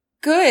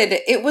Good.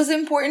 It was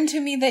important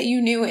to me that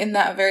you knew in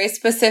that very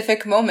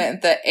specific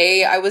moment that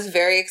A, I was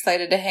very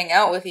excited to hang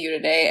out with you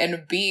today,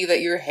 and B,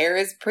 that your hair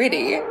is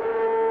pretty.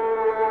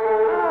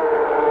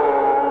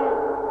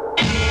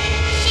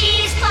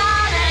 She's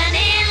fallen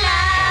in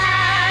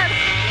love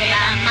with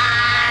a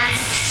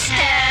monster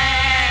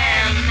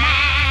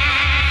man.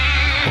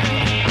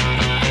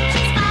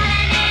 She's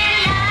fallen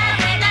in love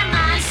with a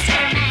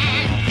monster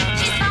man.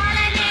 She's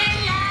fallen in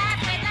love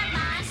with a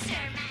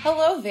monster man.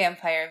 Hello,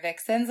 Vampire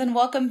Vixens, and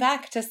welcome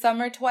back to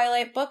Summer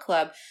Twilight Book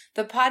Club,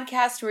 the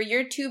podcast where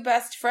your two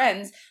best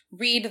friends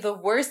read the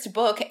worst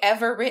book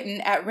ever written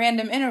at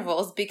random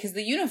intervals because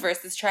the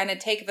universe is trying to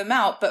take them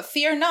out, but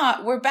fear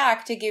not, we're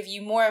back to give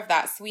you more of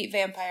that sweet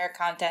vampire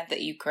content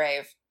that you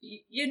crave.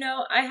 You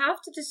know, I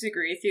have to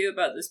disagree with you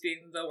about this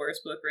being the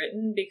worst book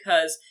written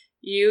because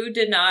you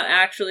did not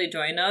actually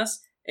join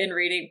us in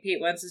reading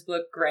Pete Wentz's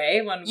book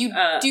Grey when You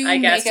do I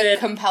make a guessed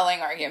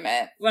compelling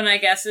argument. when I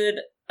guessed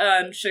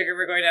on Sugar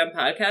We're Going Down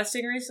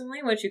podcasting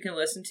recently, which you can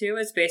listen to.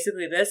 It's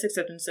basically this,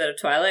 except instead of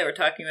Twilight, we're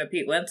talking about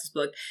Pete Wentz's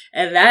book,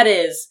 and that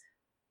is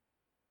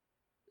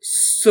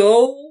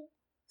so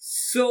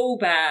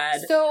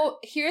bad. So,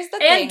 here's the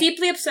And thing.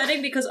 deeply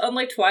upsetting because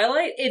unlike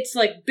Twilight, it's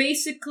like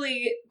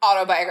basically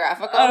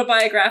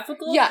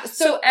Autobiographical. Yeah,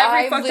 so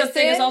every I fucked up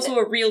thing is listened- also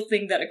a real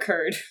thing that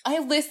occurred. I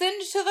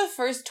listened to the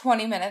first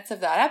 20 minutes of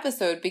that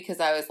episode because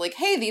I was like,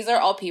 hey, these are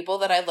all people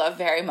that I love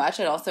very much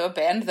and also a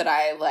band that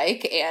I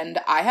like,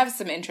 and I have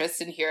some interest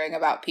in hearing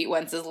about Pete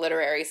Wentz's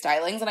literary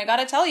stylings, and I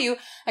gotta tell you,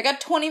 I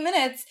got 20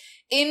 minutes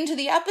into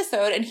the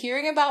episode and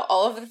hearing about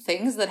all of the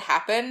things that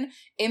happen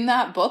in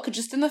that book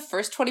just in the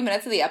first 20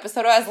 minutes of the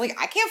episode, I was like,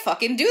 I can't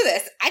fucking do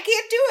this. I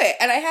can't do it.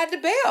 And I had to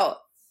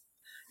bail.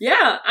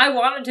 Yeah, I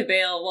wanted to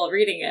bail while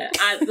reading it.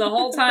 The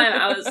whole time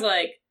I was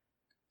like,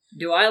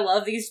 do I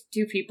love these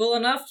two people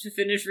enough to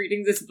finish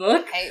reading this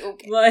book?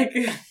 Like,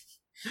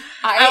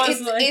 I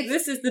was like,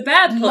 this is the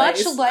bad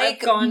place.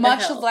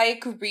 Much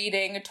like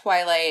reading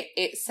Twilight,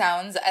 it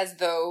sounds as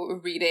though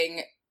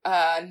reading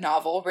a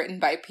novel written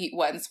by Pete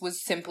Wentz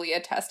was simply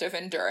a test of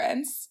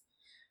endurance.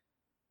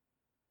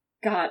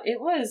 God, it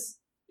was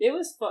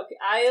fucking.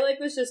 I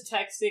was just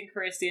texting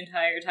Chris the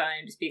entire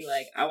time, just being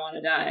like, I want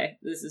to die.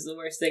 This is the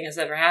worst thing that's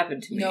ever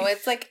happened to me. No,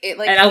 it's like it.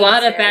 And a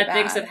lot of bad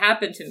things have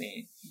happened to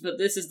me, but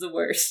this is the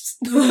worst.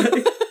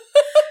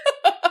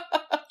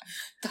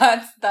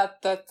 That's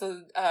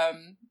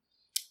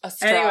a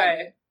strong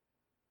anyway,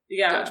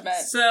 yeah. judgment.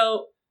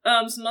 So,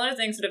 some other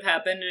things that have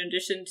happened in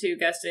addition to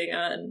guesting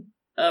on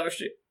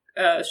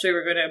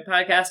Sugar Good and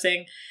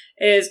podcasting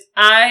is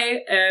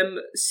I am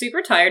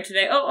super tired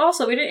today. Oh,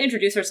 also, we didn't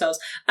introduce ourselves.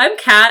 I'm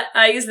Kat.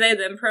 I use they,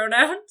 them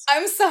pronouns.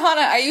 I'm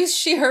Sahana. I use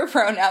she, her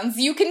pronouns.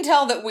 You can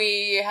tell that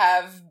we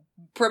have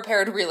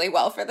prepared really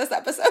well for this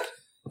episode.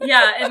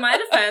 Yeah, in my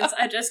defense,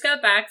 I just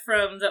got back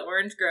from the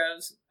Orange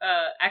Groves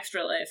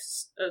Extra Life,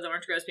 the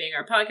Orange Groves being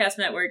our podcast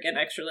network and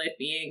Extra Life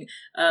being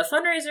a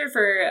fundraiser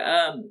for,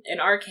 in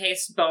our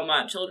case,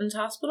 Beaumont Children's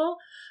Hospital.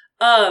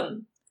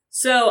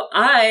 So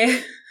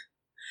I...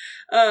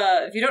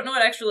 if you don't know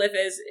what Extra Life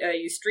is,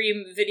 you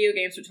stream video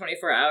games for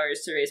 24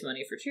 hours to raise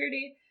money for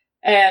charity.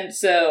 And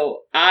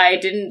so I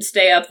didn't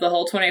stay up the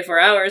whole 24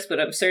 hours, but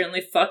I'm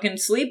certainly fucking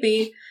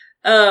sleepy.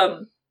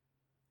 I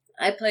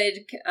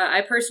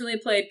personally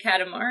played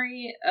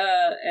Katamari.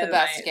 The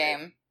best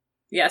game.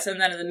 Yes, and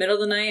then in the middle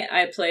of the night,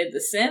 I played The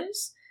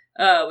Sims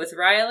with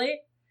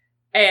Riley.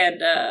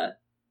 And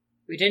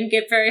we didn't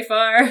get very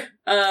far.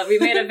 We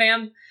made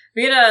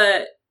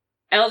a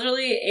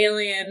elderly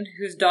alien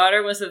whose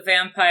daughter was a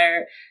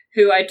vampire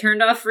who I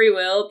turned off free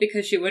will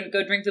because she wouldn't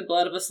go drink the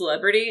blood of a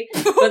celebrity.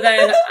 But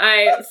then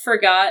I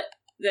forgot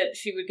that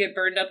she would get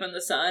burned up in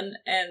the sun,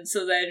 and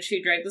so then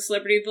she drank the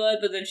celebrity blood,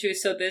 but then she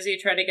was so busy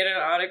trying to get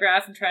an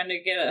autograph and trying to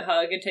get a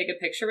hug and take a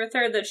picture with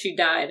her that she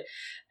died.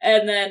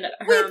 And then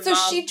so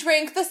she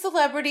drank the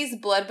celebrity's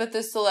blood, but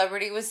the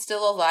celebrity was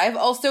still alive?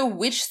 Also,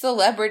 which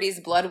celebrity's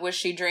blood was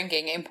she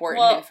drinking?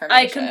 Important information.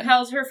 I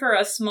compelled her for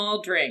a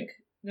small drink.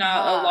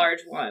 Not a large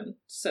one.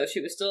 So she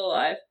was still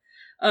alive.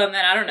 And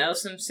I don't know,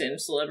 some Sim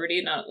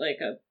celebrity, not like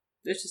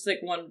there's just like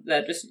one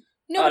that just...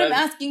 No, but I'm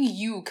asking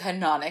you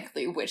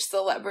canonically, which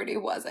celebrity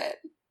was it?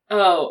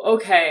 Oh,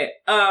 okay.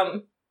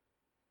 I'm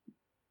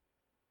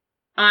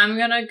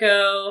gonna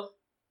go...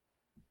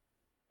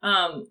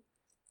 I'm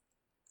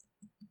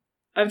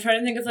trying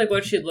to think of like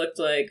what she looked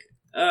like.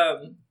 I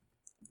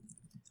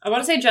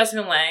want to say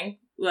Jessica Lange.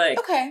 Like,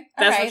 okay,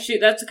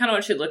 that's kind of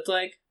what she looked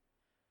like.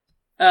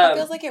 It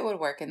feels like it would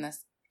work in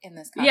this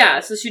context.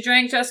 Yeah, so she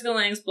drank Jessica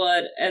Lange's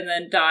blood and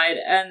then died,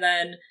 and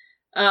then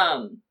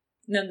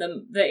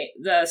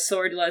the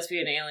sword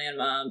lesbian alien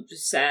mom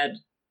just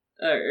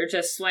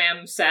just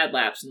swam sad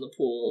laps in the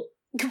pool,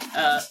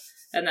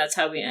 and that's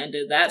how we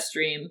ended that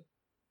stream.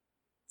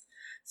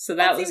 So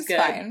that was good.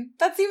 Fine.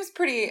 That seems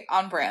pretty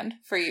on brand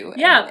for you.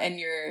 Yeah. and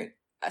your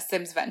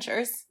Sims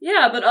ventures.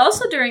 Yeah, but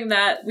also during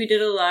that we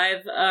did a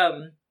live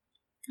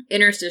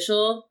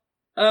interstitial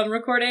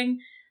recording.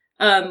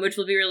 Which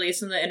will be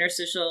released in the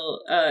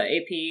interstitial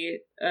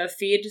AP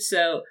feed.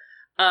 So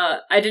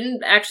I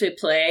didn't actually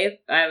play.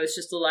 I was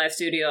just a live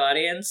studio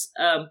audience.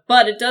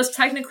 But it does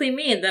technically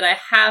mean that I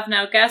have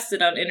now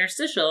guested on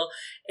Interstitial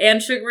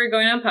and Sugar We're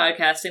Going On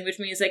Podcasting, which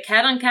means that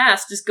Cat on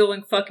Cast is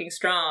going fucking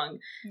strong.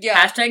 Yeah.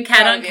 Hashtag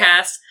Cat on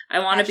Cast. I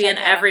want to be in Hashtag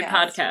Cat on every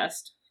Cast.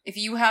 podcast. If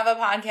you have a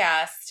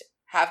podcast,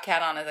 have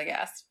Cat on as a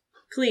guest.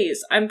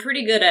 Please. I'm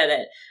pretty good at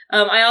it.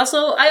 I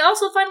also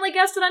finally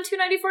guested on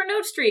 294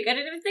 Note Streak. I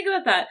didn't even think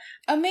about that.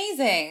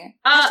 Amazing.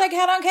 Uh, Hashtag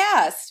Cat on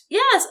Cast.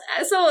 Yes.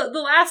 So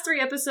the last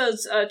 3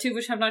 episodes, 2 of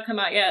which have not come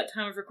out yet,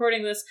 time of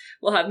recording this,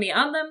 will have me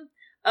on them.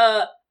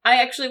 I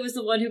actually was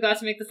the one who got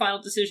to make the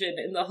final decision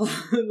in the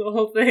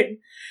whole thing.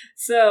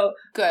 So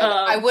Good.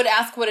 I would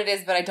ask what it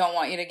is, but I don't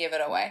want you to give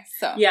it away.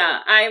 So yeah,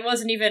 I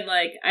wasn't even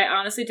I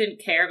honestly didn't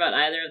care about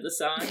either of the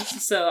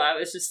songs. So I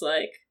was just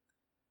like,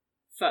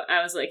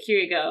 I was like, here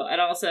you go. And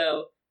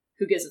also,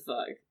 who gives a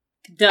fuck?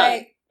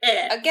 Done.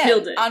 Again,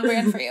 Killed it. on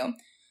brand for you.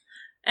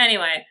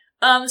 Anyway,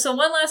 so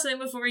one last thing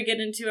before we get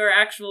into our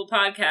actual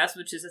podcast,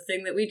 which is a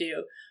thing that we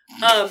do.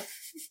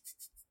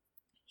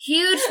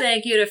 Huge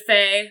thank you to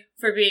Faye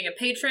for being a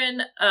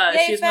patron.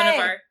 Yay, she's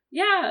Faye.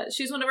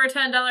 she's one of our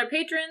 $10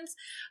 patrons.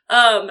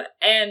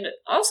 And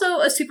also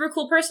a super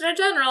cool person in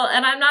general.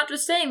 And I'm not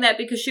just saying that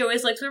because she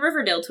always likes my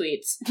Riverdale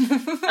tweets.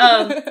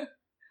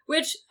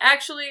 Which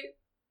actually,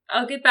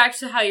 I'll get back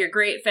to how you're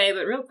great, Faye,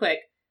 but real quick,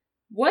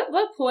 what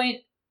point,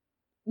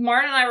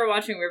 Martin and I were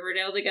watching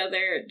Riverdale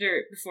together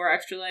before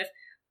Extra Life,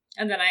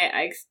 and then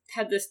I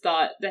had this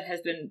thought that has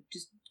been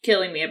just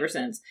killing me ever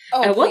since.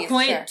 At what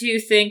point do you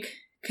think,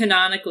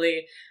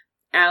 canonically,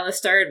 Alice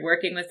started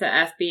working with the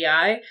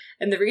FBI?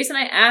 And the reason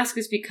I ask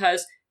is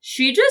because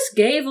she just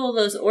gave all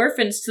those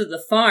orphans to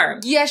the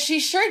farm. Yeah, she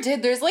sure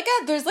did. There's like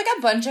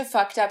a bunch of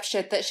fucked up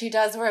shit that she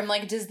does where I'm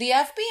like, does the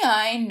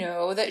FBI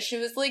know that she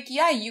was like,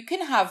 yeah, you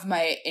can have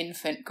my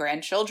infant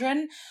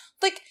grandchildren?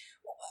 Like,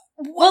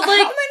 Well, how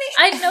like,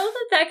 many? I know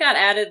that got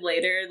added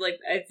later, like,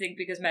 I think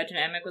because Matt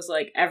Amick was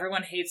like,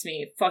 everyone hates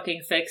me,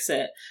 fucking fix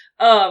it.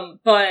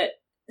 But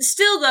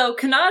still, though,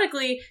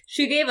 canonically,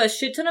 she gave a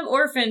shit ton of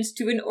orphans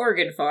to an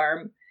organ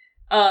farm,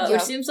 which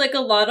Yep. seems like a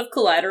lot of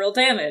collateral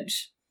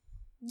damage.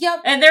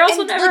 Yep. And they're also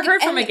And, never like,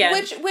 heard from and again,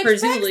 which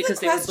presumably begs because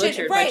the they were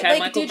question, butchered right, by Chad like,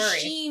 Michael did Murray.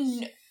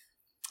 she...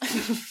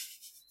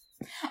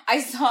 I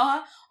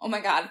saw, oh my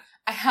god,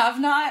 I have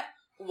not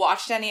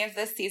watched any of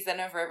this season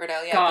of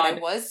Riverdale yet, but I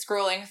was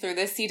scrolling through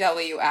the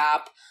CW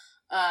app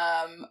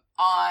on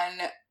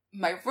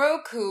my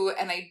Roku,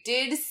 and I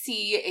did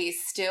see a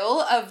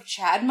still of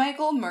Chad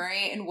Michael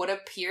Murray in what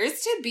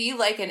appears to be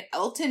like an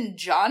Elton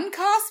John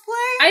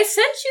cosplay. I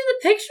sent you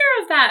the picture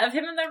of that, of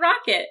him in the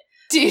rocket.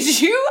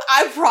 Did you?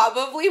 I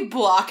probably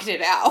blocked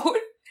it out.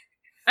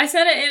 I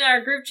sent it in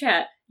our group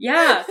chat.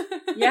 Yeah.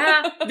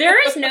 Yeah. There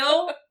is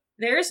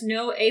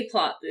no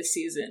A-plot this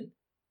season.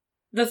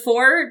 The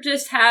 4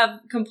 just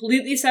have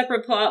completely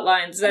separate plot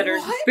lines that are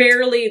What?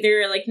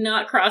 they're like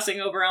not crossing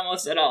over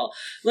almost at all.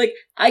 Like,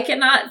 I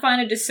cannot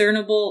find a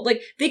discernible,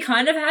 like, they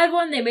kind of had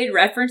one, they made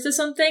reference to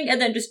something, and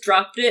then just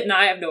dropped it, and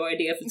I have no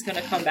idea if it's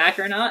gonna come back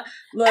or not.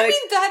 Like, I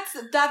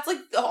mean, that's like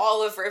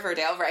all of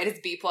Riverdale, right? It's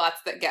B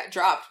plots that get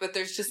dropped, but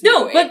there's just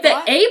no, but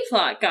A-plot? the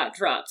A-plot got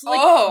dropped. Like,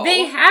 Oh.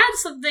 they had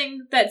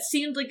something that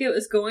seemed like it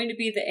was going to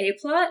be the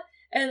A-plot,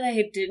 and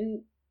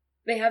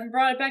they haven't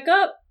brought it back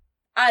up.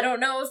 I don't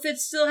know if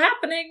it's still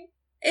happening.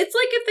 It's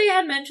like if they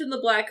had mentioned the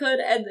Black Hood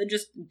and then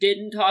just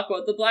didn't talk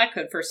about the Black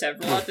Hood for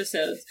several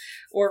episodes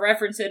or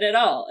reference it at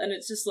all. And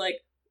it's just like,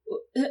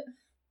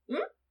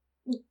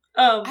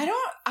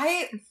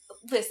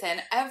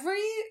 Listen,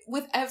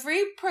 with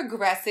every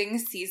progressing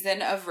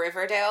season of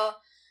Riverdale,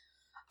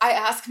 I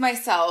ask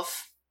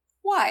myself,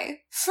 why?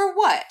 For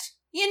what?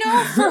 You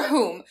know, for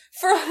whom?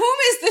 For whom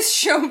is this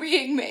show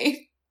being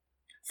made?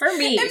 for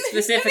me And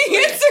specifically. the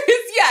answer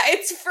is, yeah,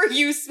 it's for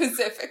you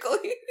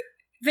specifically.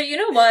 But you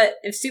know what?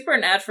 If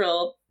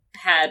Supernatural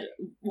had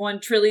 1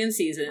 trillion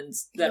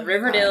seasons, then Oh,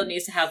 Riverdale God.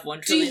 needs to have 1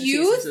 Do trillion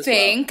you seasons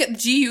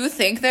do you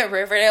think that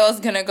Riverdale is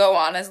going to go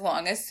on as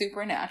long as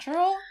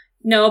Supernatural?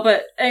 No,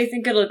 but I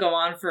think it'll go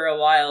on for a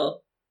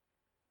while.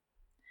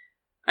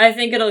 I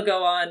think it'll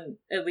go on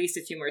at least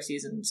a few more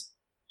seasons.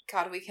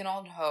 God, we can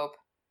all hope.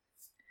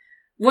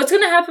 What's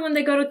gonna happen when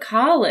they go to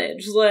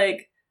college?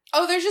 Like,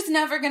 Oh, they're just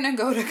never going to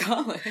go to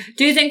college.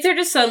 do you think they're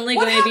just suddenly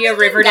What going to be a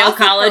happened in Riverdale Gossip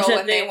college Girl that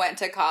when they went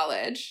to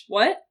college?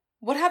 What?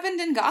 What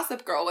happened in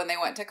Gossip Girl when they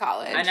went to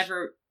college?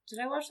 Did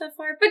I watch that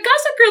far? But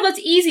Gossip Girl, that's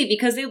easy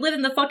because they live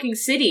in the fucking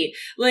city.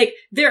 Like,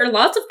 there are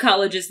lots of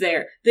colleges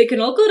there. They can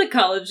all go to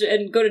college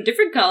and go to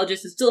different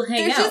colleges and still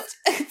hang out.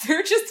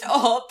 They're just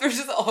all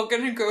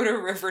going to go to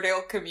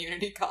Riverdale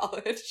Community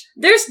College.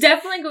 There's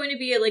definitely going to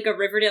be like a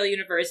Riverdale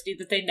University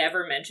that they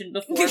never mentioned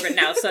before, but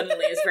now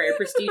suddenly is very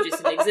prestigious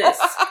and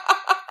exists.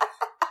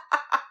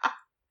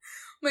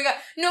 Oh my god.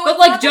 No, But it's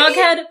like not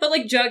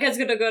gonna Jughead's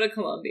gonna go to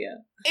Columbia.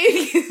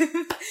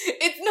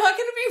 it's not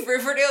going to be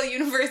Riverdale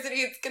University.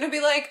 It's going to be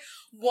like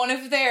one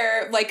of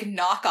their like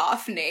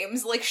knockoff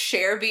names, like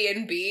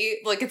Sharebnb.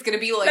 Like it's going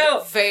to be like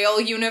No. Vale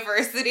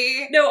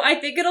University. No, I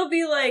think it'll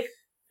be like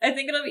I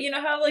think it'll be, you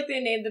know how, like, they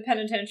named the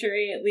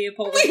penitentiary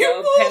Leopold and Loeb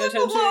Leopold and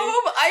Penitentiary?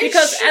 Loeb. I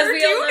Because, sure as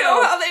we all do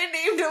know- how they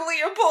named him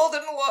Leopold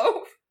and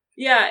Loeb.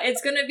 Yeah,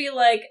 it's gonna be,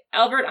 like,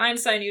 Albert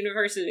Einstein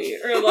University,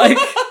 or, like,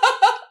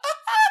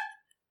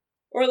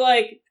 or,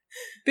 like,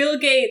 Bill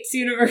Gates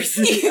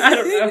University. I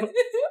don't know.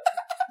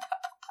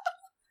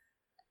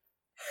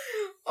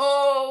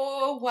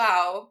 Oh,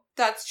 wow.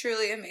 That's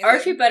truly amazing.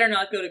 Archie better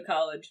not go to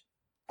college.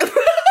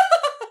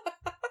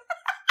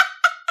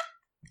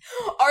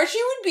 Archie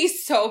would be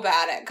so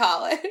bad at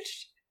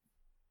college.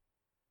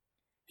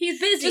 He's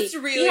busy. Just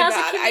really He has a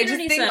bad. I just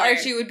community think center.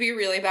 Archie would be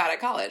really bad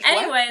at college.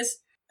 What? Anyways,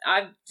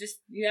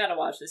 you gotta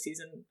watch this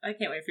season. I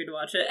can't wait for you to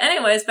watch it.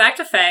 Anyways, back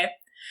to Faye,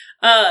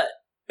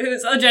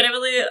 who's a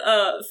genuinely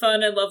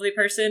fun and lovely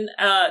person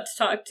to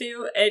talk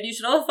to, and you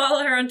should all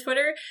follow her on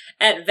Twitter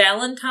at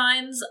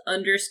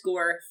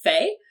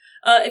Valentines_Faye.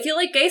 If you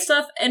like gay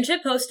stuff and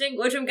shit posting,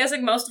 which I'm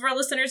guessing most of our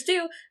listeners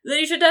do, then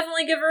you should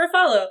definitely give her a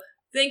follow.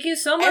 Thank you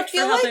so I much for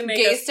feel helping like make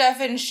gay us.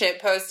 stuff and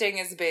shit posting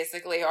is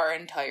basically our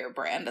entire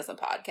brand as a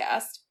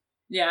podcast.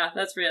 Yeah,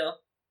 that's real.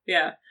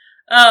 Yeah.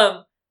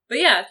 But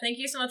yeah, thank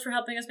you so much for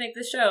helping us make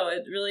this show.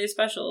 It really is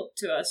special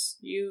to us.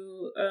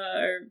 You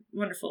are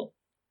wonderful.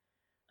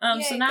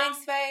 Yay, So now,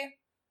 thanks, Faye.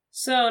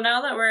 so now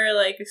that we're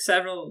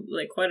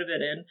quite a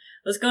bit in,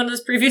 let's go into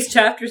this previous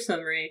chapter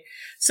summary.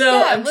 So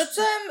Yeah, I'm let's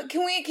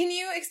can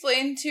you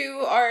explain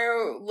to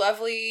our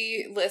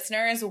lovely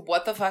listeners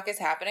what the fuck is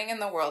happening in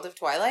the world of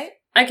Twilight?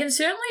 I can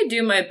certainly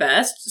do my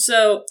best.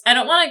 So I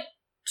don't want to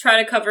try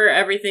to cover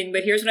everything,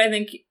 but here's what I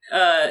think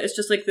is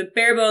just like the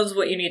bare bones of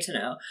what you need to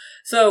know.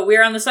 So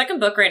we're on the second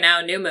book right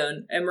now, New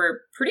Moon, and we're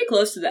pretty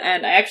close to the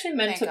end. I actually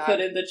meant Thank to God.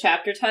 put in the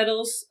chapter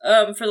titles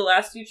for the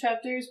last few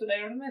chapters, but I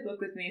don't have my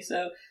book with me,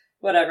 so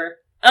whatever.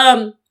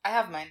 I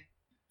have mine.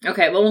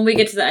 Okay, well, when we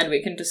get to the end,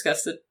 we can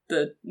discuss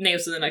the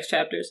names of the next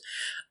chapters.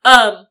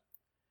 But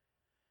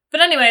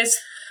anyways,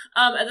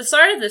 at the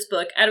start of this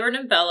book, Edward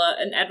and Bella,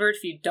 and Edward,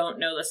 if you don't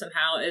know this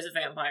somehow, is a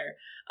vampire.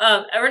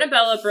 Edward and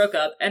Bella broke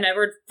up, and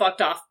Edward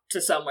fucked off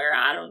to somewhere,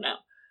 I don't know.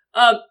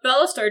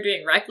 Bella started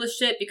doing reckless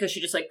shit because she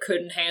just, like,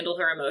 couldn't handle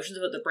her emotions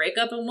about the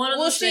breakup, and one of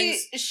those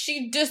things...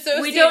 she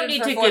dissociated. We don't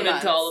need for to 4 get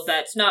months. into all of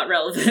that. It's not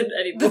relevant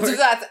anymore.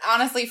 That's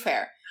honestly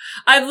fair.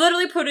 I've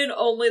literally put in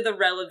only the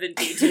relevant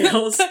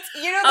details.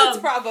 That's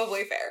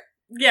probably fair.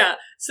 Yeah,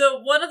 so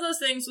one of those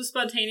things was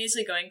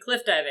spontaneously going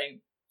cliff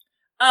diving.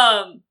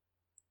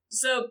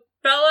 So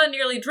Bella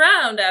nearly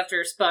drowned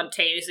after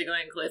spontaneously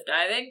going cliff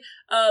diving,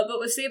 but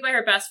was saved by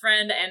her best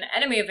friend and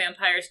enemy of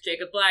vampires,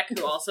 Jacob Black,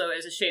 who also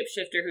is a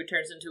shapeshifter who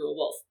turns into a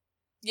wolf.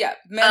 Yeah,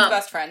 man's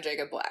best friend,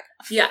 Jacob Black.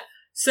 Yeah.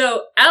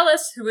 So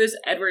Alice, who is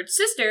Edward's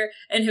sister,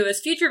 and who has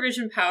future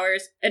vision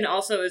powers, and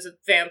also is a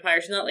vampire,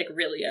 she's not, like,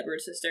 really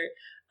Edward's sister,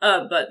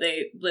 but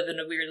they live in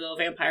a weird little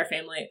vampire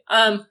family,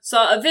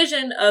 saw a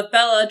vision of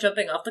Bella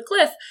jumping off the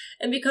cliff,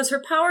 and because her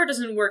power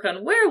doesn't work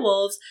on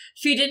werewolves,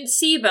 she didn't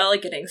see Bella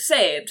getting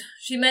saved.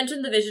 She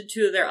mentioned the vision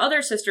to their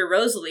other sister,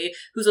 Rosalie,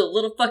 who's a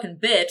little fucking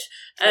bitch,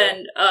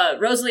 and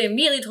Rosalie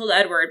immediately told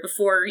Edward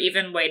before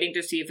even waiting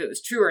to see if it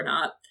was true or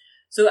not.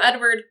 So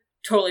Edward,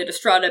 totally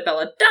distraught at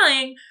Bella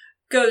dying,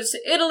 goes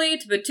to Italy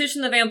to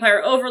petition the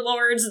vampire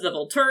overlords, the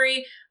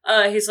Volturi.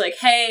 He's like,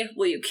 hey,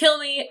 will you kill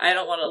me? I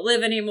don't want to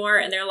live anymore.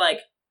 And they're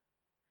like,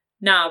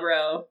 nah,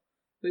 bro.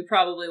 We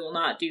probably will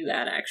not do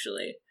that,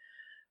 actually.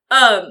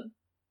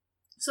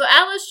 So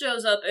Alice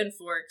shows up in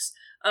Forks,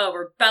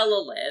 where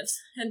Bella lives,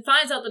 and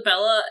finds out that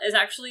Bella is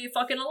actually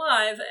fucking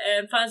alive,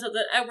 and finds out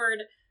that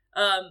Edward,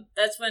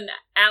 that's when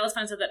Alice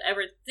finds out that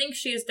Edward thinks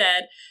she is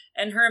dead,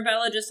 and her and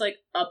Bella just, like,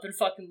 up and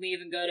fucking leave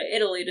and go to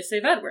Italy to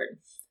save Edward.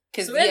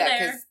 Because So in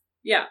there,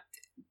 yeah.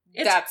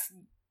 that's,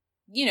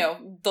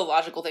 the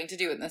logical thing to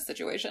do in this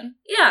situation.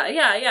 Yeah,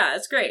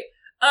 it's great.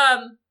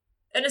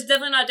 And it's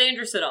definitely not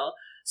dangerous at all.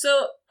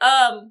 So,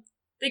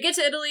 they get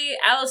to Italy,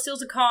 Alice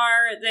steals a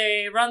car,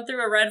 they run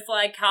through a red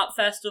flag cop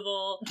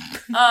festival,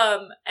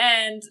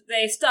 and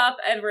they stop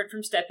Edward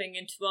from stepping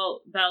into,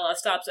 Bella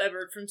stops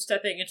Edward from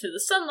stepping into the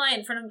sunlight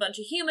in front of a bunch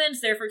of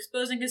humans, therefore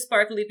exposing his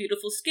sparkly,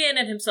 beautiful skin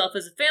and himself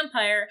as a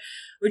vampire,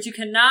 which you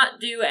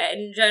cannot do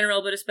in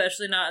general, but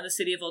especially not in the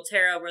city of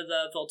Volterra where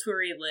the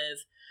Volturi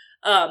live,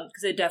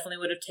 because they definitely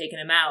would have taken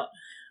him out.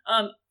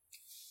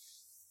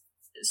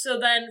 So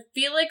then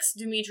Felix,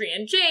 Dimitri,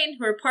 and Jane,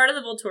 who are part of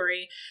the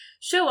Volturi,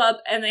 show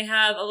up and they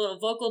have a little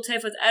vocal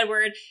tiff with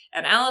Edward,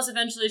 and Alice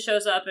eventually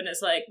shows up and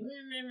is like,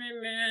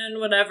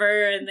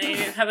 whatever, and they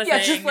have a Yeah,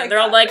 thing, just like and they're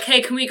all that. like,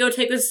 hey, can we go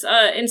take this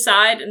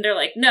inside? And they're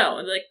like, no.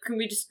 And they're like, can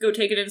we just go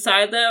take it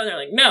inside, though? And they're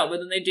like, no, but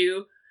then they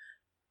do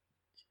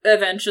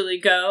eventually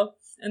go,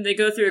 and they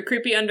go through a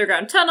creepy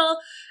underground tunnel,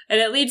 and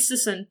it leads to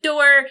some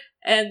door,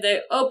 and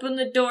they open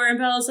the door, and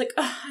Bella's like,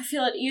 oh, I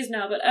feel at ease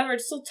now, but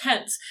Edward's still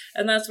tense,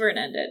 and that's where it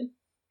ended.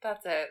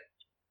 That's it.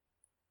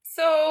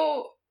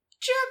 So,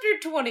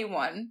 chapter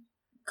 21.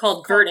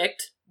 Called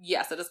Verdict.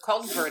 Yes, it is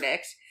called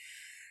Verdict.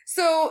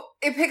 So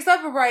it picks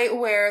up right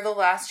where the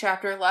last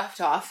chapter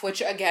left off,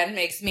 which again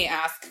makes me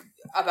ask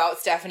about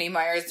Stephenie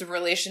Meyer's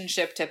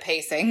relationship to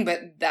pacing, but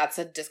that's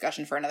a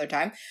discussion for another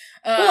time.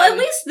 Well, at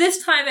least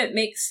this time it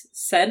makes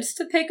sense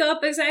to pick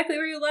up exactly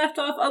where you left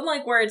off,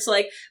 unlike where it's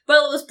like,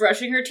 Bella was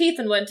brushing her teeth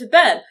and went to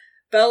bed.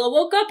 Bella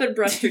woke up and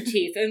brushed her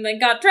teeth and then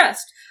got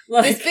dressed.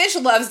 Like, this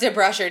bitch loves to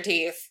brush her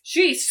teeth.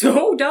 she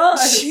so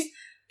does.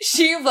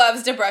 She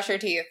loves to brush her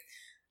teeth.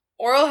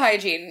 Oral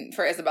hygiene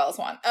for Isabella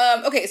Swan.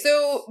 Okay,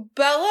 so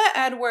Bella,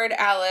 Edward,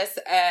 Alice,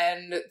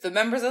 and the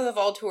members of the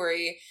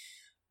Volturi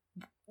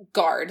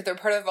guard, they're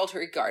part of the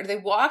Volturi guard, they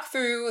walk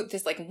through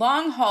this, like,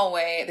 long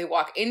hallway. They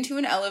walk into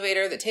an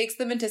elevator that takes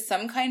them into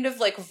some kind of,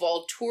 like,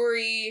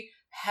 Volturi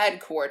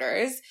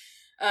headquarters.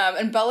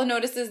 And Bella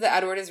notices that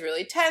Edward is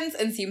really tense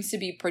and seems to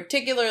be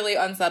particularly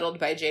unsettled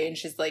by Jane.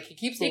 She's like, he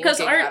keeps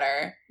looking at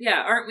her.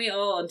 Yeah, aren't we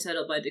all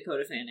unsettled by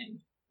Dakota Fanning?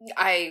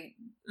 I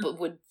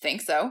would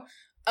think so.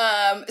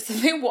 So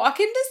they walk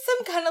into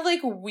some kind of,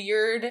 like,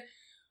 weird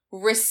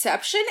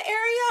reception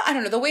area. I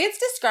don't know. The way it's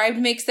described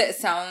makes it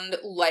sound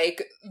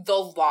like the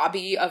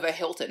lobby of a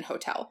Hilton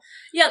hotel.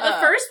 Yeah, the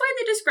first way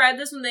they describe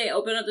this when they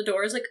open up the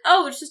door is like,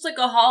 oh, it's just like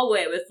a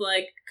hallway with,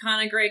 like,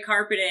 kind of gray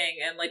carpeting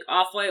and, like,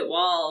 off-white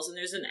walls, and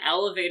there's an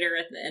elevator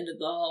at the end of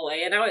the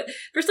hallway. And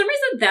for some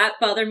reason, that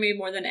bothered me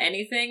more than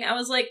anything. I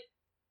was like,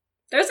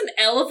 there's an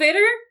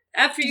elevator?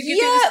 After you get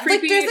to this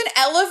creepy... like, there's an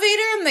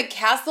elevator in the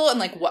castle, and,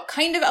 like, what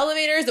kind of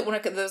elevator? Is it one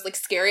of those, like,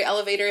 scary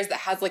elevators that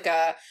has, like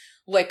a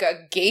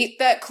gate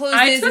that closes?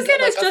 I took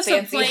it as like just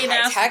a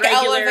plain-ass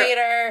regular...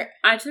 elevator?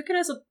 I took it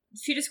as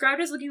she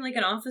described it as looking like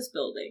an office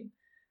building.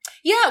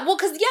 Yeah, well,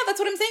 because, that's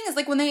what I'm saying, is,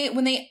 like, when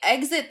they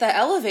exit the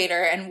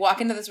elevator and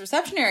walk into this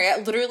reception area,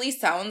 it literally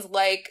sounds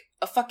like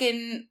a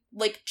fucking,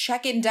 like,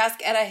 check-in desk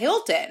at a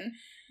Hilton.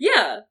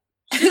 Yeah.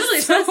 She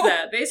literally says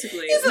that,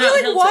 basically. Yeah, so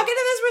they, like, walk into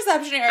this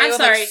reception area with,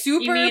 sorry, like,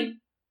 super... you mean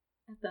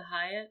at the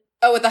Hyatt?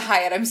 Oh, at the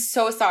Hyatt. I'm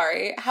so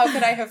sorry. How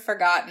could I have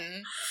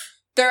forgotten?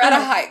 They're at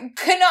a Hyatt.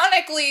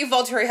 Canonically,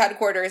 Volturi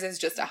headquarters is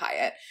just a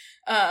Hyatt.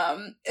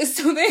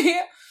 So they,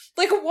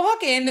 like,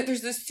 walk in.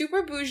 There's this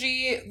super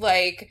bougie,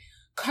 like,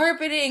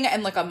 carpeting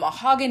and, like, a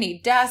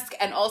mahogany desk.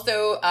 And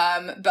also,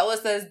 Bella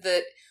says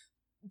that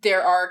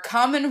there are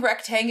common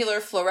rectangular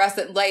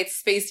fluorescent lights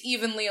spaced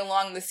evenly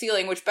along the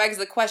ceiling, which begs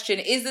the question,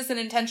 is this an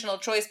intentional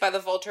choice by the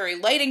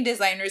Volturi lighting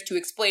designers to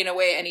explain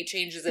away any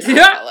changes in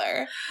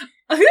color?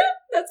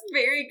 That's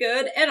very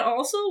good. And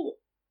also,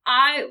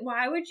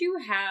 why would you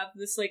have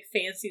this, like,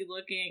 fancy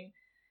looking,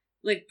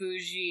 like,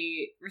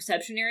 bougie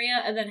reception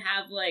area and then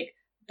have, like,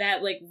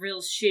 that, like, real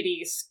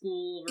shitty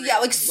school room,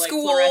 like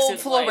school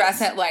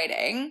fluorescent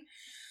lighting?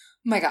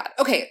 My God.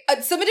 Okay,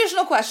 some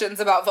additional questions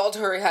about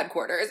Volturi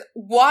headquarters.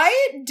 Why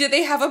do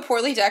they have a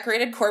poorly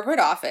decorated corporate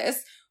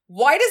office?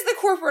 Why does the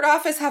corporate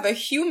office have a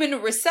human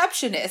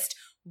receptionist?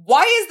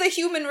 Why is the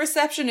human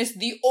receptionist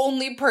the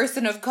only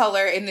person of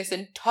color in this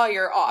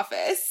entire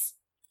office?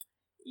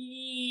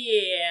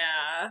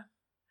 Yeah.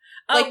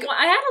 Like,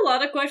 I had a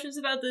lot of questions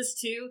about this,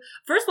 too.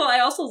 First of all, I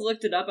also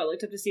looked it up. I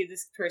looked up to see if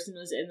this person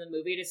was in the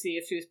movie, to see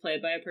if she was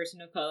played by a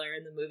person of color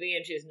in the movie,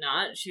 and she's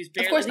not. She's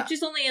barely... Of course I think not.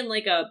 she's only in,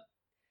 like, I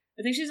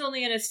think she's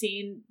only in a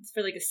scene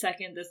for, like, a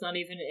second that's not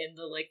even in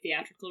the, like,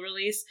 theatrical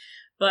release,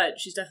 but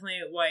she's definitely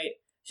white.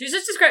 She's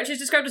described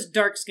as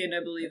dark-skinned,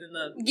 I believe, in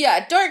the...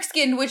 Yeah,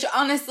 dark-skinned, which,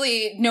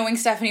 honestly, knowing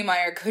Stephenie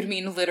Meyer could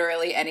mean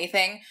literally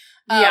anything.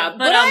 Yeah,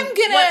 but I'm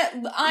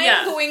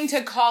going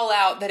to call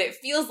out that it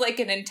feels like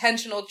an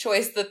intentional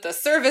choice that the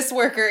service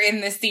worker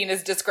in this scene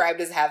is described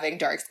as having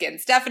dark skin.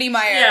 Stephenie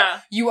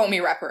Meyer, you owe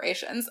me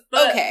reparations.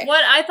 But okay.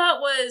 What I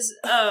thought was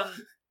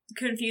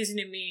confusing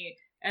to me,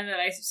 and that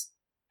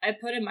I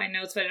put in my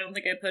notes, but I don't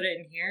think I put it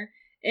in here,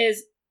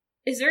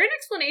 is there an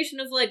explanation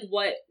of, like,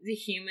 what the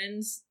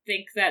humans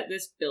think that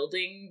this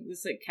building,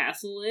 this, like,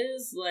 castle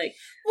is? Like...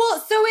 Well,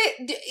 so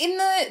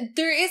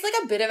there is, like,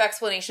 a bit of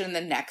explanation in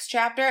the next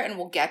chapter, and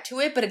we'll get to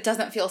it, but it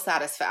doesn't feel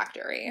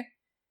satisfactory.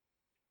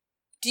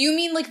 Do you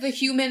mean, like, the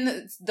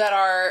humans that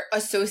are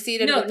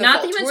associated with the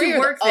not Volturi, the humans who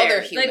work there.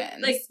 other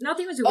humans? Like, not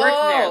the humans who work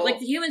there. Like,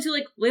 the humans who,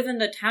 like, live in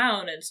the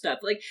town and stuff.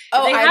 Like,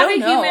 I don't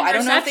know. I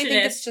don't know if they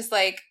think it's just,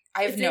 like...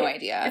 I have no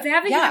idea. If they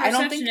have a human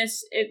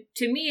receptionist,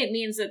 to me it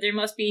means that there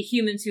must be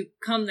humans who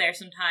come there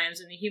sometimes,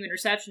 and the human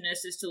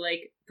receptionist is to,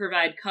 like,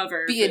 provide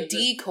cover. Be a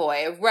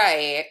decoy,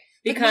 right.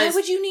 Because why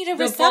would you need a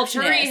receptionist? The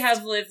Volturi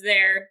have lived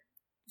there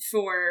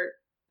for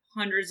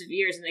hundreds of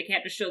years, and they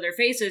can't just show their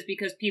faces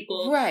because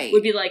people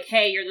would be like,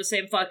 hey, you're the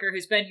same fucker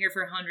who's been here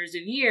for hundreds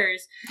of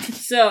years.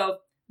 So,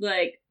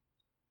 like...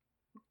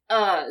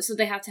 so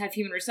they have to have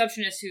human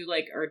receptionists who,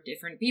 like, are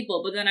different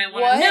people. But then I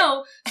want to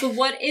know, so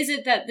what is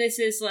it that this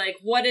is, like,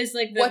 what is,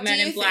 like, the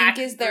Men in Black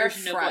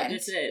version of what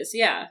this is?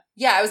 Yeah.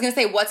 Yeah, I was going to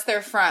say, what's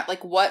their front?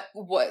 Like, what,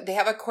 they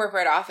have a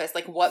corporate office.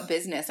 Like, what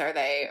business are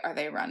they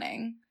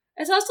running?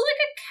 It's also, like,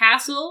 a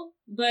castle.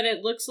 but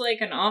it looks like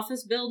an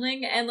office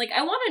building. And, like,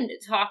 I want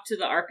to talk to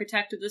the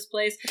architect of this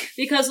place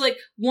because, like,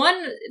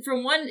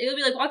 it'll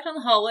be like walking down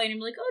the hallway and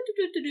you're like, oh,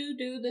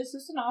 this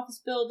is an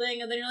office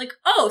building. And then you're like,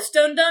 oh,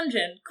 stone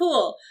dungeon.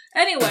 Cool.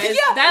 Anyways,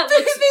 that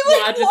looks they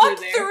like logically walked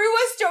there. through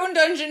a stone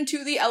dungeon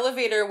to the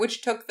elevator,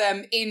 which took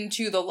them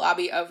into the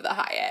lobby of the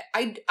Hyatt.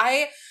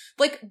 I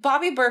like,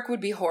 Bobby Burke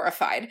would be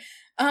horrified.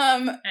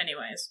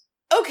 Anyways.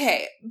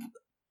 Okay.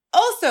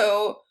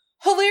 Also,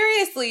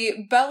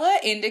 hilariously, Bella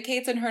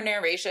indicates in her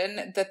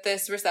narration that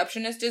this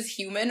receptionist is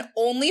human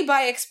only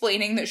by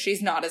explaining that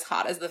she's not as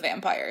hot as the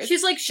vampires.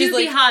 She's like, she'd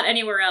be hot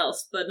anywhere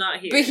else, but not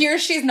here. But here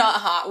she's not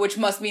hot, which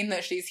must mean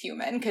that she's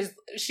human, because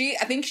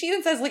I think she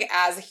even says, like,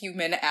 as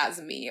human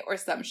as me, or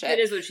some shit. It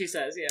is what she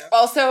says, yeah.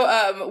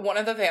 Also, one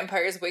of the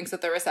vampires winks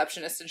at the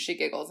receptionist and she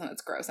giggles and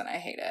it's gross and I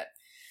hate it.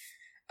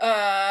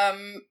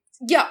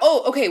 Yeah,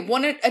 oh, okay,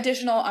 one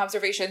additional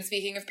observation,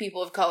 speaking of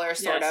people of color,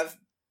 sort of.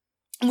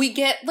 We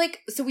get, like,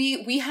 so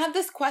we had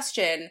this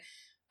question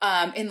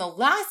in the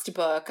last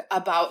book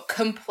about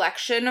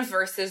complexion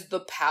versus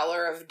the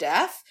pallor of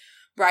death,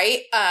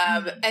 right?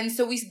 And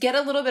so we get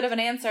a little bit of an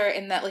answer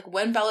in that, like,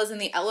 when Bella's in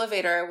the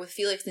elevator with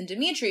Felix and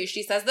Dimitri,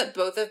 she says that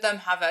both of them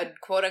have a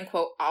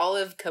quote-unquote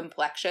olive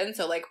complexion.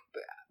 So, like,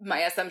 my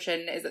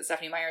assumption is that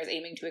Stephenie Meyer is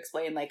aiming to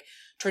explain, like,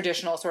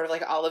 traditional sort of,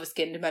 like,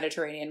 olive-skinned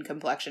Mediterranean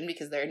complexion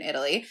because they're in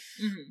Italy.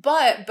 Mm-hmm.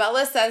 But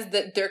Bella says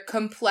that their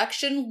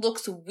complexion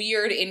looks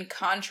weird in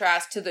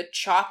contrast to the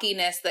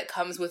chalkiness that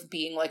comes with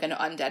being, like, an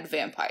undead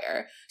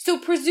vampire. So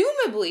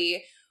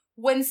presumably,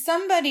 when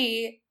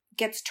somebody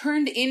gets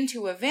turned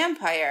into a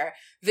vampire,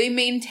 they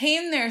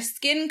maintain their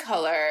skin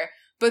color,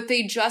 but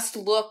they just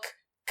look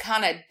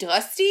kind of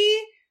dusty.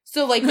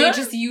 So, like, they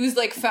just use,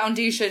 like,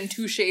 foundation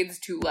 2 shades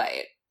too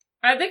light.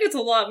 I think it's a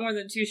lot more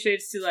than 2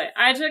 shades too light.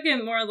 I took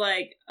it more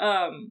like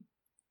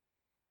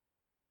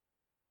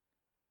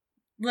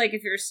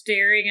if you're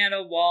staring at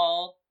a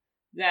wall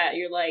that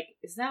you're like,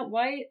 is that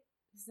white?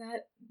 Is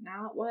that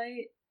not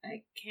white?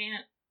 I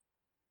can't.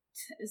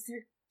 Is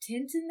there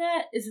tint in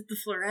that? Is it the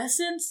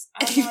fluorescence?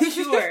 I'm not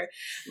sure.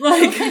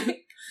 Like,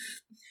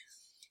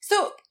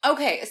 so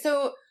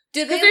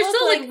do they they're look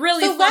still like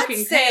really so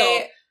fucking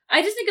pale?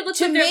 I just think it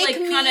looks like they're like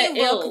kind of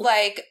ill.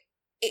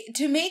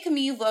 To make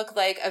me look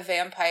like a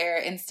vampire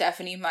in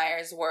Stephenie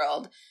Meyer's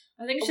world,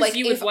 I think it's just like,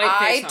 you with if white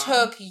face I on.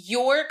 took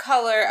your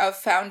color of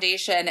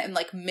foundation and,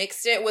 like,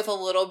 mixed it with a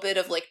little bit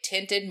of, like,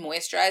 tinted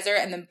moisturizer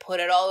and then put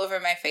it all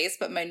over my face,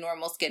 but my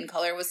normal skin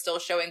color was still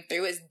showing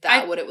through, is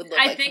that what it would look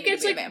like for me to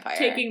be a vampire? I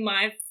think it's like taking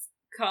my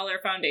color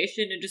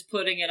foundation and just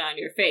putting it on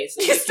your face.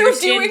 Just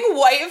doing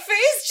white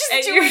face?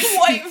 Just doing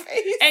white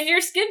face? And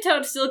your skin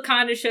tone still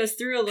kind of shows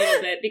through a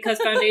little bit because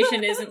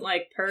foundation isn't,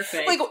 like,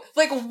 perfect.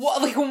 Like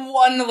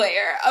one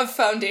layer of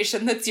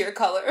foundation that's your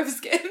color of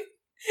skin.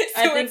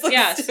 So I think, it's,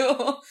 like,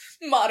 still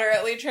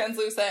moderately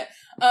translucent.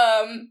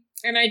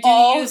 And I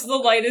do use the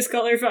lightest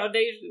color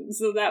foundation,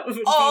 so that would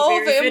be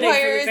very fitting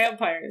for the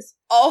vampires.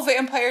 All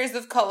vampires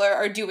of color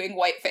are doing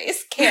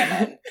whiteface.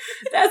 Canon.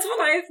 That's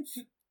what I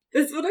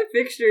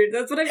pictured.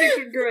 That's what I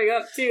pictured growing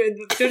up, too. And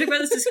judging by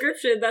this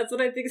description, that's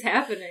what I think is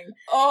happening.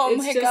 Oh,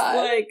 it's my just God.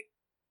 Like,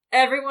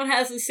 everyone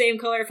has the same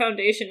color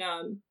foundation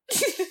on.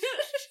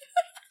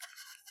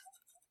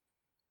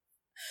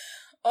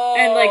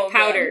 And, like,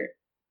 powder.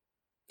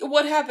 Man.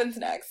 What happens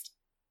next?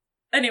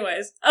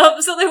 Anyways,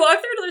 so they walk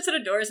through another set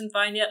of doors and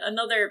find yet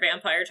another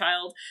vampire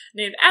child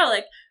named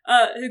Alec,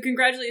 who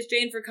congratulates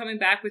Jane for coming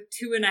back with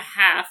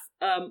 2.5.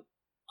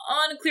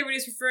 Unclear what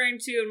he's referring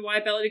to and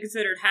why Bella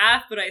considered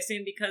half, but I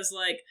assume because,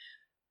 like,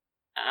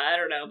 I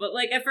don't know, but,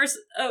 like, at first,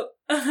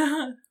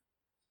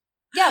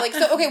 Yeah, like,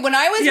 so, okay, when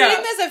I was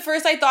reading this, at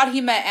first I thought he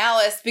meant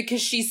Alice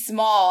because she's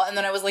small, and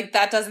then I was like,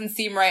 that doesn't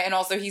seem right, and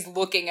also he's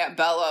looking at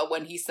Bella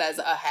when he says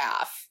a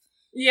half.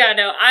 Yeah,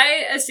 no,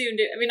 I assumed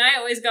it. I mean, I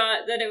always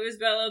got that it was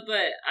Bella,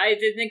 but I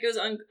did think it was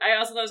I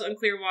also thought it was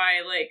unclear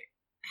why, like,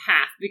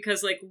 half,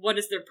 because, like, what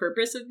is their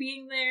purpose of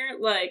being there?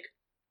 Like,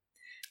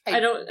 I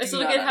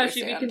still don't get how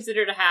she'd be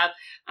considered a half.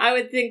 I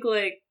would think,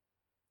 like,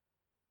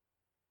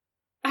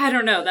 I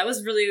don't know, that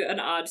was really an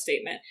odd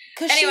statement.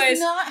 Because she's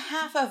not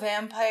half a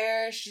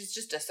vampire, she's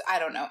just I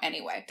don't know,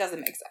 anyway, doesn't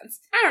make sense.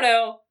 I don't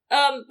know.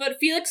 But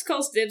Felix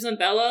calls dibs on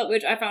Bella,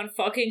 which I found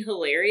fucking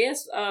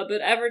hilarious,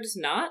 but Edward does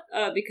not,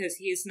 because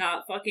he's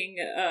not fucking,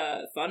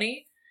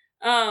 funny.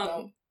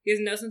 No. He has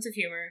no sense of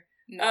humor.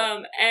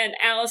 No. And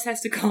Alice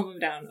has to calm him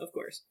down, of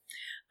course.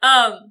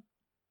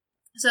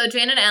 So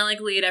Jane and Alec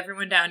lead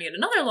everyone down yet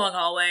another long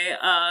hallway,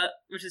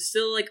 which is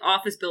still, like,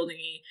 office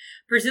building-y,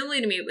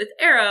 presumably to meet with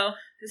Arrow.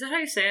 Is that how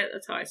you say it?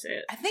 That's how I say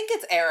it. I think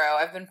it's Arrow.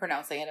 I've been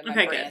pronouncing it in my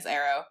brain as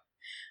Arrow.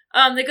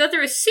 They go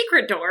through a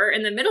secret door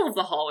in the middle of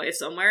the hallway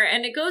somewhere,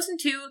 and it goes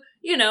into,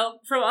 you know,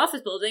 from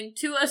office building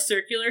to a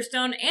circular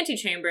stone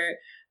antechamber,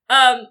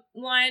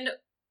 lined,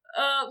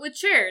 with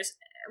chairs,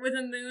 with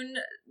a moon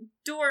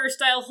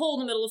door-style hole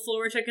in the middle of the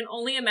floor, which I can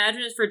only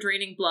imagine is for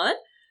draining blood.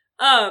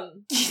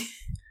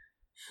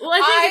 Well,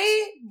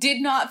 I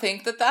did not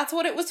think that that's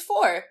what it was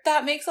for.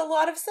 That makes a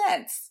lot of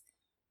sense.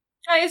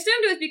 I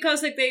assumed it was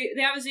because, like, they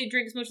obviously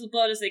drink as much of the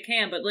blood as they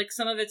can, but, like,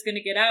 some of it's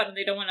gonna get out and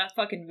they don't want a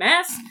fucking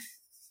mess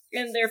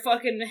in their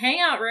fucking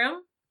hangout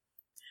room.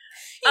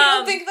 You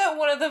don't think that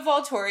one of the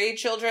Volturi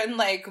children,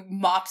 like,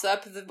 mops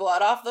up the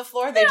blood off the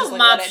floor? They just, like,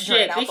 mop let it drain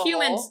shit. out The the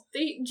humans, hole?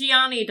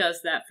 Gianni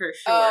does that for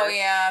sure. Oh,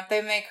 yeah.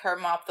 They make her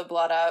mop the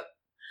blood up.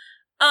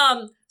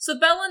 So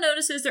Bella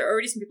notices there are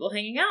already some people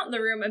hanging out in the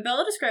room, and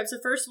Bella describes the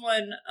first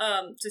one,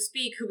 to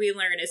speak, who we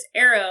learn is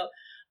Arrow,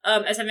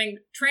 as having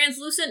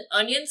translucent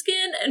onion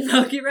skin and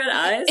milky red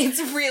eyes. It's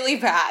really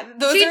bad.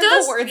 Those She are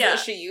does- the words yeah. that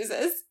she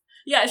uses.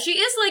 Yeah, she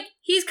is like,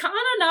 he's kinda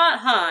not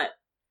hot,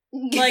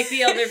 like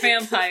the other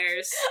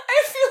vampires.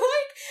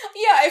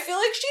 I feel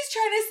like she's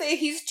trying to say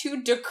he's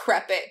too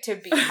decrepit to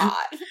be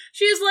hot.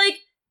 She's like,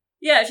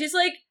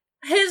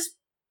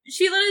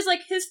 she literally is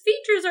like, his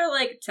features are,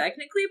 like,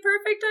 technically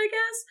perfect, I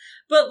guess,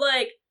 but,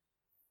 like,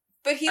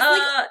 But he's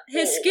like,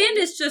 his old. skin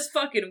is just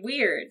fucking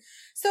weird.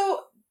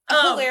 So,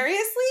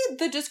 hilariously,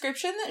 the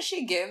description that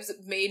she gives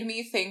made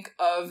me think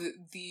of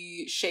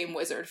the Shame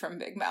Wizard from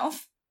Big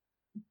Mouth.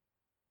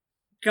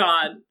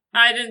 God,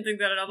 I didn't think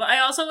that at all. But I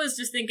also was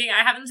just thinking,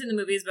 I haven't seen the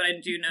movies, but I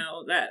do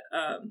know that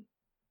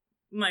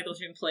Michael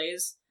Sheen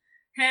plays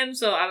him,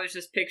 so I was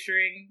just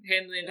picturing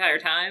him the entire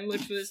time,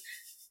 which was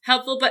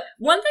helpful. But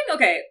one thing,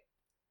 okay,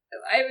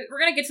 we're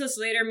gonna get to this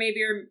later,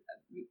 maybe, or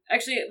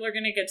actually, we're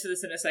gonna get to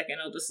this in a second.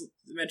 I'll just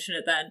mention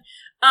it then.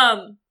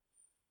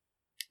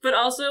 But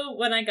also,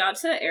 when I got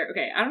to Arrow,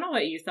 okay, I don't know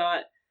what you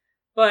thought,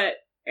 but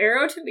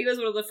Arrow to me was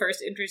one of the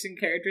first interesting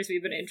characters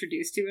we've been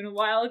introduced to in a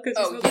while, because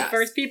he's one of the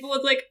first people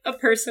with, like, a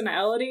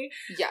personality.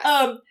 Yes.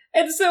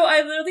 And so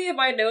I literally in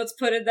my notes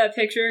put in that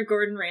picture of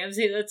Gordon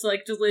Ramsay that's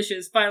like,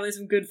 delicious, finally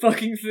some good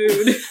fucking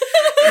food.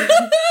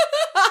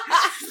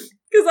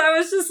 Because I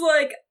was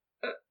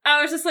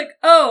just like,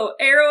 oh,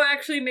 Arrow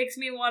actually makes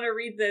me want to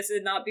read this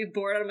and not be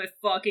bored out of my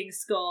fucking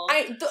skull.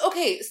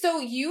 Okay, so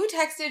you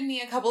texted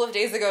me a couple of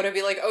days ago to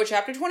be like, oh,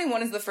 chapter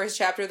 21 is the first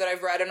chapter that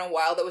I've read in a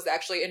while that was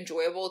actually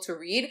enjoyable to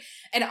read.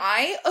 And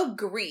I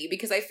agree,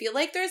 because I feel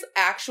like there's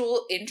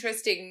actual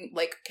interesting,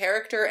 like,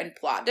 character and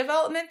plot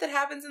development that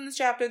happens in this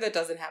chapter that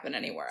doesn't happen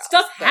anywhere else.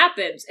 Stuff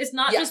happens. It's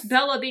not Yes. just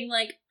Bella being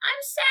like,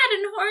 I'm sad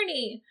and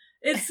horny.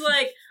 It's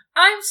like,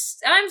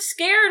 I'm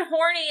scared,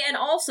 horny, and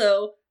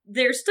also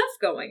there's stuff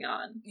going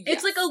on. Yes.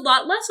 It's like a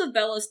lot less of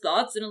Bella's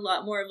thoughts and a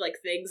lot more of, like,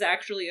 things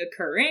actually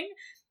occurring.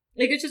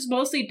 Like, it's just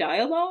mostly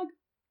dialogue,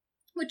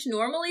 which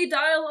normally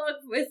dialogue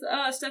with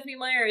Stephenie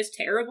Meyer is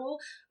terrible,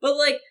 but,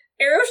 like,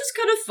 Arrow's just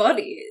kind of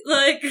funny.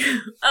 Like,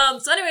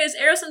 so anyways,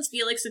 Arrow sends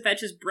Felix to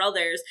fetch his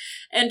brothers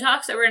and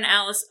talks to Edward and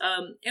Alice,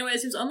 in a way that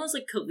seems almost,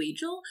 like,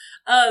 collegial.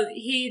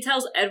 He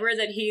tells Edward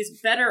that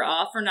he's better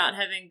off for not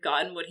having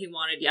gotten what he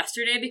wanted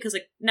yesterday, because,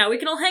 like, now we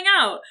can all hang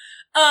out.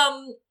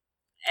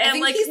 I And,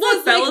 think like, he look,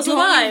 says, Bella's like,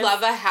 alive. don't you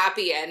love a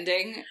happy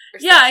ending? Or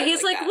some Yeah, shit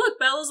he's like, that. look,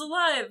 Bella's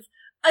alive.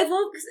 I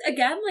love, cause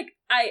again,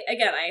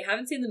 I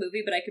haven't seen the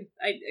movie, but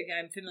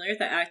I'm familiar with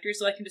the actor,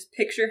 so I can just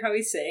picture how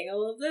he's saying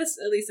all of this,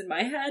 at least in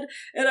my head,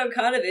 and I'm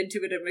kind of into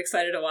it and I'm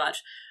excited to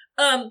watch.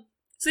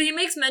 So he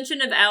makes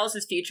mention of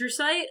Alice's future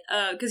sight,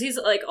 cause he's,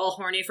 like, all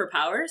horny for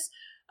powers.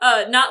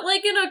 Not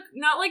like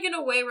in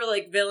a way where,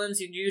 like, villains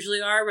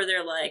usually are, where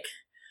they're like,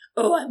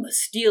 oh, I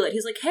must steal it.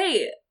 He's like,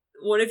 hey,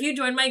 what if you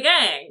joined my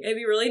gang? It'd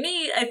be really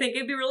neat. I think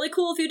it'd be really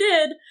cool if you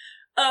did.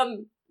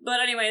 But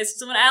anyways,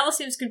 so when Alice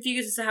seems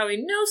confused as to how he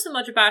knows so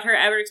much about her,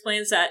 Edward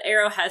explains that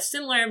Arrow has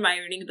similar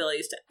mind-reading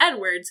abilities to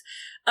Edward's,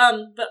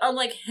 but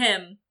unlike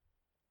him,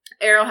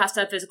 Arrow has to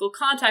have physical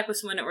contact with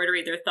someone in order to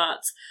read their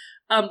thoughts.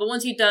 But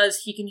once he does,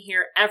 he can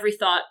hear every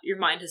thought your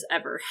mind has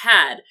ever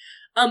had.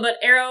 But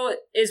Arrow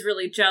is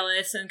really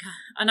jealous, and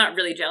not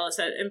really jealous,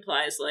 that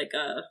implies, like,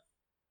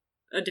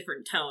 a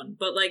different tone,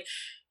 but, like,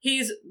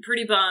 he's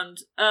pretty bummed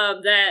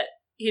that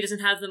he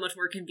doesn't have the much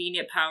more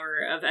convenient power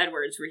of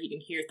Edward's, where he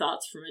can hear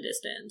thoughts from a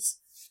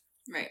distance.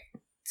 Right.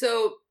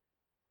 So,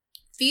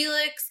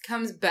 Felix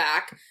comes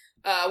back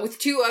with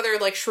two other,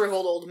 like,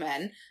 shriveled old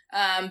men.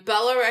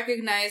 Bella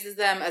recognizes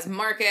them as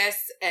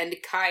Marcus and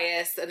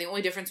Caius, and the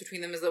only difference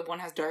between them is that one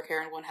has dark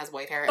hair and one has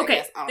white hair.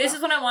 Okay, this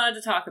is what I wanted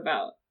to talk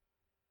about.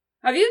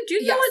 Do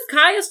you know what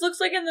Caius looks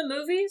like in the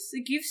movies?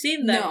 Like, you've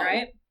seen them, No.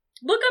 right?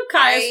 Look up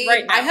Caius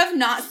right now. I have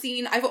not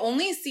seen, I've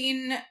only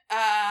seen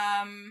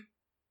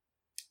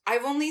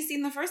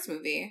the first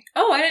movie.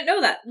 Oh, I didn't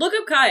know that. Look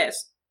up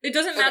Caius. It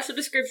doesn't match the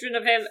description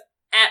of him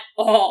at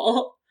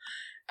all.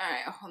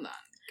 Alright, hold on.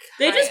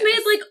 They just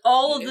made, like,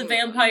 all of the New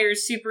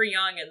vampires super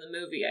young in the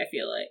movie, I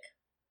feel like.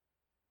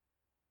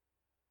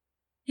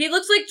 He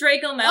looks like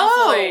Draco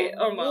Malfoy,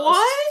 almost.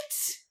 What?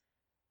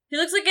 He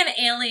looks like an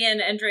alien,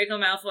 and Draco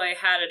Malfoy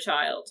had a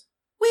child.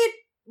 Wait,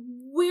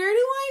 where do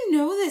I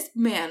know this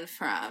man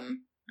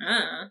from?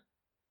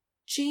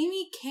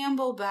 Jamie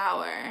Campbell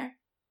Bower.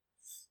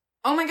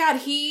 Oh my god,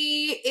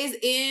 he is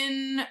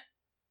in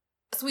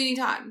Sweeney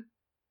Todd.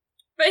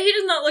 But he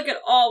does not look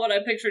at all what I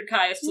pictured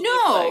Caius to look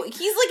No, like.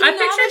 he's like I not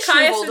pictured a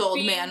Caius shriveled as old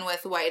being- man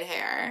with white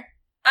hair.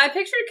 I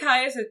pictured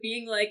Caius as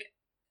being like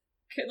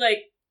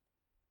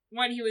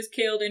when he was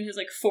killed in his,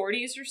 like,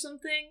 40s or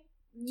something.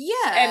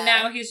 Yeah. And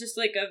now he's just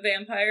like a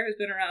vampire who's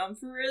been around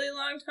for a really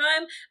long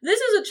time. This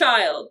is a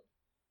child.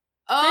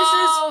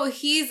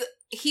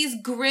 He's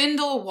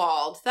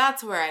Grindelwald.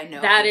 That's where I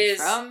know That him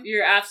is, from.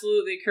 you're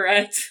absolutely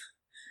correct.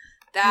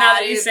 Now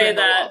that you say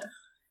that.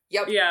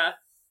 Yep. Yeah.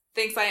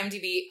 Thanks,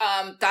 IMDb.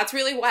 That's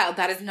really wild.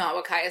 That is not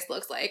what Caius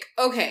looks like.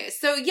 Okay,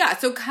 so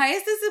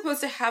Caius is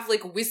supposed to have,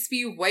 like,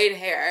 wispy white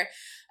hair.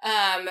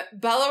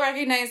 Bella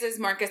recognizes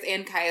Marcus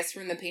and Caius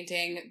from the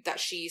painting that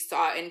she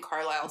saw in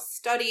Carlisle's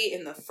study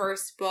in the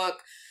first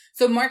book.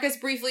 So Marcus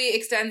briefly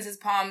extends his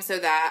palm so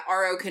that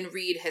Aro can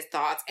read his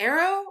thoughts.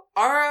 Aro?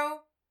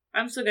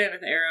 I'm still going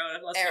with Arrow,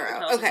 unless Arrow,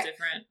 else okay. is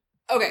different.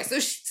 Okay,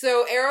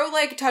 so Aro,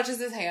 like, touches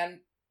his hand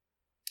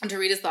to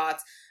read his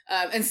thoughts.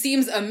 And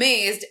seems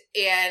amazed,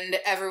 and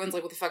everyone's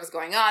like, what the fuck is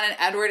going on? And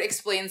Edward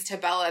explains to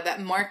Bella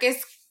that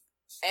Marcus,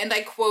 and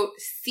I quote,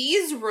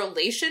 sees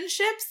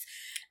relationships,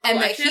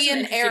 and that he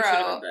and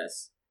Aro...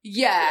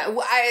 Yeah,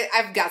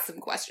 I've got some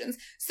questions.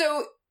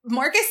 So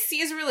Marcus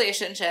sees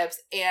relationships,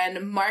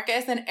 and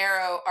Marcus and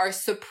Aro are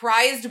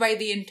surprised by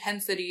the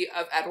intensity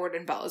of Edward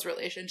and Bella's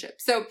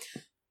relationship. So...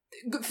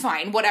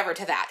 fine, whatever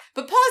to that.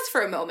 But pause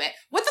for a moment.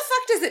 What the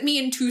fuck does it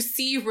mean to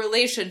see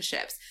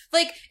relationships?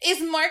 Like,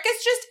 is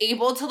Marcus just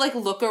able to, like,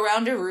 look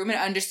around a room and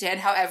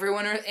understand how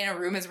everyone in a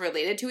room is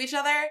related to each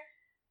other?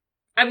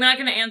 I'm not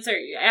going to answer.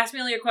 Ask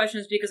me all your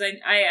questions because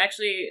I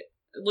actually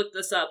looked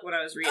this up when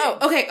I was reading. Oh,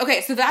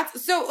 okay. So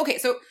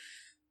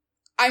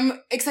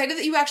I'm excited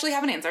that you actually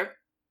have an answer.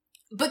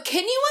 But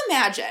can you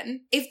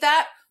imagine if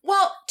that...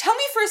 Well, tell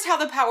me first how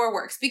the power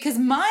works, because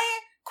my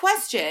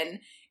question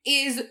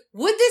is,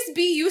 would this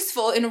be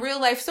useful in real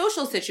life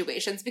social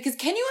situations? Because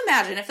can you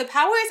imagine if the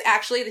power is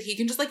actually that he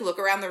can just, like, look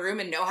around the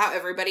room and know how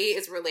everybody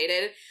is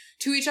related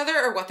to each other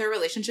or what their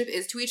relationship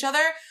is to each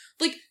other?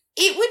 Like,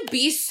 it would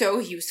be so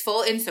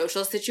useful in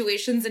social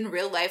situations in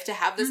real life to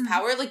have this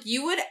power. Like,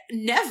 you would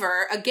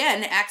never,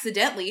 again,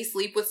 accidentally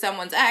sleep with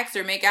someone's ex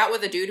or make out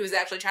with a dude who's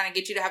actually trying to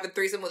get you to have a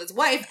threesome with his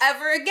wife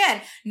ever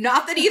again.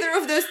 Not that either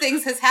of those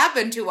things has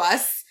happened to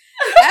us.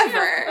 Ever.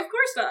 Yeah, of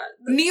course not.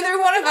 Neither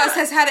one of us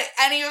has had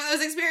any of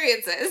those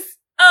experiences.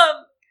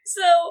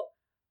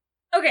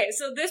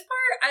 So this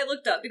part I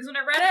looked up because when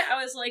I read it,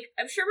 I was like,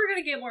 I'm sure we're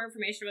going to get more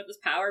information about this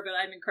power, but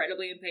I'm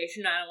incredibly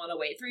impatient. I don't want to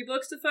wait 3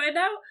 books to find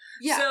out.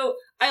 Yeah. So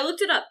I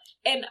looked it up,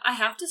 and I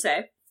have to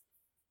say,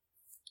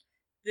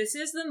 this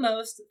is the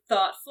most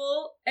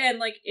thoughtful and,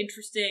 like,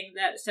 interesting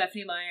that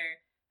Stephenie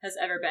Meyer has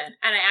ever been.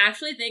 And I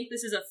actually think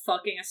this is a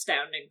fucking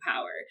astounding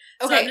power.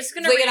 Okay, so I'm just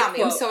going to lay read it a on me.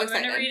 quote. I'm so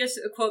excited. going to read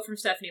a quote from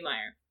Stephenie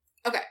Meyer.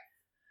 Okay.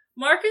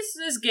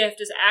 Marcus's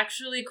gift is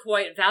actually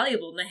quite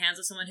valuable in the hands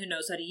of someone who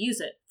knows how to use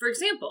it. For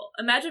example,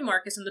 imagine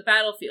Marcus on the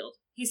battlefield.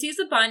 He sees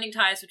the binding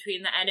ties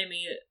between the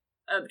enemy,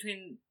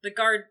 between the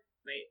guard...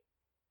 Wait.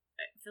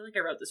 I feel like I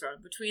wrote this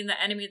wrong. Between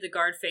the enemy the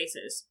guard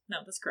faces. No,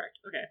 that's correct.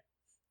 Okay.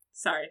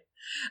 Sorry.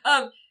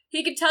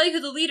 He can tell you who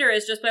the leader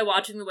is just by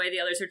watching the way the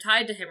others are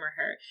tied to him or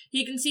her.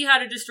 He can see how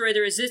to destroy the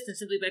resistance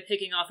simply by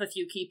picking off a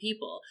few key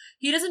people.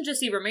 He doesn't just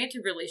see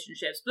romantic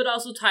relationships, but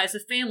also ties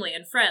of family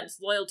and friends,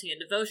 loyalty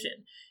and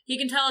devotion. He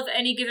can tell if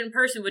any given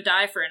person would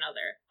die for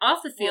another.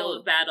 Off the field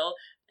of battle,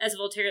 as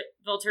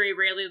Volturi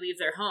rarely leave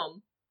their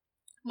home,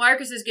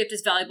 Marcus's gift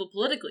is valuable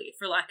politically,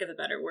 for lack of a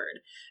better word.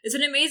 It's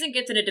an amazing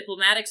gift in a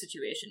diplomatic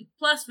situation.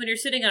 Plus, when you're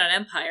sitting on an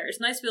empire, it's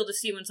nice to be able to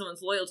see when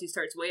someone's loyalty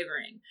starts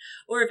wavering,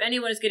 or if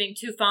anyone is getting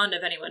too fond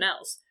of anyone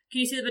else.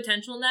 Can you see the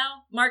potential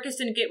now? Marcus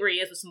didn't get where he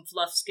is with some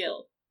fluff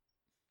skill.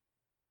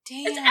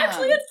 Damn. It's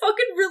actually a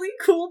fucking really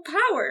cool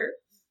power.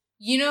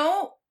 You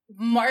know,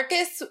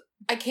 Marcus,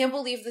 I can't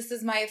believe this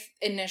is my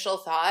initial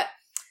thought.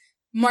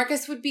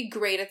 Marcus would be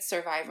great at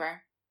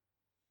Survivor.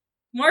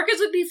 Marcus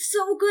would be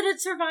so good at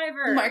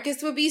Survivor.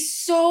 Marcus would be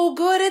so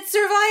good at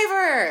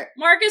Survivor.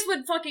 Marcus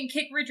would fucking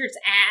kick Richard's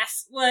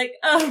ass. Like,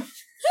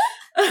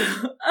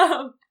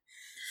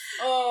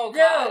 Oh,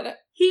 God. No,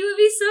 he would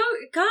be so...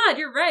 God,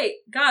 you're right.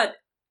 God.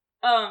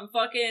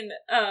 Fucking,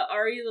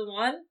 Are You the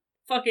One?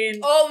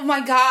 Fucking... Oh,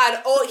 my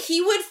God. Oh, he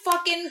would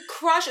fucking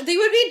crush... They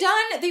would be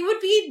done. They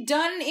would be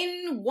done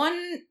in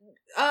one,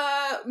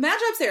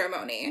 matchup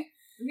ceremony.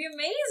 It'd be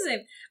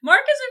amazing.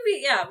 Marcus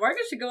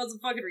Marcus should go on some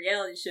fucking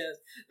reality shows.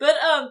 But,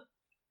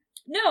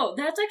 no,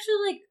 that's actually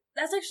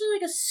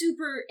like a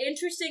super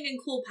interesting and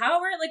cool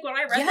power. Like, when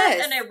I read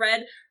that and I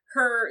read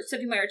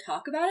Stephenie Meyer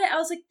talk about it, I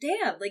was like,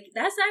 damn, like,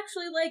 that's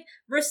actually, like,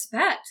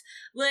 respect.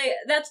 Like,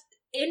 that's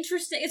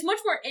interesting. It's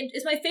much more,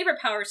 it's my favorite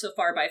power so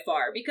far by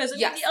far, because I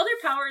mean, the other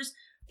powers,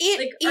 are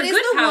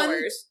good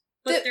powers,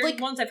 but they're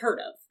ones I've heard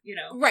of, you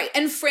know? Right,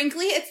 and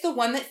frankly, it's the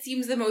one that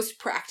seems the most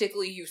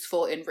practically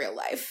useful in real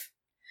life.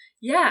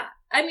 Yeah,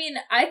 I mean,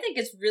 I think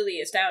it's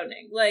really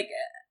astounding. Like,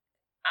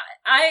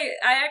 I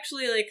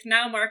actually, like,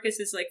 now Marcus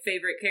is, like,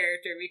 favorite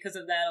character because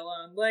of that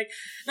alone. Like,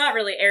 not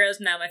really,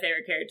 Arrow's now my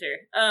favorite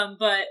character.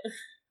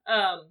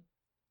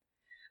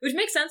 Which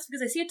makes sense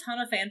because I see a ton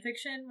of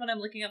fanfiction when I'm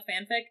looking up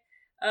fanfic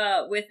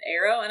with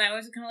Arrow, and I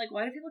was kind of like,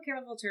 why do people care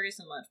about Volturi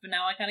so much? But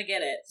now I kind of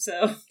get it,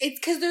 so... It's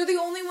because they're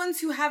the only ones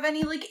who have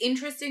any, like,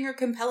 interesting or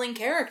compelling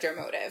character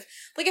motive.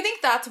 Like, I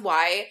think that's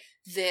why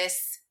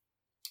this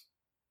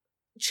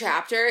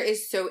chapter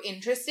is so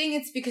interesting,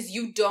 it's because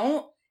you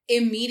don't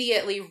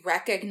immediately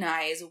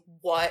recognize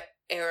what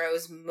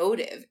Arrow's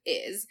motive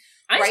is.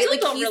 I right? still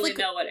Like, don't he's, really like-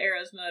 know what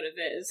Arrow's motive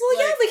is. Well,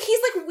 yeah, like, he's,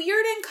 like,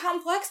 weird and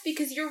complex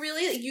because you're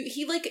really,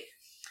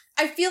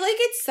 I feel like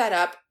it's set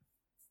up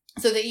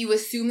so that you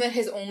assume that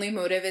his only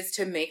motive is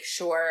to make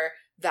sure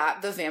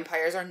that the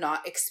vampires are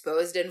not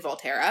exposed in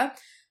Volterra.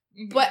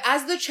 Mhm. But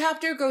as the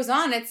chapter goes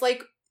on, it's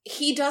like,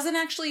 he doesn't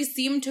actually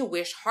seem to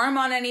wish harm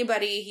on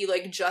anybody. He,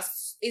 like,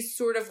 just is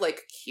sort of,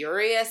 like,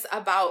 curious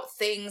about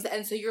things.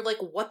 And so you're like,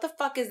 what the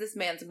fuck is this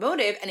man's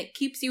motive? And it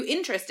keeps you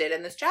interested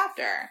in this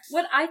chapter.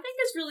 What I think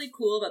is really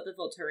cool about the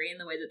Volturi and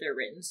the way that they're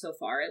written so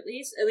far, at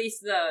least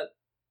the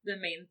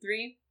main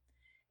three,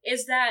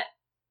 is that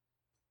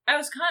I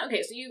was kind of,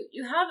 okay, so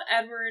you have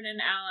Edward and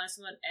Alice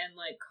and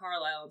like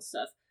Carlisle and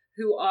stuff,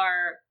 who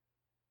are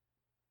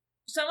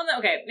some of them,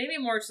 okay, maybe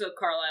more so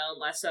Carlisle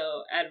and less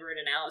so Edward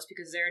and Alice,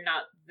 because they're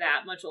not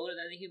that much older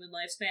than the human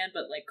lifespan,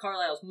 but like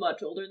Carlisle's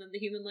much older than the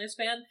human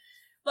lifespan.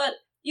 But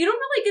you don't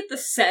really get the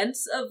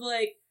sense of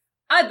like,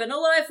 I've been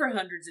alive for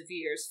hundreds of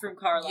years from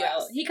Carlisle.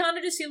 Yes. He kind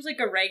of just seems like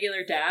a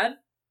regular dad.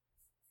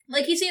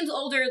 Like, he seems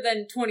older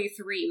than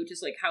 23, which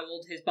is like how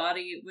old his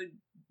body would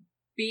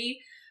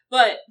be,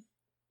 but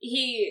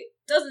he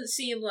doesn't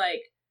seem like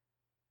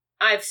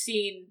I've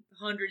seen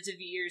hundreds of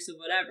years of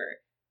whatever.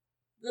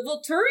 The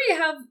Volturi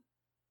have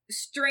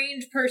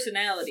strange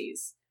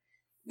personalities,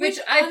 which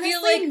I feel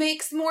honestly like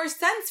makes more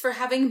sense for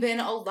having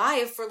been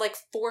alive for like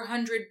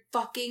 400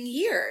 fucking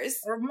years.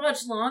 or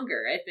much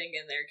longer, I think,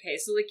 in their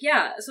case. So, like,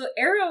 yeah, so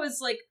Arrow is,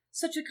 like,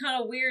 such a kind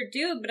of weird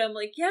dude, but I'm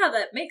like, yeah,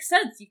 that makes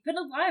sense. You've been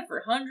alive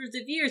for hundreds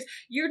of years.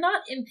 You're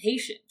not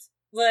impatient.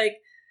 Like,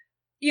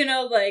 you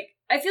know, like,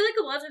 I feel like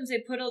a lot of times they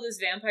put all these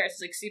vampires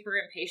as, like, super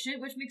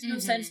impatient, which makes no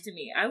Mhm. sense to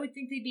me. I would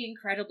think they'd be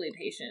incredibly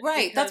patient.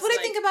 Right. That's because, what I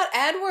like, think about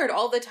Edward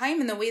all the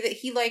time, in the way that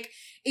he, like,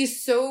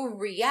 is so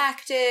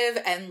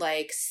reactive and,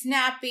 like,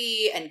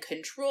 snappy and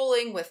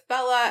controlling with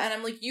Bella. And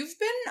I'm like, you've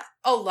been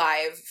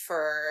alive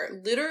for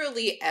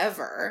literally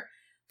ever.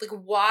 Like,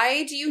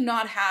 why do you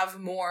not have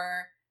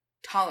more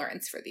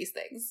tolerance for these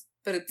things?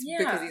 But it's Yeah.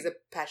 because he's a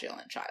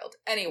petulant child.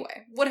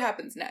 Anyway, what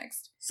happens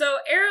next? So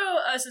Arrow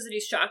says that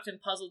he's shocked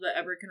and puzzled that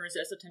Edward can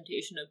resist the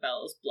temptation of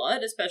Bella's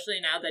blood, especially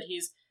now that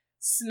he's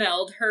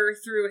smelled her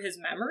through his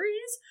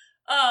memories.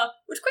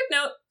 Which, quick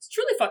note, it's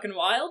truly fucking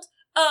wild.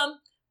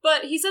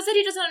 But he says that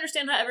he doesn't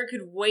understand how Edward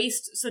could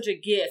waste such a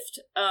gift.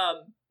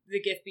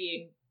 The gift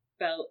being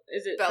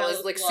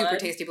Bella's, like, super blood?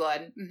 tasty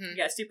blood. Mm-hmm.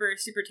 Yeah, super,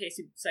 super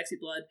tasty, sexy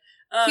blood.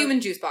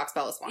 Human juice box,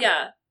 Bella Swan.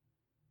 Yeah.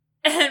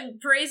 And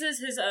praises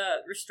his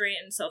restraint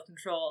and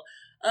self-control.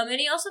 And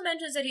he also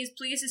mentions that he's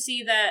pleased to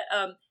see that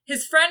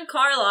his friend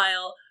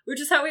Carlisle,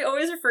 which is how he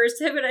always refers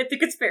to him, and I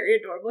think it's very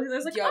adorable. He's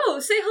always like, Yup. oh,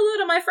 say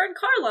hello to my friend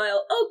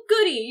Carlisle. Oh,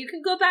 goody, you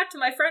can go back to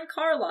my friend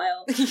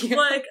Carlisle. Yeah.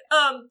 Like,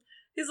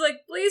 he's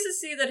like, pleased to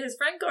see that his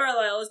friend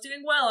Carlisle is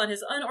doing well on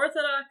his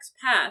unorthodox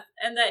path,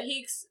 and that he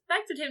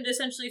expected him to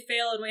essentially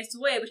fail and waste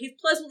away, but he's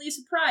pleasantly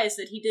surprised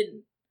that he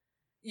didn't.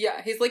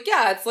 Yeah, he's like,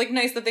 yeah, it's, like,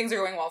 nice that things are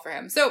going well for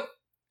him. So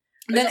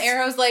then It's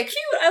Arrow's like,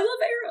 Cute, I love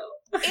Arrow.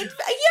 yeah,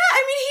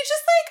 I mean, he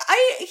just,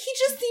 like, he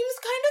just seems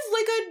kind of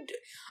like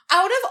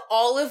out of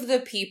all of the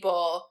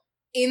people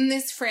in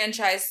this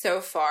franchise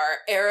so far,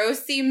 Arrow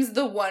seems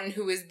the one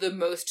who is the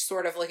most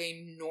sort of like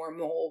a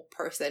normal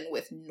person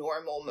with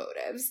normal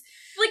motives.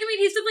 Like, I mean,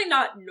 he's definitely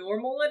not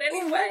normal in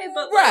any way,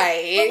 but like,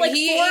 right. but, like,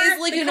 he for is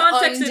like the an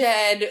context of-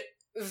 undead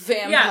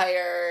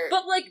vampire.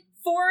 but like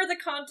for the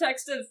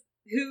context of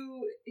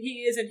who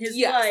he is in his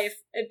Yes. life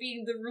and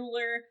being the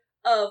ruler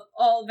of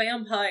all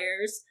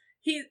vampires,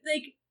 he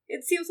like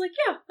it seems like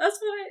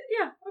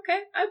okay,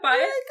 I buy it.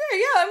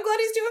 Okay, yeah, I'm glad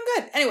he's doing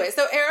good. Anyway,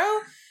 so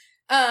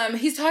Arrow,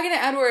 he's talking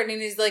to Edward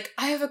and he's like,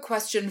 I have a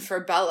question for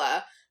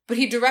Bella. But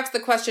he directs the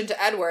question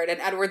to Edward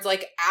and Edward's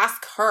like,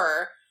 ask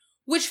her.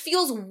 Which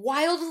feels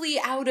wildly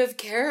out of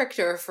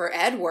character for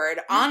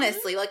Edward,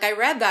 honestly. Like, I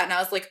read that and I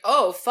was like,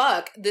 oh,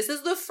 fuck. This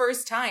is the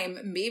first time,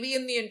 maybe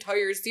in the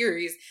entire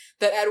series,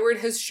 that Edward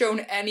has shown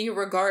any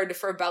regard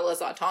for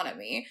Bella's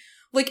autonomy.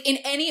 Like, in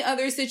any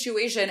other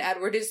situation,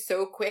 Edward is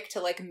so quick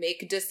to, like,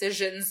 make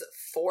decisions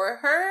for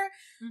her,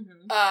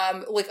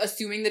 like,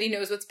 assuming that he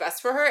knows what's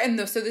best for her. And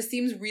so this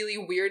seems really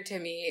weird to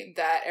me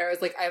that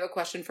Arrow's like, I have a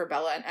question for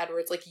Bella, and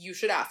Edward's like, you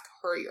should ask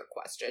her your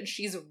question.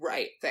 She's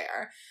right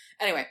there.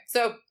 Anyway,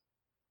 so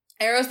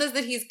Arrow says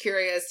that he's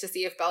curious to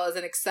see if Bella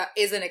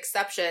is an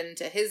exception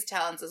to his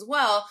talents as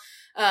well.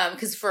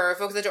 Because for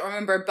folks that don't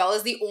remember,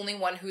 Bella's the only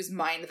one whose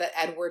mind that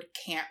Edward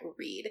can't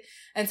read.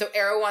 And so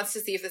Arrow wants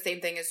to see if the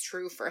same thing is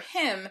true for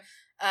him.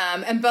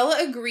 And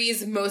Bella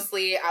agrees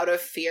mostly out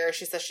of fear.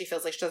 She says she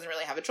feels like she doesn't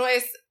really have a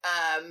choice.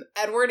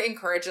 Edward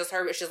encourages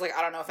her, but she's like,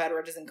 I don't know if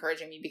Edward is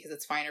encouraging me because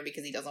it's fine or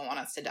because he doesn't want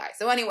us to die.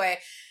 So anyway,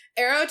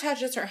 Arrow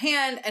touches her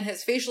hand and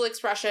his facial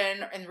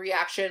expression and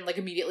reaction like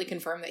immediately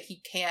confirm that he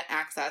can't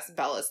access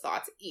Bella's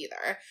thoughts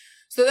either.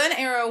 So then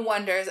Arrow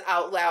wonders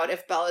out loud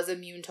if Bella's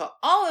immune to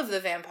all of the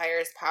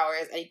vampire's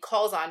powers, and he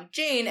calls on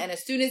Jane, and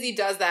as soon as he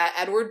does that,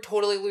 Edward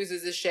totally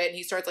loses his shit, and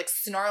he starts, like,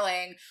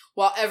 snarling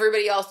while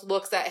everybody else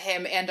looks at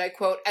him, and I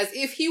quote, as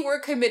if he were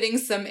committing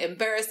some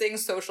embarrassing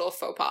social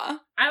faux pas.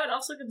 I would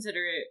also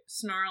consider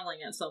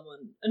snarling at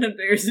someone an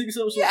embarrassing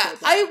social Yeah,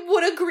 faux pas. I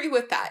would agree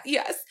with that,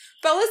 yes.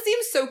 Bella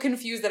seems so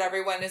confused that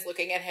everyone is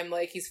looking at him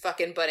like he's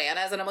fucking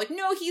bananas, and I'm like,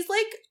 no, he's,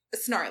 like,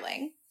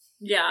 snarling.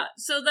 Yeah,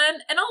 so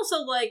then, and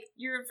also, like,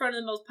 you're in front of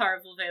the most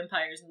powerful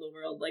vampires in the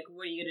world, like,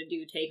 what are you gonna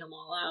do, take them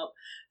all out?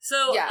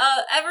 So,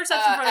 Yeah. Edward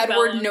steps in front of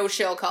Edward Bella. no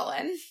chill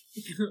Cullen.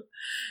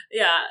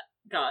 Yeah,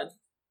 God.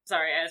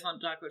 Sorry, I just want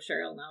to talk about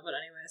Cheryl now, but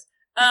anyways.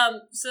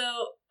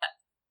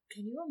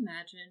 Can you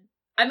imagine?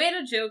 I made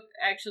a joke,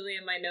 actually,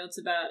 in my notes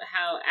about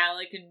how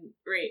Alec and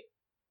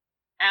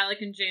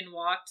Jane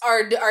walked.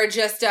 Are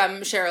just,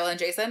 Cheryl and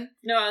Jason?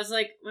 No, I was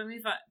like, let me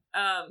find,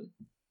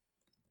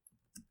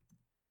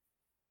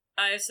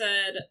 I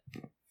said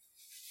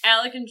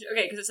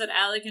because it said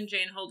Alec and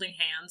Jane holding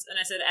hands, and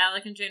I said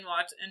Alec and Jane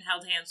walked and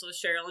held hands so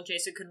Cheryl and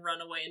Jason could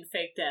run away and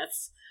fake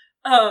deaths.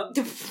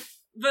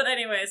 But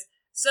anyways,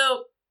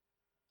 so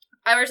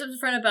Edward steps in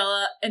front of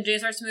Bella, and Jane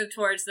starts to move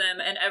towards them,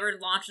 and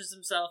Edward launches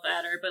himself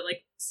at her, but,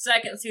 like,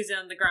 seconds he's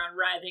on the ground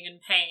writhing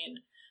in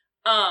pain.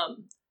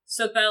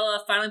 So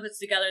Bella finally puts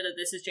together that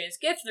this is Jane's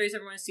gift. The reason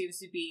everyone seems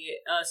to be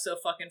so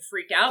fucking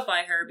freaked out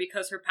by her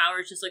because her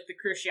power is just like the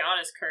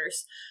Cruciatus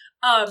curse.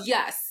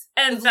 Yes.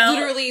 And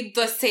literally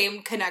the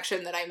same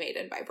connection that I made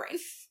in my brain.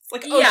 It's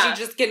like, oh, she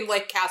just can,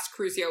 like, cast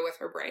Crucio with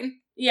her brain.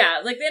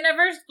 Yeah, like, they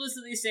never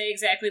explicitly say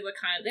exactly what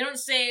kind. They don't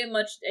say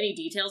any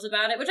details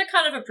about it, which I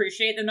kind of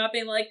appreciate. Them not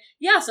being like,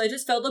 yes, I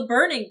just felt a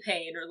burning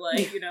pain, or,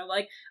 like, you know,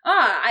 like,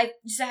 I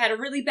just had a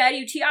really bad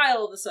UTI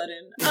all of a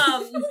sudden.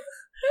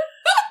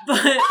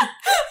 But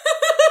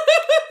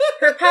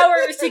her power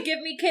is to give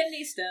me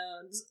kidney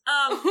stones.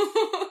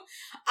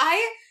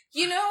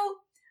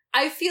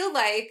 I feel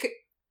like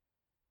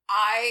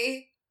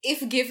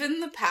if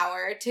given the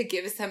power to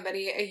give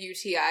somebody a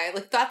UTI,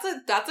 like, that's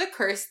a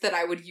curse that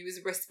I would use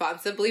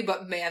responsibly,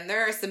 but man,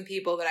 there are some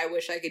people that I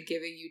wish I could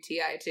give a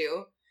UTI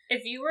to.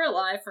 If you were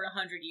alive for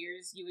 100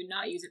 years, you would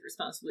not use it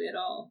responsibly at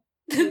all.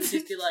 You would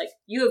just be like,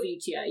 you have a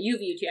UTI, you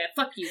have a UTI,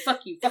 fuck you,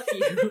 fuck you, fuck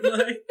you.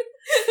 Like,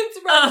 it's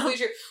probably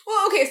true.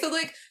 Well, okay,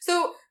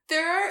 so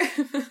there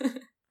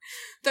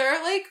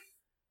are, like,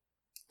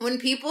 when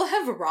people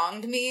have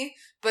wronged me,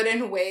 but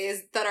in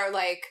ways that are,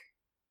 like,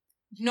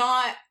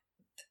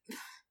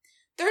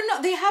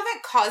 they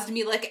haven't caused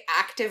me, like,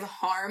 active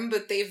harm,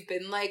 but they've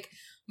been, like,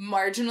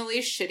 marginally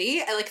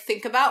shitty. I, like,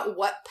 think about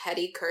what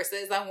petty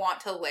curses I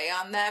want to lay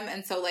on them,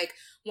 and so, like,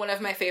 one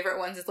of my favorite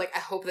ones is, like, I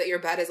hope that your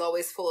bed is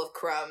always full of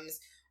crumbs,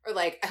 or,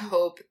 like, I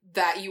hope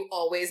that you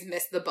always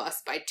miss the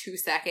bus by 2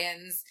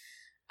 seconds.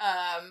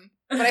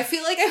 But I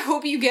feel like I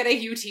hope you get a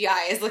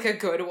UTI is, like, a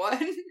good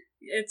one.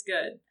 It's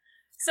good.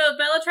 So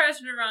Bella tries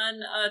to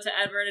run to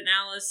Edward, and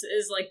Alice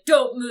is like,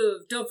 don't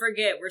move, don't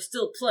forget, we're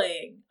still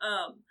playing.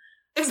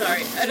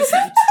 Sorry, I just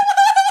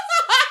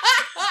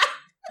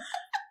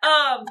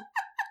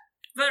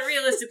but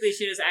realistically,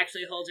 she just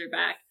actually holds her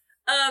back.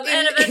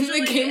 And eventually,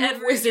 in the game Edward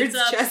of Wizards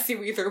gets up. chess,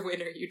 you either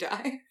win or you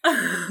die.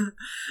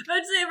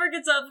 Eventually, Edward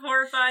gets up,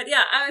 horrified.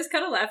 Yeah, I was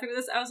kind of laughing at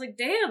this. I was like,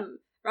 damn,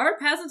 Robert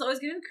Pattinson's always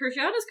getting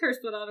Cruciatus curse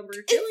put on him.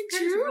 We're killing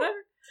curse or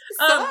whatever. It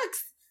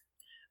sucks.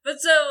 But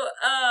so,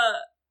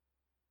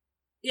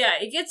 yeah,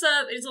 he gets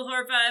up, he's a little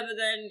horrified, but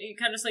then he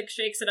kind of just, like,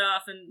 shakes it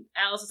off, and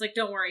Alice is like,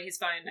 don't worry, he's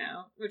fine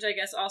now. Which I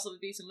guess also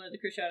would be similar to the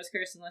Cruciatus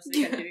curse, unless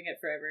they kept doing it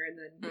forever, and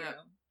then, you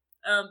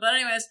know. But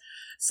anyways,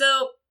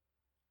 so,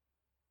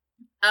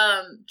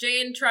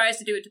 Jane tries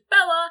to do it to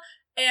Bella,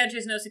 and she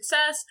has no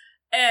success,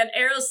 and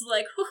Errol's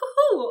like,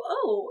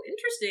 oh,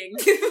 interesting.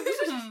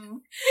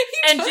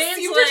 And Jane's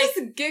seemed like,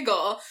 to just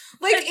giggle.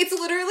 Like, it's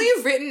literally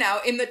written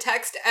out in the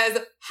text as,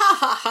 ha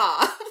ha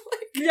ha.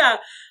 yeah.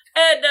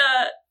 And,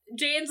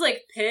 Jane's,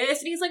 like,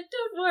 pissed, and he's like,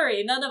 don't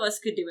worry, none of us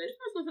could do it.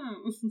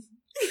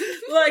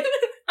 Like,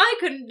 I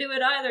couldn't do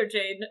it either,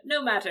 Jane.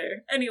 No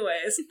matter.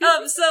 Anyways,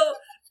 so,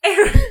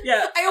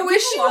 yeah. I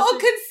wish you all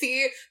could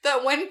see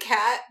that when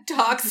Kat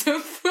talks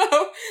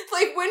about,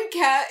 like, when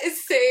Kat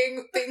is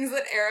saying things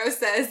that Arrow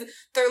says,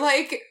 they're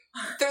like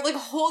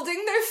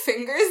holding their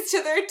fingers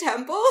to their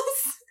temples.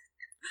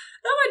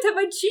 That might have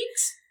my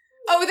cheeks.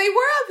 Oh, they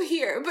were up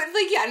here, but,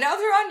 like, yeah, now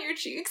they're on your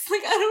cheeks.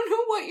 Like, I don't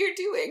know what you're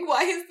doing.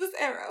 Why is this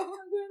Arrow? I'm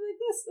going like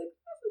this, like,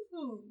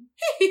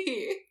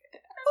 Hey.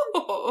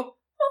 Oh.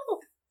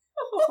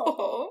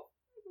 Oh.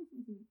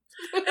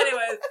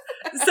 Anyways,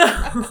 so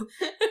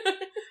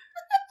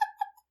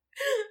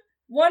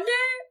one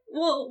day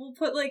we'll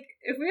put, like,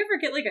 if we ever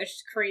get, like, a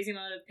crazy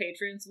amount of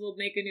patrons, we'll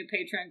make a new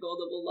Patreon goal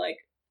that will, like,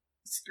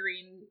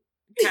 screen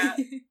Cat,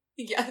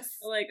 yes,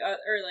 like,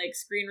 or, like,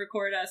 screen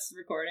record us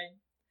recording.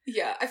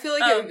 Yeah, I feel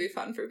like it would be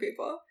fun for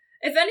people.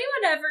 If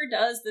anyone ever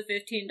does the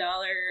 $15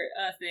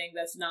 thing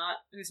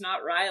who's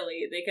not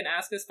Riley, they can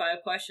ask us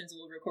 5 questions and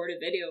we'll record a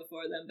video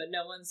for them, but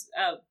no one's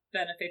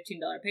been a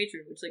 $15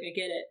 patron, which, like, I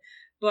get it.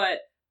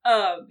 But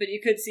But you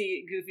could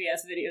see goofy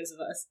ass videos of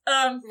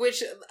us.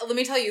 Which, let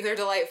me tell you, they're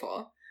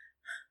delightful.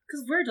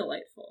 Because we're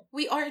delightful.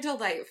 We are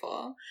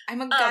delightful.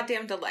 I'm a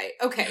goddamn delight.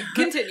 Okay,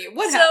 continue.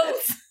 What So-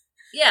 happens?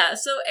 Yeah,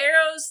 so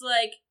Arrow's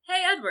like,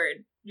 hey,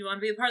 Edward, you want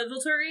to be a part of the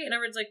Volturi? And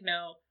Edward's like,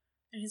 no.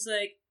 And he's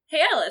like,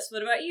 hey, Alice,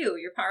 what about you?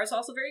 Your power's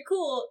also very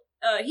cool.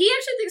 He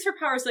actually thinks her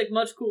power's, like,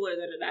 much cooler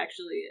than it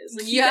actually is.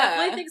 Like, he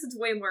definitely thinks it's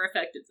way more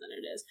effective than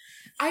it is.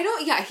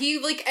 He,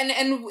 like,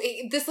 and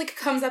this, like,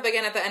 comes up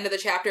again at the end of the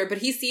chapter, but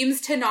he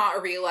seems to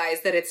not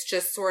realize that it's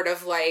just sort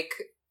of, like,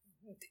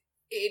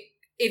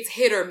 it's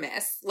hit or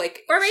miss.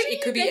 Like, Or maybe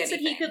it could he be thinks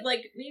anything. that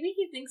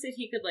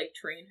he could, like,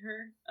 train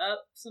her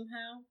up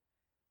somehow.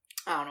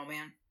 I don't know,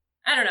 man.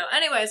 I don't know.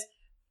 Anyways,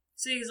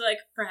 so he's like,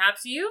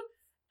 perhaps you?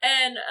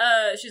 And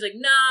she's like,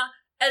 nah.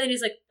 And then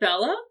he's like,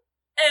 Bella?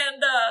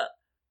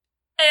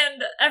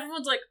 And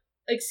everyone's like,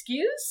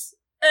 excuse?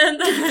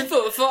 And then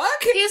The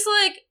fuck? he's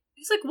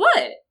like,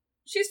 what?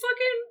 She's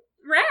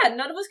fucking rad.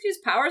 None of us can use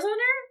powers on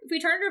her. If we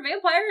turned her a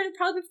vampire, it'd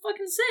probably be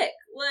fucking sick.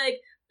 Like,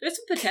 there's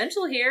some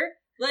potential here.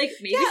 Like,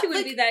 maybe Yeah, she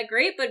wouldn't like- be that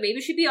great, but maybe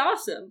she'd be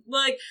awesome.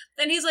 Like,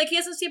 then he's like, he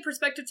hasn't seen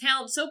prospective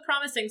talent so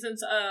promising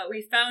since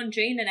we found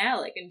Jane and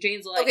Alec. And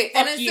Jane's like, Okay,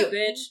 fuck and you, so-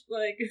 bitch.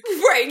 Like,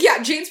 Right,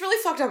 yeah, Jane's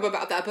really fucked up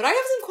about that, but I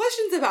have some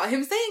questions about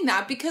him saying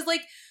that, because,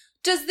 like,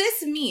 does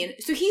this mean...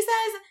 So he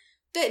says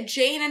that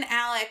Jane and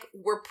Alec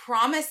were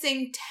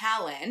promising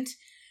talent,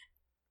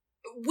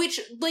 which,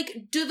 like,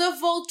 do the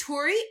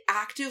Volturi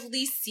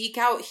actively seek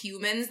out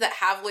humans that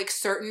have, like,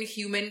 certain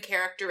human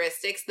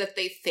characteristics that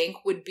they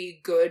think would be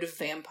good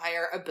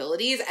vampire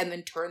abilities and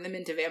then turn them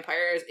into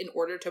vampires in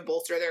order to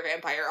bolster their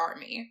vampire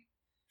army?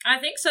 I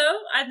think so.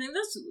 I think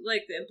that's,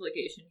 like, the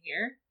implication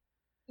here.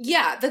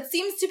 Yeah, that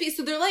seems to be...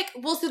 So they're like...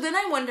 Well, so then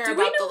I wonder Do about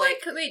we know the,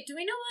 like... do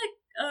we know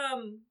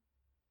what,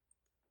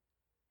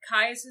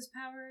 Caius's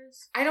power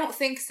is? I don't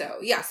think so.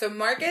 Yeah, so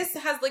Marcus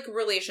has, like,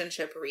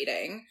 relationship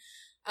reading.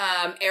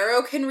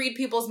 Arrow can read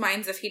people's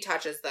minds if he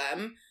touches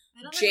them.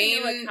 I don't really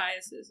know Jane- what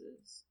Caius's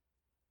is.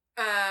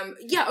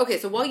 Yeah, okay,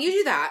 so while you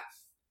do that,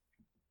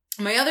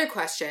 my other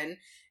question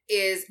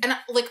is, and,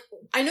 like,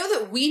 I know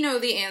that we know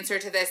the answer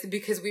to this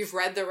because we've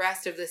read the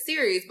rest of the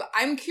series, but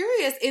I'm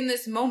curious in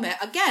this moment,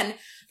 again,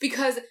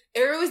 because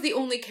Arrow is the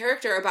only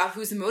character about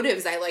whose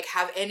motives I, like,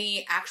 have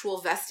any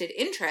actual vested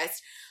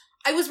interest.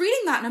 I was reading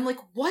that and I'm like,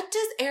 what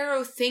does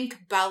Arrow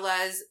think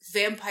Bella's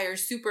vampire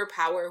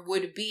superpower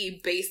would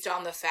be based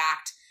on the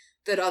fact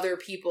that other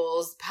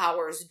people's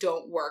powers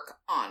don't work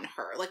on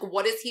her? Like,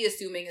 what is he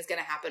assuming is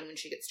going to happen when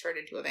she gets turned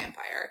into a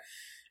vampire?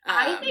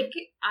 I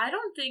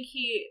don't think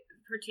he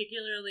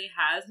particularly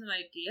has an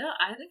idea.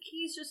 I think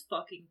he's just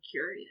fucking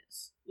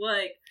curious.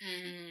 Like,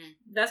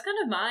 that's kind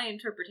of my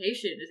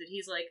interpretation, is that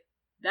he's like,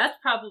 that's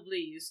probably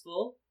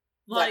useful.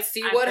 Like, let's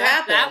see I what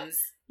bet happens.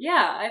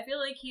 Yeah, I feel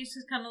like he's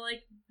just kind of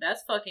like,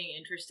 that's fucking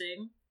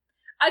interesting.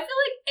 I feel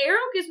like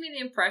Arrow gives me the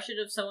impression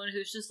of someone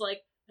who's just like,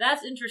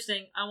 that's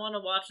interesting, I want to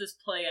watch this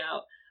play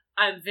out.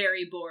 I'm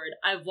very bored.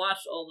 I've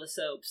watched all the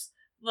soaps.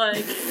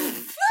 Like,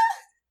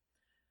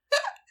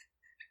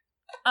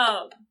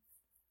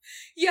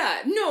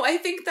 Yeah, no, I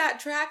think that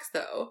tracks,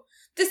 though.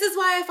 This is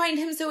why I find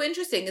him so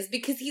interesting, is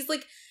because he's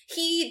like,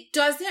 he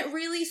doesn't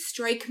really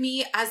strike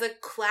me as a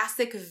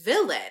classic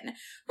villain,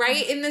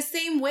 right? In the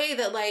same way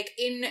that, like,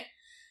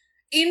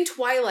 in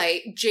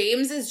Twilight,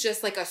 James is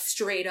just like a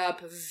straight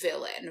up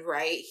villain,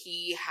 right?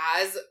 He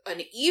has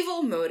an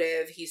evil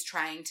motive. He's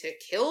trying to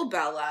kill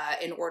Bella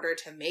in order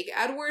to make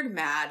Edward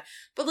mad.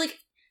 But, like,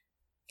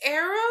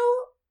 Arrow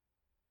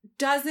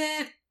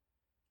doesn't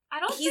I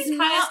don't He's think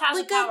Caius not has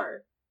like a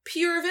power.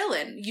 pure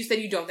villain. You said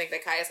you don't think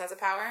that Caius has a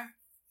power?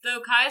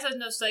 Though Caius has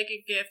no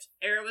psychic gift,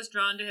 Arrow was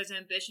drawn to his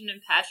ambition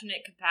and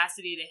passionate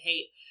capacity to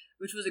hate,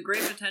 which was a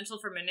great potential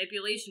for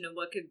manipulation of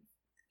what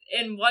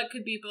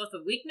could be both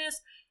a weakness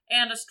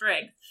and a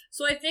strength.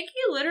 So I think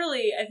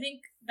I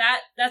think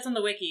that's on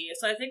the wiki.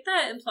 So I think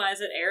that implies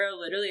that Arrow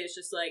literally is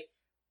just like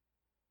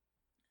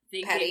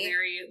thinking Petty.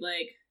 very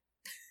like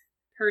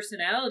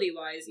personality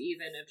wise,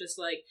 even of just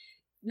like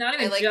not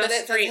even I like just that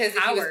it straight says he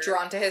power. was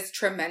drawn to his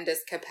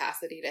tremendous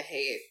capacity to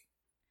hate.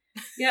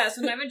 Yeah,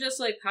 so not even just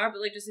like power,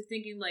 but like just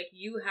thinking like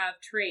you have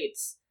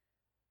traits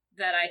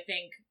that I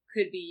think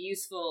could be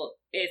useful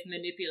if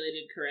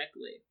manipulated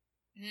correctly.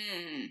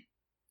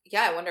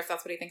 Yeah, I wonder if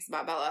that's what he thinks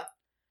about Bella.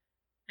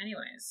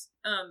 Anyways,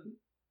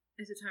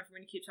 is it time for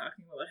me to keep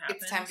talking about what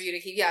happens? It's time for you to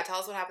keep. Yeah, tell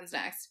us what happens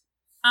next.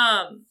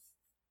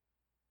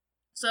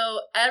 So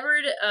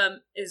Edward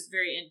is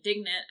very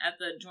indignant at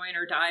the join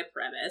or die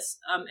premise,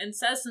 and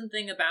says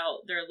something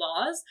about their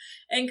laws,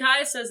 and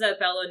Caius says that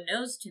Bella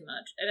knows too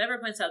much, and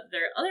Edward points out that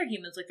there are other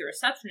humans like the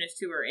receptionist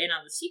who are in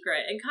on the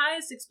secret, and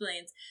Caius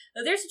explains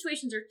that their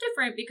situations are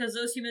different because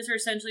those humans are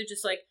essentially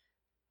just like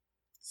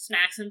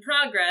snacks in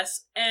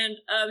progress, and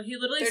he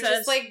literally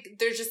says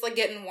they're just like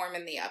getting warm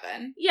in the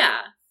oven.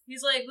 yeah,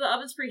 he's like, the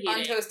oven's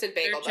preheating. Untoasted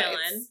bagel They're bites.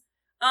 chilling.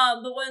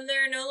 But when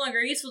they're no longer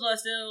useful to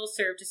us, they'll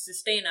serve to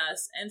sustain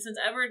us. And since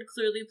Edward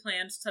clearly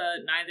plans to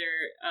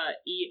neither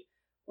eat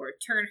or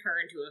turn her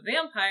into a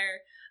vampire,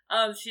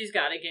 she's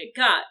got to get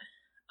got.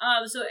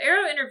 So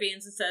Arrow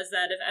intervenes and says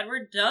that if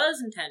Edward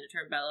does intend to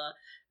turn Bella,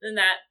 then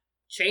that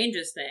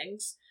changes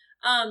things.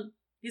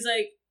 He's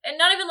like, and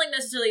not even like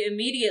necessarily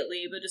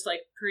immediately, but just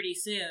like pretty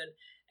soon.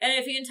 And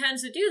if he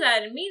intends to do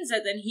that, it means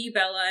that then he,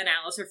 Bella, and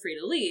Alice are free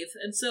to leave.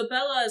 And so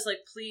Bella is like,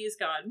 please,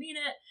 God, mean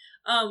it.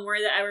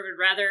 Where that Edward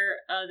would rather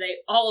they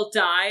all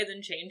die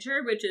than change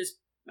her, which is,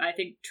 I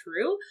think,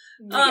 true.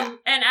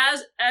 And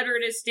as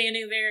Edward is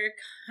standing there,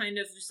 kind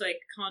of just like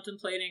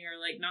contemplating or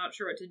like not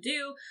sure what to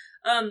do,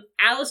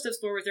 Alice steps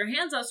forward with her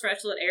hands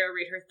outstretched to let Arrow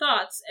read her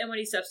thoughts. And when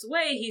he steps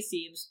away, he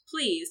seems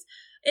pleased,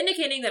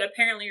 indicating that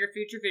apparently her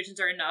future visions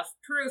are enough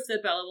proof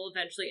that Bella will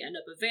eventually end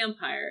up a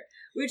vampire.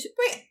 Which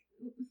Wait.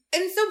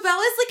 And so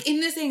Bella's like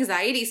in this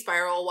anxiety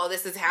spiral while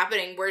this is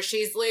happening where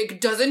she's like,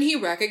 doesn't he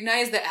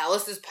recognize that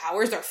Alice's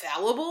powers are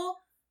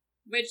fallible?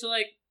 Which,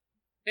 like,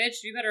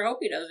 bitch, you better hope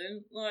he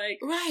doesn't. Like,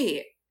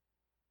 Right.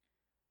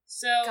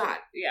 so, God.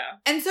 yeah.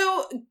 And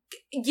so,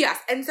 yes.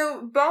 And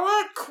so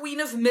Bella, queen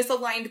of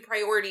misaligned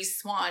priorities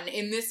swan,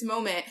 in this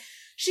moment,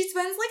 she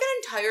spends like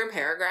an entire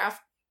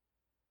paragraph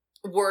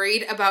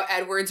worried about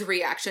Edward's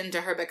reaction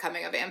to her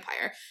becoming a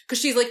vampire.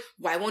 Because she's like,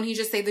 why won't he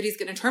just say that he's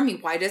going to turn me?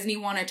 Why doesn't he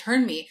want to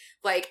turn me?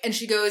 Like, and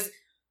she goes,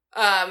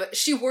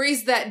 she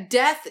worries that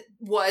death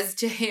was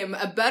to him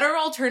a better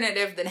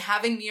alternative than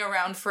having me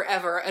around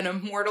forever, an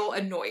immortal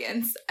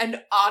annoyance.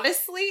 And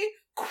honestly,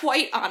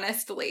 quite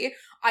honestly,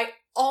 I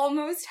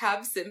almost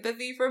have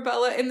sympathy for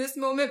Bella in this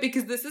moment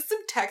because this is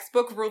some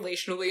textbook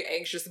relationally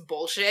anxious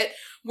bullshit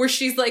where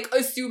she's like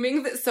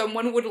assuming that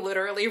someone would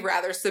literally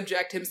rather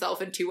subject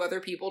himself and 2 other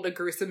people to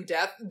gruesome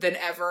death than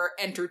ever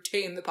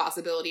entertain the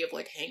possibility of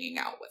like hanging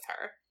out with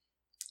her.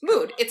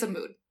 Mood. It's a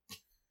mood.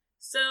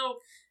 So,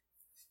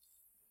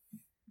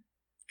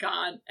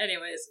 God.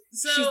 Anyways,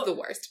 so She's the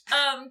worst.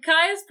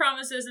 Caius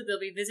promises that they'll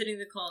be visiting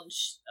the clone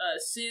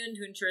soon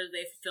to ensure that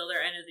they fulfill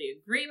their end of the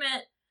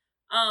agreement.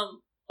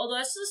 Although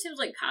that still seems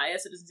like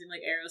Caius, it doesn't seem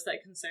like Arrow's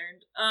that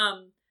concerned.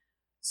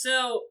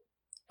 So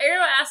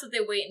Arrow asks that they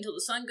wait until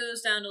the sun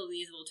goes down to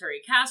leave Volturi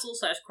Castle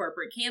 /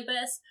 corporate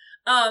campus.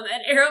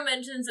 And Arrow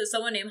mentions that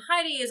someone named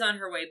Heidi is on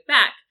her way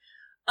back.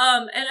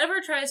 And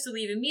Edward tries to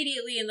leave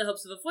immediately in the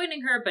hopes of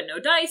avoiding her, but no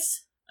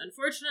dice.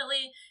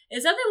 Unfortunately,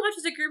 instead they watch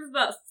as a group of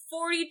about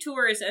 40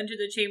 tourists enter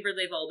the chamber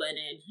they've all been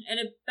in,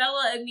 and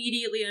Bella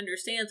immediately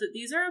understands that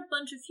these are a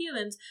bunch of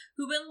humans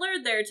who've been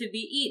lured there to be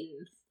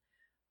eaten.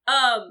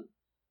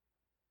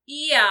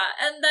 Yeah,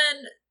 and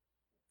then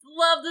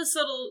love this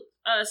little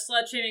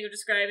slut-shaming of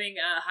describing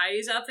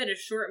Heidi's outfit as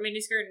short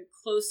miniskirt and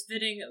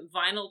close-fitting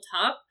vinyl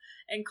top,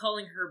 and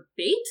calling her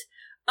bait.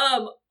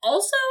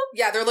 Also...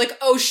 Yeah, they're like,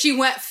 oh, she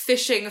went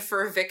fishing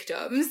for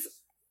victims.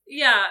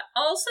 Yeah,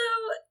 also...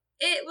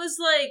 It was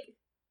like,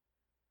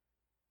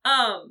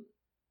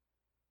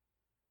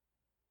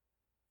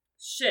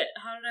 shit,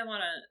 how did I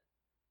want to...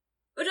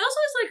 Which also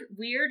is, like,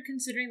 weird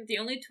considering that the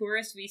only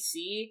tourist we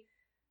see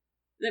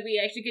that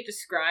we actually get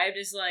described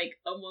is, like,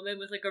 a woman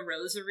with, like, a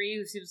rosary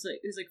who seems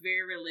like, who's, like,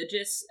 very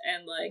religious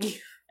and,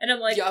 like... And I'm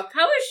like, Yup.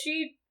 how is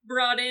she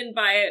brought in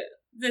by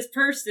this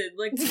person?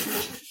 Like,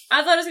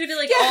 I thought it was gonna be,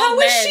 like, Yeah, all how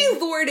men. is she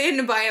lured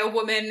in by a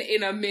woman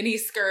in a mini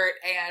skirt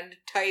and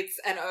tights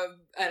and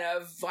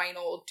a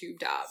vinyl tube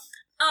top?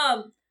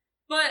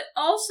 But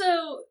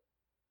also,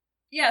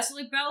 yeah, so,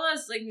 like,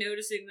 Bella's, like,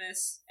 noticing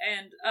this,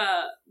 and,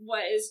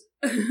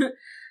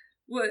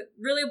 what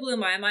really blew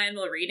my mind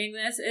while reading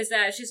this is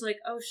that she's like,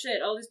 oh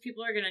shit, all these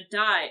people are gonna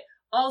die.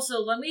 Also,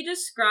 let me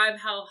describe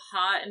how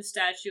hot and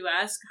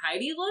statuesque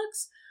Heidi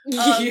looks.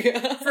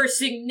 Yeah. For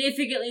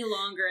significantly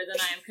longer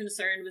than I am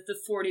concerned with the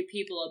 40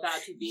 people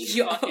about to be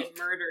Yup. fucking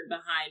murdered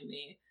behind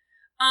me.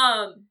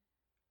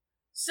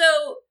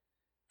 So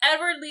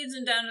Edward leads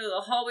them down to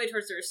the hallway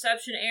towards the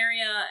reception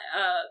area,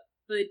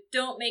 but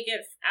don't make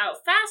it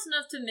out fast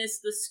enough to miss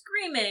the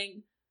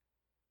screaming,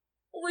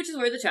 which is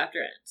where the chapter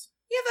ends.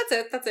 Yeah, that's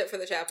it. That's it for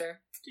the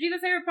chapter. Did you have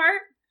a favorite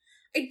part?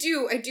 I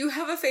do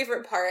have a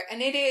favorite part,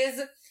 and it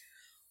is,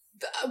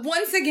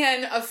 once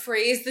again, a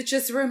phrase that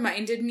just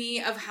reminded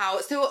me of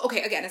how, so,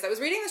 okay, again, as I was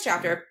reading this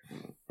chapter,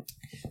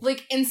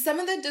 like, in some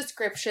of the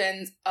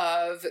descriptions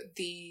of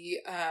the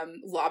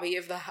lobby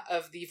of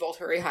the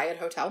Volturi Hyatt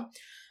Hotel,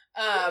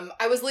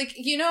 I was like,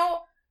 you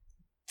know,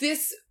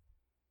 this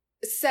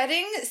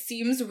setting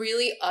seems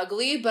really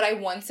ugly, but I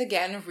once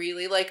again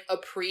really, like,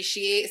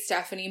 appreciate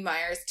Stephenie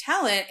Meyer's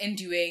talent in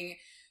doing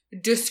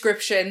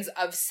descriptions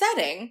of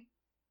setting.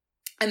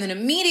 And then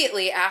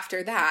immediately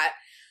after that,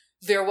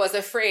 there was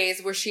a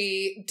phrase where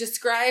she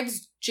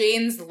describes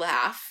Jane's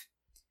laugh,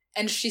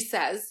 and she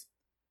says,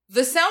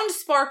 "The sound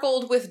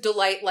sparkled with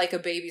delight like a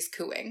baby's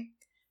cooing."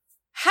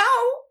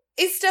 How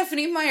is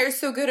Stephenie Meyer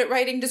so good at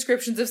writing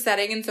descriptions of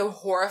setting and so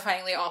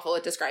horrifyingly awful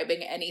at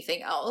describing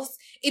anything else?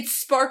 It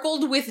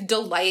sparkled with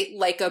delight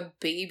like a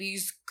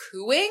baby's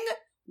cooing?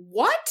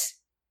 What?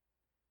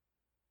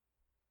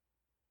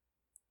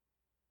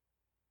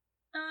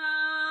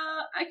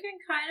 I can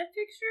kind of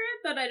picture it,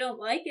 but I don't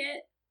like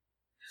it.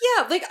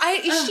 Yeah, like,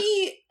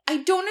 I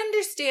I don't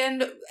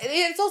understand.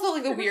 It's also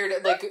like a weird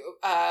like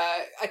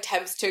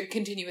attempts to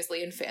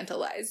continuously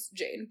infantilize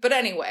Jane. But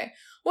anyway,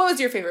 what was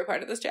your favorite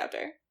part of this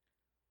chapter?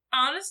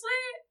 Honestly,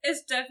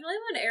 it's definitely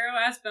when Arrow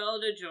asked Bella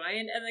to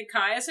join, and then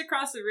Kai is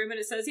across the room, and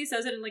he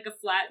says it in like a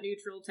flat,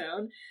 neutral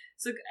tone.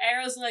 So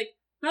Arrow's like,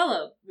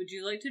 Bella, would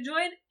you like to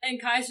join?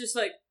 And Kai's just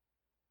like,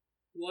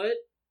 what?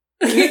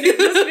 It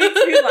just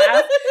makes me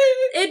laugh.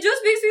 It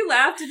just makes me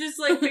laugh to just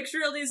like picture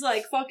all these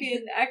like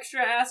fucking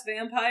extra ass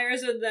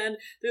vampires, and then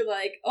they're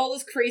like all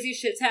this crazy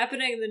shit's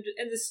happening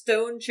in the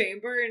stone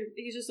chamber, and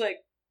he's just like,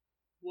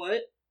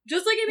 what?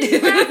 Just like it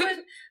makes me laugh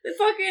when the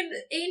fucking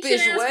ancient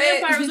Bitch, ass what?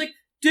 vampire was like,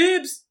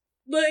 dibs.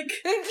 Like,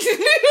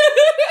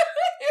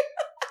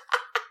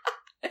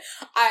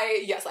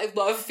 I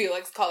love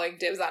Felix calling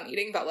dibs on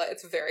eating Bella.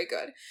 It's very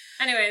good.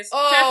 anyways,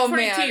 Oh, chapter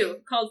 42 man.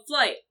 called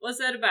Flight. What's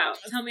that about?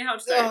 Tell me how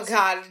it Oh starts.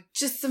 god,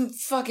 just some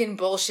fucking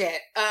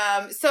bullshit.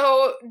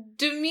 So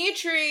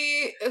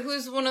Dimitri,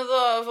 who's one of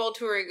the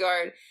Volturi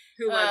guard,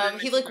 Who led them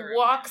he into like the room.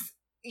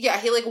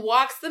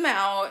 walks them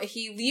out.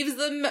 He leaves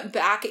them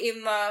back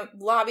in the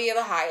lobby of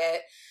the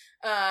Hyatt.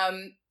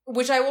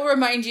 Which I will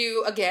remind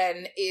you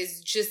again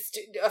is just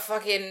a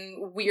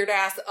fucking weird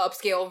ass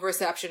upscale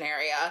reception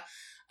area.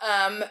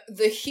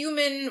 The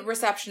human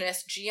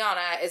receptionist,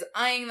 Gianna, is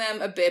eyeing them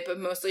a bit, but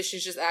mostly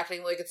she's just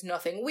acting like it's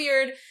nothing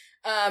weird.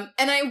 And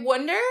I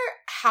wonder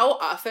how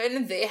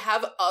often they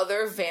have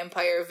other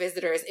vampire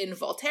visitors in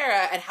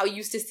Volterra and how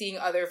used to seeing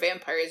other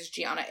vampires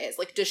Gianna is.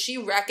 Like, does she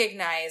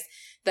recognize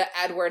that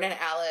Edward and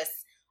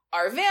Alice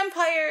are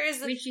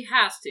vampires? I mean, she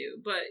has to,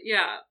 but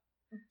yeah.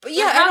 But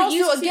yeah, But how and also,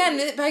 used to- again,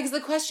 it begs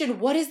the question,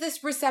 what is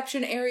this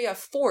reception area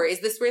for?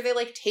 Is this where they,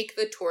 like, take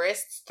the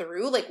tourists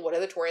through? Like, what do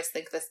the tourists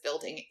think this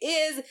building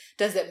is?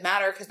 Does it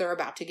matter because they're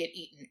about to get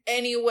eaten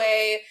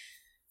anyway?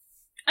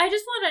 I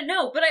just want to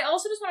know, but I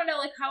also just want to know,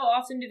 like, how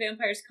often do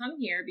vampires come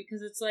here?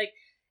 Because it's like,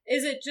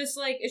 is it just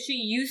like, is she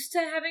used to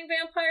having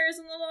vampires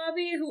in the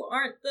lobby who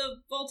aren't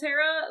the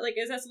Volterra? Like,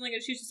 is that something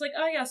that she's just like,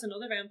 oh yes,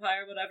 another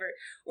vampire, whatever?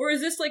 Or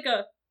is this like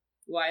a,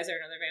 why is there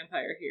another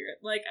vampire here?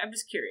 Like, I'm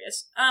just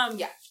curious.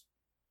 Yeah.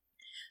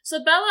 So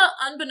Bella,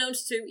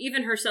 unbeknownst to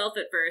even herself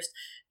at first,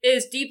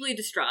 is deeply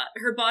distraught.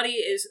 Her body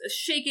is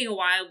shaking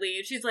wildly,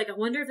 and she's like, I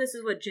wonder if this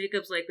is what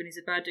Jacob's like when he's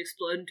about to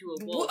explode into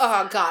a wolf.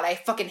 Oh, God, I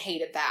fucking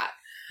hated that.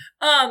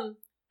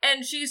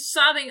 And she's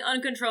sobbing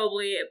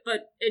uncontrollably,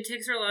 but it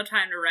takes her a lot of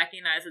time to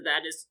recognize that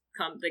that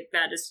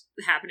is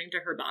happening to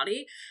her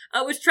body,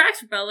 which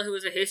tracks for Bella, who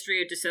has a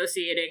history of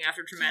dissociating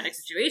after traumatic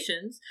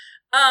situations,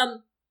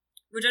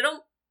 which I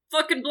don't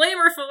fucking blame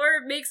her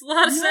for. It makes a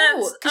lot of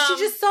sense. Because she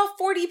just saw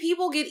 40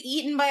 people get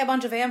eaten by a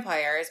bunch of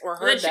vampires, or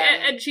heard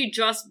them. And she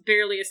just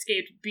barely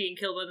escaped being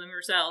killed by them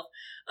herself.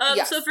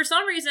 Yes. So for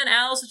some reason,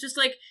 Alice is just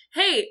like,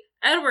 hey,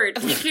 Edward,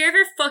 take care of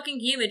your fucking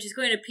human. She's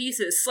going to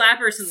pieces. Slap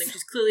her or something.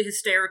 She's clearly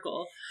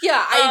hysterical.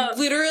 Yeah,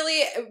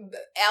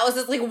 Alice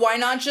is like, why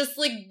not just,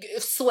 like,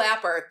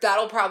 slap her?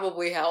 That'll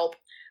probably help.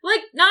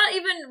 Like, not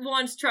even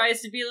once tries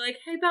to be like,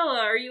 hey,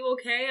 Bella, are you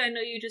okay? I know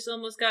you just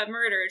almost got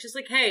murdered. It's just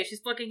like, hey, she's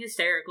fucking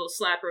hysterical.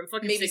 Slap her. I'm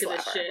fucking Maybe sick of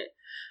this slap her. shit.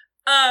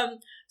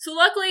 So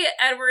luckily,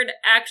 Edward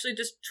actually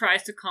just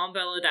tries to calm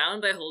Bella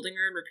down by holding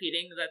her and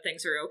repeating that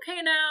things are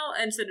okay now,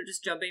 instead of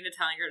just jumping to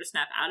telling her to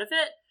snap out of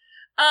it.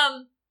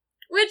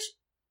 Which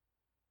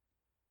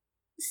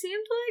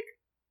seemed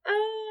like,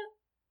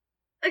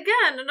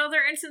 again,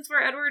 another instance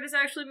where Edward is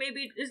actually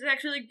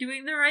like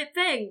doing the right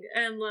thing,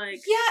 and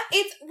like, Yeah, so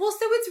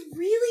it's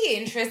really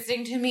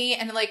interesting to me,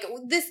 and like,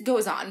 this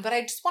goes on, but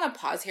I just want to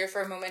pause here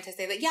for a moment to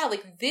say that, yeah,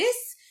 like,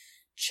 this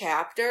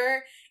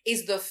chapter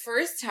is the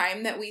first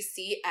time that we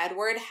see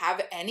Edward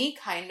have any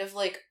kind of,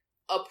 like,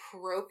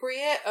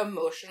 appropriate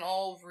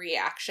emotional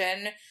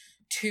reaction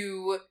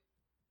to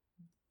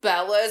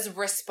Bella's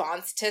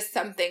response to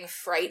something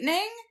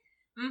frightening.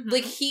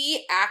 Like,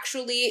 he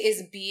actually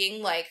is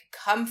being, like,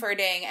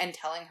 comforting and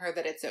telling her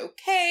that it's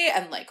okay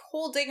and, like,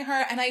 holding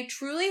her. And I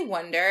truly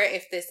wonder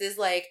if this is,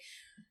 like,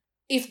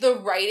 if the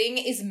writing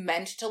is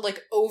meant to,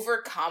 like,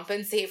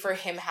 overcompensate for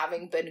him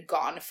having been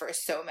gone for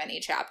so many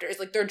chapters.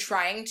 Like, they're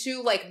trying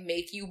to, like,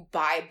 make you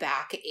buy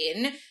back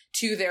in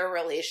to their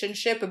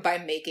relationship by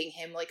making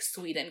him, like,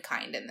 sweet and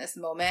kind in this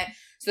moment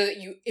so that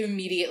you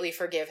immediately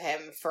forgive him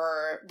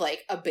for,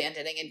 like,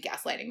 abandoning and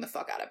gaslighting the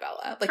fuck out of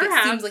Bella. Like,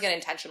 Perhaps. It seems like an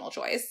intentional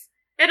choice.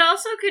 it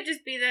also could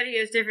just be that he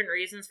has different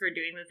reasons for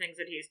doing the things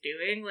that he's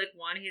doing. Like,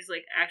 one, he's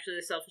like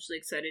actually selfishly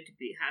excited to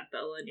have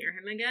Bella near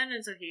him again, and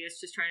so he is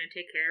just trying to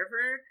take care of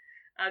her.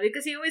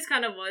 Because he always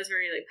kind of was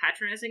very, like,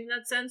 patronizing in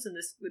that sense, and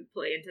this would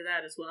play into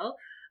that as well.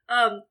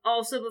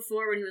 Also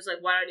before, when he was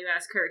like, why don't you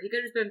ask her? He could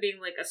have just been being,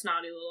 like, a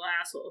snotty little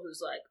asshole who's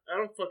like, I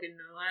don't fucking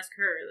know, ask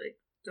her. Like,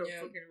 don't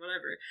fucking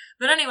whatever.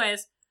 But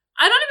anyways,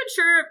 I'm not even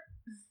sure.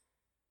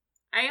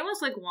 I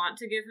almost, like,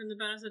 want to give him the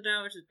benefit of the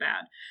doubt, which is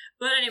bad.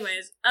 But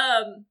anyways,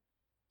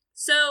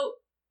 so...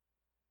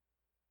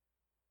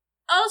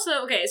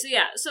 Also, okay, so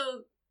yeah,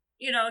 so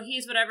you know,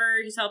 he's whatever,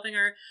 he's helping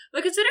her.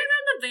 But considering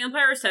they're in the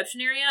vampire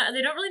reception area and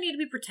they don't really need to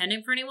be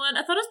pretending for anyone,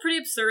 I thought it was pretty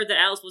absurd that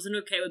Alice wasn't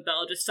okay with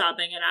Bella just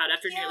sobbing it out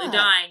after nearly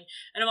dying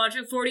and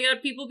watching 40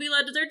 odd people be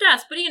led to their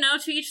deaths. But, you know,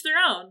 to each their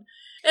own.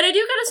 And I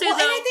do gotta say, well,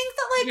 though... and I think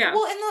that, like, yeah.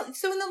 well,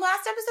 in the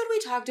last episode, we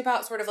talked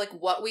about sort of, like,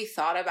 what we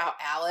thought about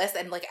Alice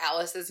and, like,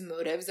 Alice's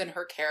motives and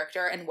her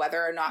character and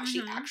whether or not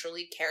she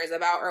actually cares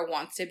about or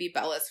wants to be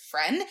Bella's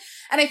friend.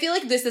 And I feel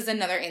like this is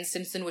another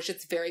instance in which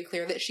it's very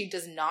clear that she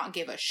does not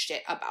give a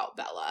shit about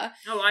Bella.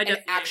 Oh, I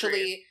definitely and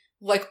actually, agree.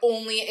 like,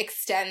 only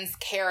extends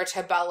care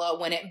to Bella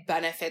when it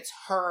benefits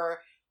her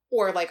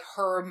or, like,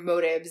 her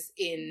motives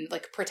in,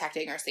 like,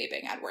 protecting or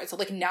saving Edward. So,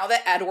 like, now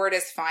that Edward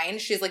is fine,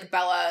 she's like,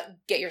 Bella,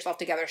 get yourself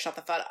together, shut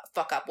the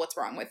fuck up, what's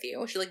wrong with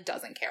you? She, like,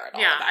 doesn't care at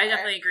all Yeah, about I her.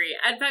 definitely agree.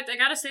 In fact, I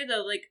gotta say,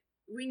 though, like,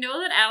 we know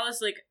that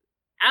Alice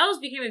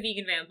became a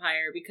vegan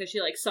vampire because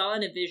she, like, saw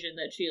in a vision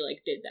that she,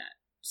 like, did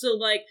that. So,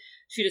 like,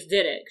 she just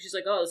did it. She's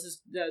like, oh,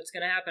 that's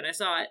gonna happen, I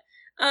saw it.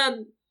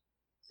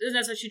 And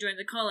that's why she joined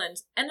the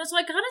Cullens. And that's why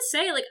I gotta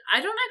say, like,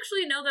 I don't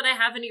actually know that I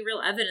have any real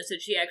evidence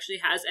that she actually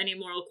has any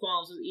moral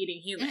qualms with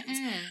eating humans.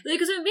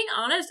 Because if I'm being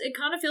honest, it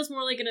kind of feels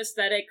more like an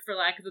aesthetic, for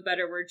lack of a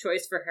better word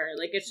choice for her.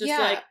 Like, it's just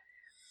like,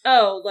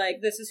 oh, like,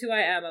 this is who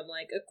I am. I'm,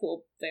 like, a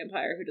cool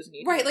vampire who doesn't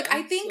eat humans. Like,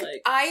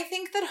 I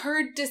think that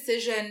her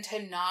decision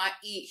to not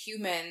eat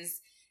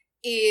humans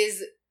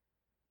is,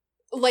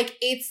 like,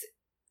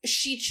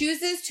 she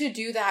chooses to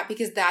do that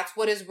because that's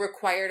what is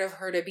required of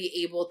her to be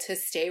able to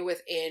stay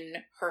within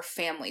her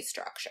family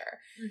structure.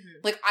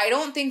 Like, I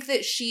don't think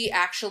that she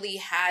actually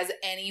has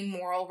any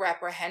moral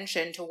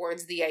reprehension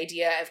towards the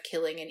idea of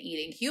killing and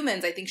eating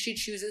humans. I think she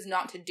chooses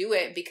not to do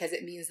it because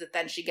it means that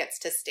then she gets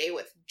to stay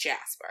with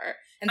Jasper,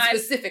 and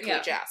specifically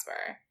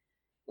Jasper.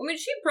 I mean,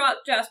 she brought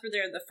Jasper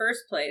there in the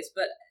first place,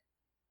 but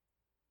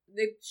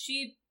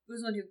she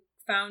was the one who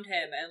found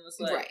him and was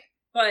like... Right.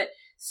 But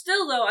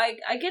still, though,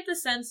 I get the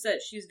sense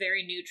that she's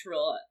very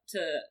neutral to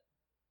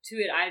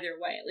it either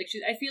way. Like,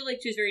 I feel like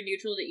she's very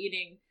neutral to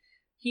eating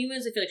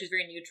humans. I feel like she's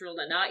very neutral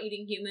to not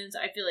eating humans.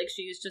 I feel like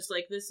she's just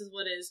like, this is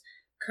what is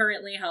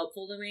currently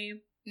helpful to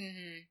me.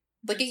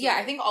 Like, yeah,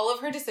 I think all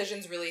of her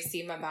decisions really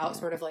seem about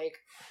sort of, like,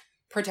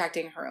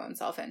 protecting her own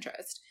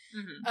self-interest.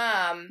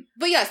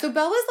 But yeah, so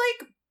Bella's,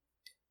 like,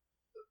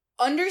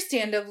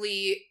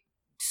 understandably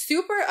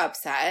super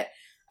upset.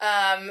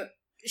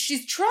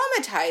 She's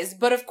traumatized,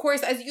 but of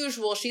course, as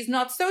usual, she's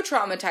not so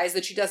traumatized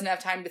that she doesn't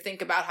have time to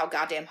think about how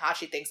goddamn hot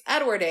she thinks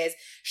Edward is.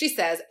 She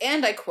says,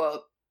 and I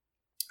quote,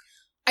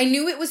 "I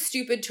knew it was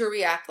stupid to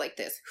react like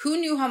this. Who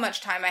knew how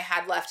much time I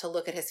had left to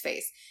look at his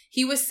face?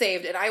 He was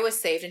saved and I was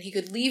saved and he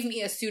could leave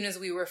me as soon as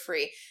we were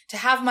free. To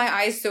have my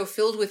eyes so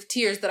filled with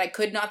tears that I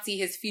could not see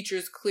his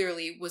features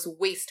clearly was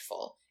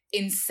wasteful.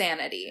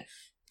 Insanity."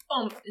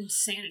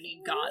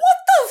 Insanity, God. What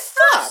the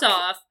fuck? First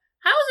off,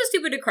 how is it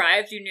stupid to cry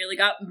if you nearly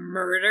got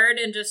murdered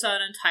and just saw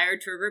an entire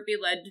trooper be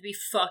led to be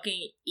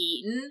fucking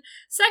eaten?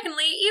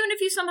 Secondly, even if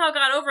you somehow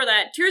got over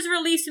that, tears of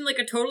relief seem like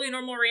a totally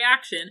normal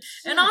reaction.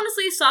 And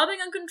honestly,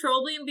 sobbing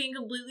uncontrollably and being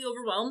completely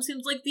overwhelmed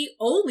seems like the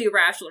only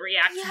rational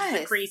reaction to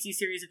the crazy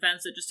series of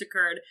events that just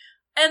occurred.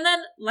 And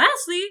then,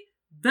 lastly,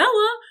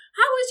 Bella,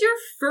 how is your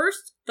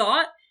first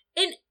thought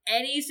in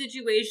any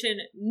situation,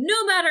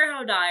 no matter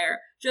how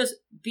dire, just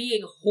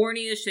being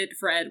horny as shit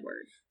for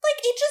Edward?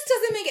 Like, it just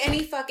doesn't make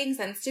any fucking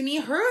sense to me.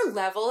 Her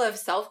level of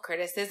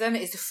self-criticism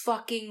is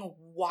fucking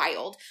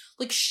wild.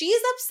 Like,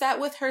 she's upset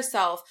with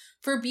herself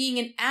for being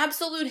in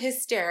absolute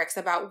hysterics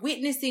about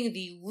witnessing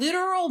the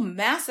literal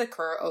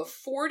massacre of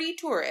 40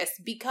 tourists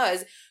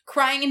because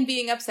crying and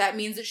being upset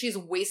means that she's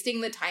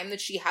wasting the time that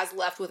she has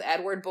left with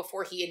Edward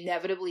before he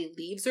inevitably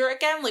leaves her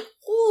again. Like,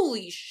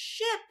 holy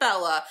shit,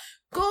 Bella.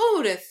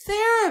 Go to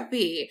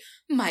therapy.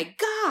 My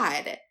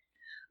God.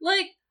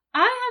 Like,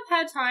 I have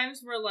had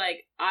times where,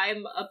 like,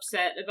 I'm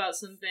upset about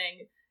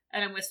something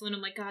and I'm whistling. I'm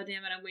like, God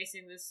damn it, I'm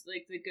wasting this,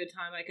 like, the good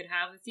time I could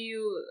have with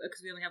you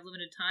because we only have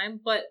limited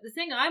time. But the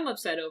thing I'm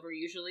upset over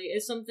usually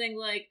is something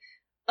like,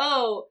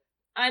 oh,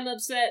 I'm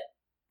upset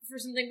for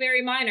something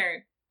very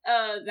minor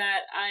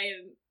that I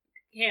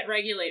can't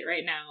regulate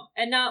right now.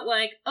 And not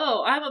like,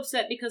 oh, I'm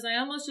upset because I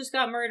almost just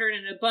got murdered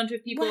and a bunch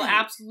of people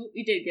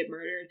absolutely did get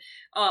murdered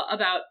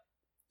about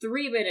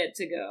 3 minutes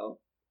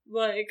ago.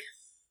 Like...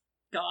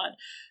 God.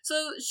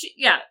 So,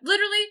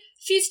 literally,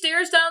 she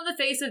stares down the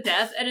face of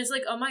death and is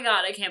like, oh my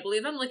God, I can't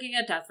believe I'm looking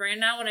at death right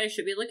now when I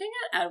should be looking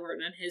at Edward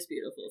and his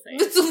beautiful face.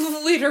 That's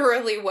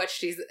literally what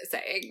she's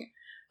saying.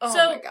 Oh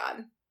my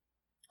God.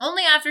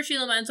 Only after she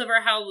laments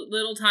over how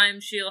little time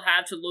she'll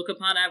have to look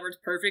upon Edward's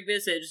perfect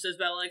visage does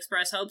Bella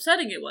express how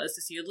upsetting it was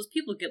to see all those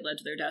people get led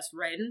to their deaths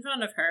right in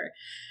front of her.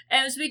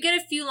 And so we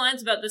get a few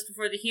lines about this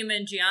before the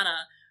human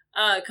Gianna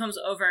comes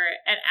over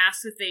and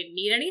asks if they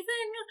need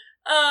anything.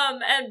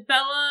 And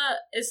Bella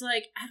is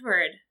like,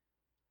 Edward,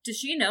 does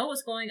she know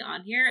what's going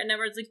on here? And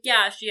Edward's like,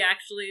 yeah, she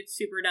actually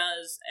super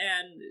does.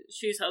 And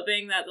she's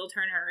hoping that they'll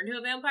turn her into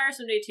a vampire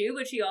someday too,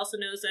 but she also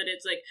knows that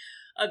it's like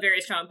a very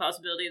strong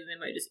possibility that they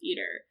might just eat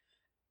her.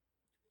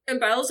 And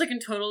Bella's like in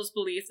total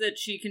disbelief that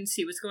she can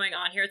see what's going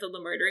on here with all the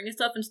murdering and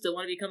stuff and still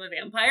want to become a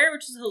vampire,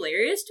 which is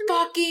hilarious to me.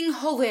 Fucking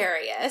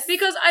hilarious.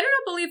 Because I do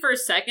not believe for a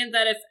second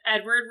that if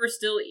Edward were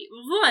still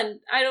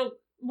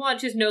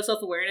she has no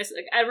self-awareness.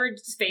 Like,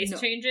 Edward's face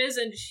changes,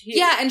 and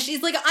and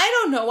she's like,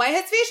 I don't know why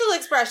his facial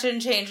expression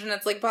changed, and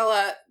it's like,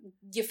 Bella,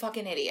 you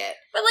fucking idiot.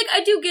 But, like,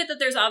 I do get that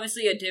there's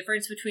obviously a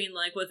difference between,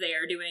 like, what they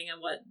are doing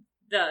and what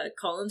the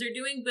Cullens are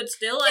doing, but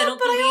still, I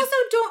also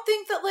don't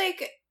think that,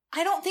 like,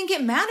 I don't think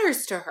it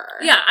matters to her.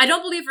 Yeah, I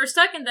don't believe for a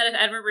second that if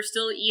Edward were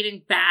still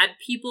eating bad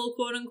people,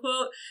 quote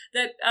unquote,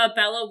 that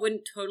Bella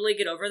wouldn't totally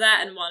get over that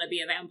and want to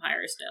be a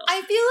vampire still.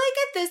 I feel like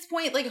at this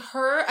point, like,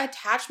 her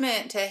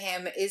attachment to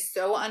him is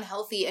so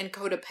unhealthy and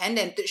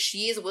codependent that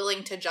she is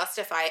willing to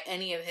justify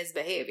any of his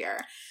behavior.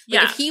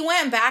 Like, if he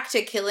went back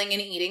to killing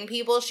and eating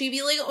people, she'd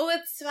be like, oh,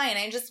 it's fine.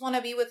 I just want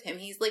to be with him.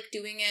 He's, like,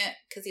 doing it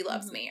because he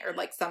loves me, or,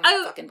 like, some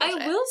fucking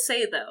bullshit. I will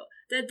say, though,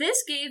 that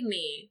this gave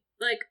me,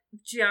 like,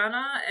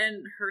 Gianna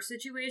and her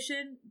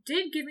situation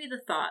did give me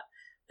the thought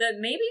that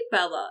maybe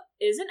Bella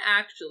isn't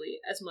actually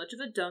as much of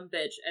a dumb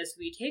bitch as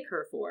we take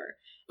her for.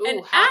 Ooh,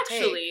 and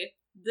actually,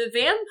 the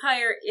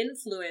vampire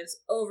influence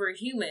over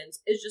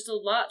humans is just a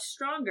lot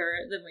stronger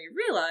than we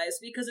realize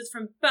because it's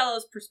from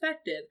Bella's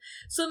perspective.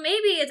 So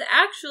maybe it's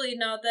actually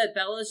not that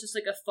Bella's just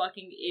like a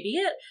fucking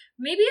idiot.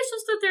 Maybe it's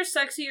just that their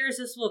sexy,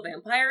 irresistible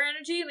vampire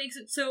energy makes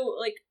it so,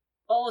 like,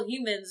 all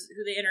humans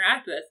who they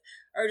interact with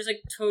are just,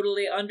 like,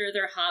 totally under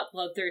their hot,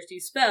 bloodthirsty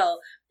spell.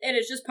 And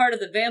it's just part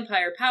of the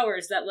vampire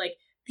powers that, like,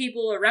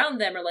 people around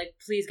them are like,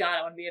 please God,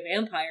 I want to be a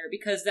vampire,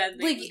 because then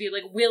they would be,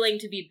 like, willing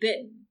to be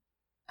bitten.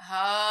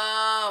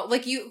 Oh,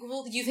 like,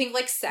 you think,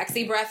 like,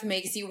 sexy breath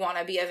makes you want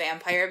to be a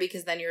vampire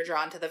because then you're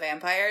drawn to the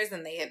vampires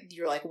and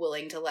you're, like,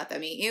 willing to let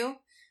them eat you?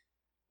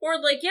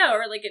 Or, like, yeah,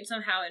 or, like, it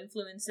somehow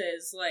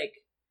influences, like,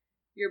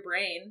 your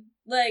brain.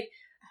 Like,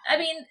 I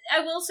mean,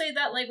 I will say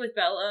that, like, with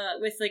Bella,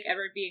 with, like,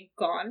 Edward being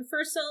gone for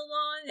so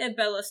long, and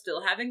Bella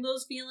still having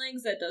those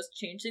feelings, that does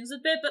change things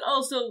a bit, but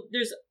also,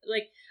 there's,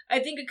 like, I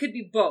think it could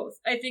be both.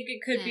 I think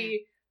it could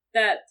be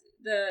that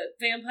the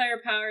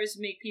vampire powers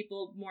make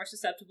people more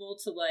susceptible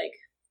to, like,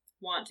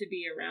 want to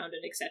be around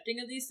and accepting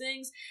of these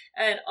things,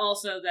 and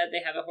also that they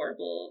have a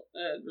horrible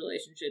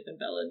relationship, and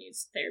Bella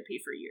needs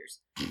therapy for years.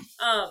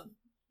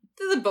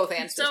 This is a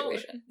both-and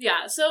situation.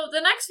 So the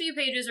next few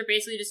pages are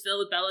basically just filled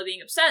with Bella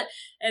being upset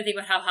and thinking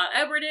about how hot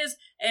Edward is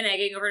and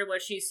egging over to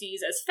what she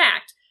sees as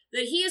fact,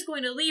 that he is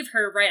going to leave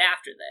her right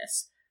after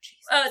this.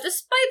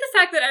 Despite the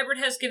fact that Edward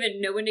has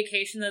given no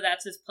indication that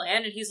that's his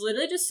plan, and he's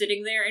literally just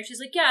sitting there, and she's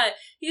like, yeah,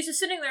 he's just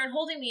sitting there and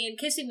holding me and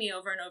kissing me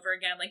over and over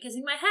again, like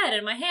kissing my head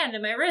and my hand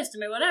and my wrist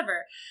and my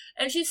whatever.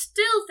 And she's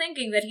still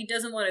thinking that he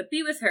doesn't want to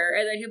be with her,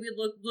 and that he'll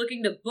be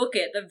looking to book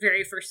it the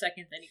very first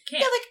second that he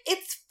can. Yeah, like,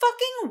 it's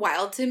fucking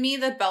wild to me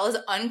that Bella's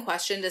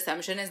unquestioned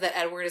assumption is that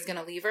Edward is going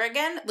to leave her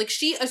again. Like,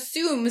 she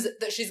assumes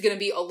that she's going to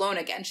be alone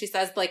again. She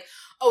says, like,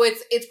 oh,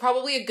 it's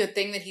probably a good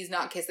thing that he's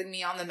not kissing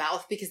me on the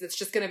mouth because it's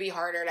just going to be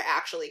harder to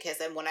actually kiss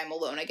him when I'm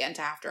alone again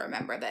to have to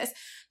remember this.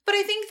 But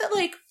I think that,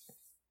 like,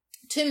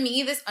 to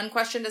me, this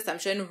unquestioned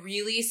assumption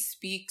really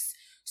speaks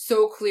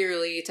so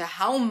clearly to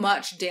how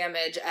much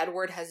damage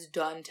Edward has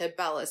done to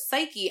Bella's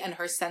psyche and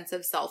her sense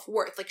of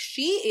self-worth. Like,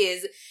 she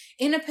is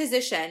in a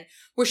position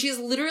where she is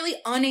literally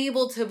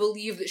unable to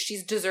believe that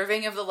she's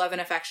deserving of the love and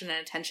affection and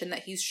attention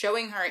that he's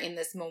showing her in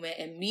this moment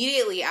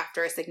immediately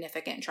after a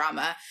significant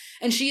trauma.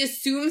 And she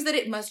assumes that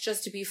it must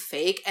just be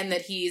fake and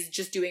that he's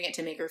just doing it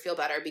to make her feel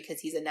better because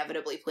he's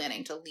inevitably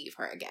planning to leave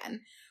her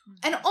again. Mm-hmm.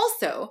 And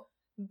also,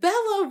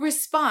 Bella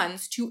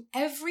responds to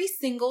every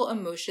single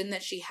emotion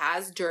that she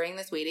has during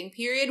this waiting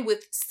period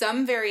with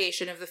some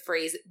variation of the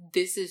phrase,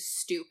 "This is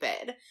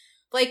stupid."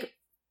 Like,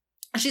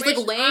 she's which,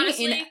 like laying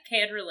honestly, in.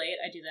 Can relate.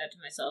 I do that to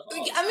myself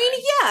all the time. I mean,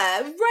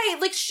 yeah, right.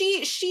 Like,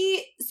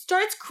 she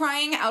starts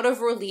crying out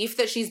of relief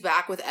that she's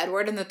back with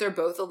Edward and that they're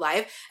both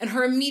alive. And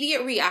her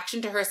immediate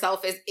reaction to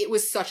herself is, it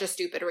was such a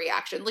stupid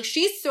reaction. Like,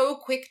 she's so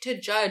quick to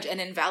judge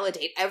and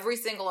invalidate every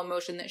single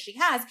emotion that she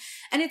has.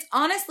 And it's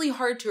honestly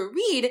hard to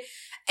read.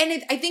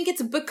 And I think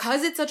it's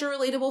because it's such a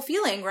relatable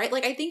feeling, right?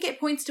 Like, I think it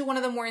points to one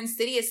of the more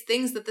insidious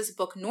things that this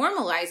book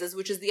normalizes,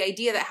 which is the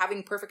idea that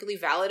having perfectly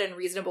valid and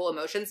reasonable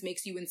emotions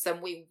makes you in some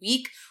way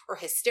weak or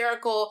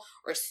hysterical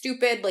or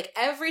stupid. Like,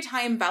 every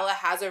time Bella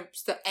has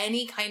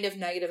any kind of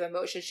negative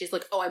emotion, she's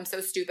like, oh, I'm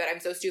so stupid.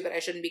 I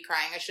shouldn't be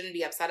crying. I shouldn't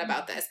be upset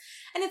about this.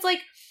 And it's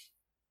like,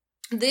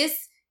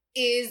 this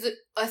is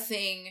a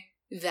thing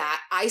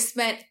that I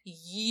spent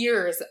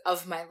years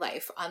of my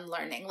life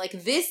unlearning. Like,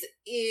 this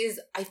is,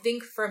 I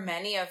think, for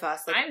many of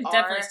us, like, I'm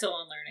definitely still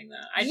unlearning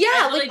that.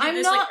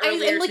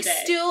 I'm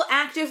still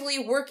actively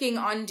working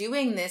on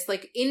doing this.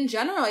 Like, in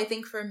general, I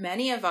think for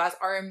many of us,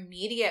 our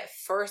immediate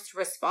first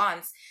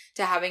response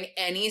to having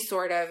any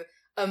sort of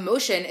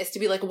emotion is to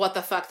be like, what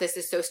the fuck, this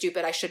is so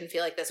stupid, I shouldn't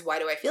feel like this, why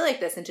do I feel like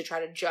this, and to try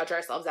to judge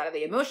ourselves out of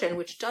the emotion,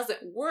 which doesn't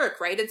work,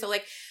 right? And so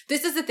like,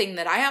 this is a thing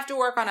that I have to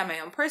work on in my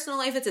own personal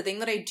life. It's a thing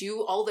that I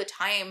do all the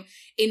time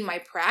in my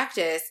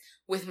practice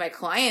with my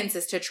clients,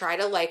 is to try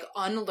to like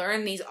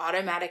unlearn these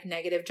automatic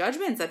negative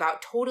judgments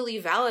about totally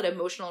valid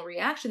emotional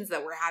reactions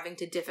that we're having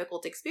to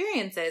difficult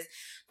experiences.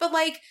 But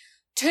like,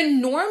 to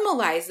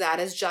normalize that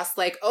as just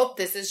like, oh,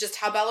 this is just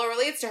how Bella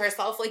relates to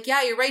herself. Like,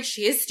 yeah, you're right.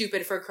 She is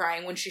stupid for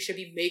crying when she should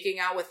be making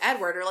out with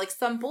Edward, or like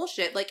some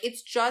bullshit. Like,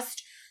 it's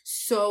just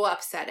so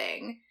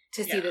upsetting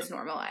to see this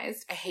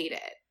normalized. I hate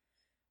it.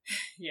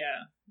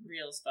 Yeah,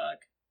 real as fuck.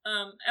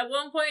 At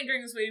one point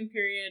during this waiting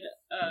period,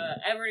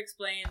 Edward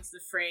explains the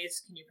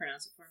phrase. Can you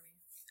pronounce it for me?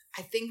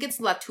 I think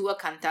it's La Tua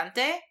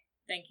Cantante.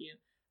 Thank you.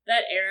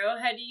 That Arrow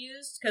had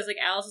used, because like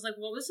Alice was like,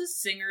 what was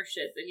this singer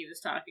shit that he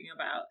was talking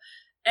about?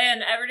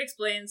 And Edward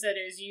explains that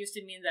it is used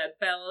to mean that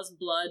Bella's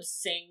blood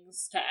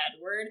sings to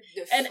Edward.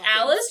 And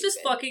Alice just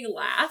fucking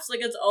laughs.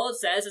 Like, it's all it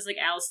says is, like,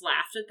 Alice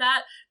laughed at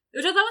that.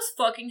 Which I thought was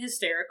fucking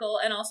hysterical,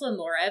 and also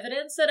more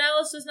evidence that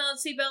Alice does not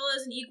see Bella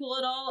as an equal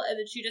at all, and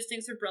that she just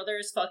thinks her brother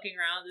is fucking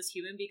around this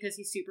human because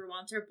he super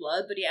wants her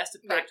blood, but he has to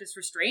practice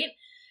restraint,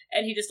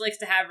 and he just likes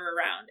to have her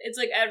around. It's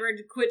like Edward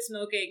quit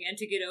smoking, and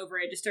to get over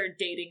it, just started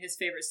dating his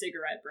favorite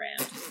cigarette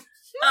brand.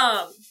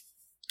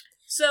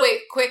 So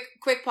wait,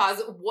 quick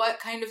pause. What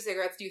kind of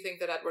cigarettes do you think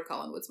that Edward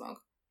Cullen would smoke?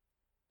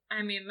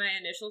 I mean, my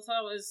initial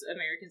thought was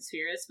American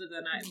Spirits, but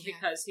then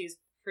because he's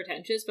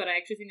pretentious, but I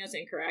actually think that's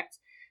incorrect.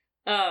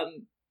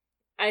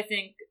 I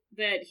think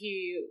that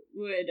he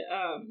would,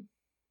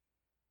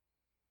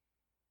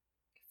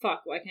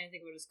 fuck, why can't I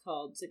think of what it's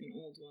called? It's like an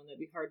old one that'd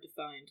be hard to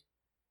find.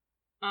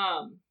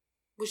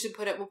 We'll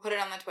put it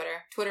on the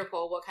Twitter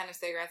poll. What kind of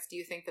cigarettes do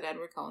you think that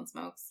Edward Cullen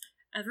smokes?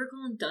 Edward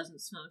Cullen doesn't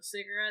smoke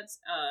cigarettes.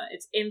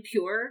 It's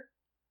impure.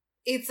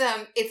 It's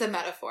a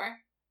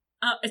metaphor.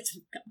 It's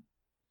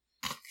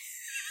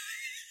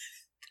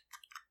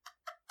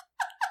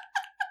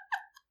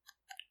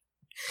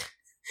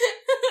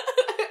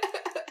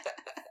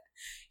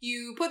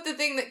You put the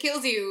thing that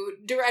kills you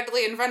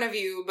directly in front of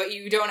you, but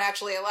you don't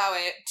actually allow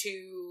it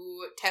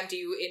to tempt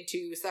you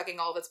into sucking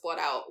all of its blood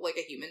out like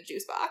a human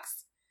juice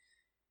box.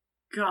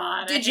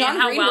 God, did John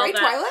Green write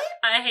Twilight?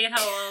 I hate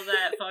how well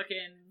that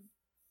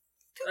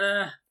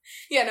fucking.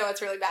 Yeah, no,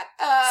 it's really bad.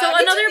 So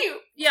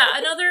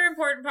another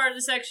important part of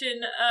the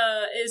section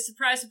is,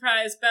 surprise,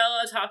 surprise,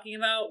 Bella talking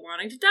about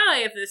wanting to die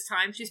if this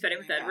time she's spending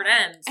with Edward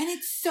ends. And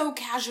it's so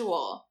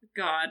casual.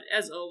 God,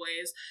 as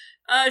always.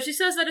 She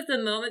says that if the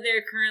moment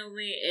they're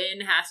currently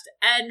in has to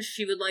end,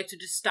 she would like to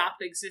just stop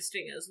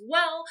existing as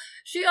well.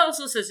 She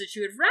also says that she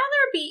would rather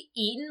be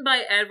eaten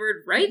by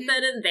Edward right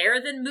then and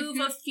there than move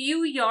a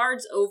few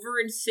yards over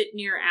and sit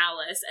near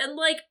Alice. And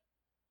like,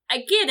 I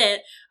get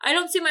it. I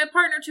don't see my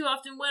partner too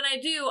often. When I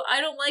do,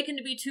 I don't like him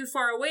to be too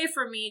far away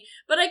from me,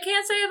 but I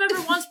can't say I've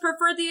ever once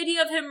preferred the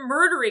idea of him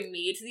murdering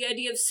me to the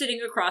idea of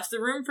sitting across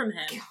the room from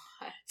him.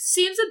 God.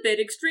 Seems a bit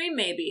extreme,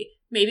 maybe.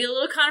 Maybe a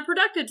little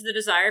counterproductive to the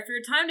desire for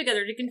your time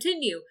together to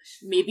continue.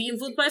 Maybe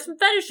influenced by some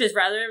fetishes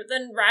rather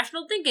than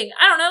rational thinking.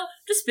 I don't know.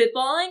 Just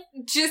spitballing.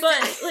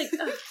 But, like...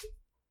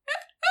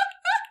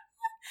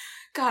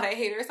 God, I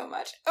hate her so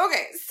much.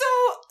 Okay, so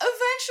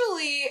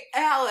eventually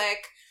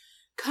Alec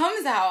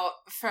comes out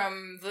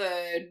from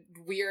the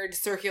weird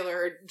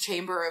circular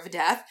chamber of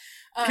death.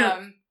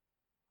 And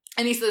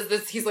he says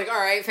this, he's like, all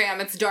right,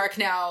 fam, it's dark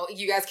now.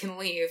 You guys can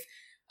leave.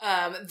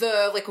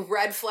 The like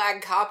red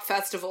flag cop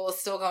festival is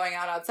still going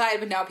on outside,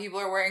 but now people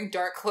are wearing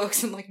dark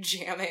cloaks and like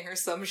jamming or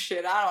some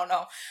shit. I don't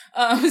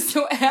know.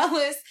 So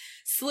Alice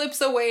slips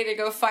away to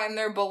go find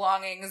their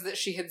belongings that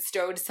she had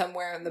stowed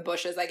somewhere in the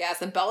bushes, I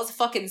guess. And Bella's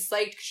fucking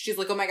psyched because she's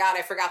like, oh my God,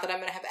 I forgot that I'm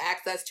going to have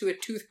access to a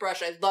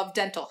toothbrush. I love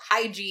dental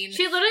hygiene.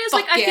 She literally is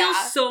like, I feel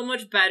so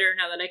much better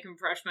now that I can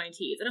brush my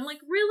teeth. And I'm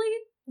like, really?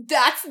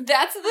 That's the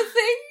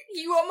thing.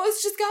 You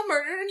almost just got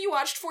murdered and you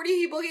watched 40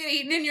 people get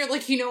eaten and you're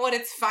like, you know what,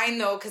 it's fine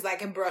though because I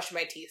can brush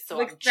my teeth, so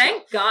like, I'm chill.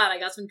 Thank God I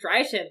got some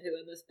dry shampoo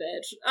in this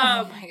bitch.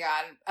 Oh my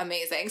God,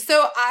 amazing.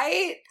 So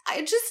I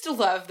just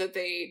love that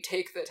they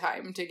take the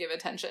time to give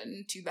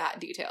attention to that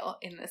detail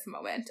in this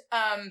moment.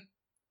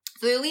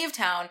 So they leave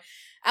town.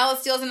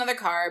 Alice steals another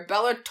car.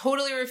 Bella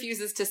totally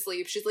refuses to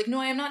sleep. She's like, no,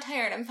 I'm not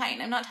tired. I'm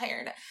fine. I'm not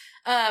tired.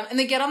 And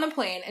they get on the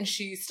plane and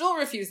she still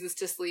refuses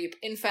to sleep.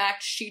 In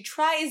fact, she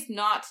tries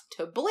not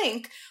to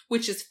blink,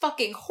 which is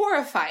fucking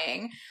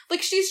horrifying.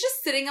 Like, she's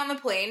just sitting on the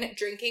plane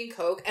drinking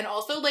Coke. And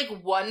also, like,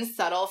 one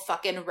subtle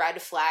fucking red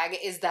flag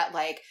is that,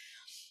 like,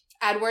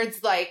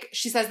 Edward's like,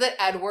 she says that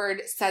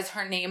Edward says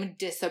her name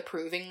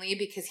disapprovingly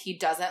because he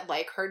doesn't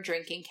like her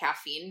drinking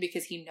caffeine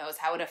because he knows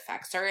how it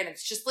affects her. And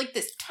it's just like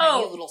this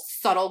tiny little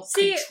subtle,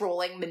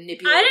 controlling,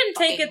 manipulative. I didn't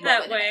take it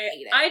that way.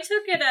 I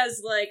took it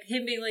as like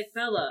him being like,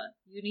 Bella,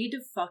 you need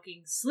to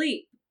fucking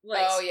sleep.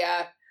 Like, oh,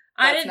 yeah.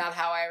 That's not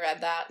how I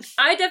read that.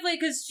 I definitely,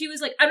 because she was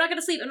like, I'm not going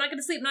to sleep, I'm not going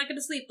to sleep, I'm not going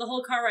to sleep the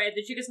whole car ride.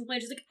 Then she gets on the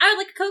plane, she's like, I would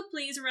like a Coke,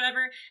 please, or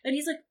whatever. And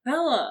he's like,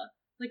 Bella,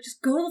 Like,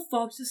 just go the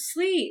fuck to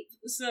sleep.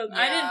 So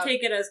I Yeah. didn't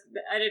take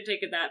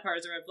it that part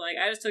as a red flag.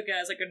 I just took it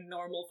as like a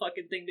normal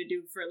fucking thing to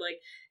do for like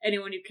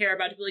anyone you care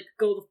about to be like,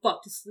 go the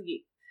fuck to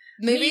sleep.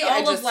 Maybe Me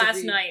all I of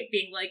last night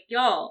being like,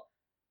 y'all,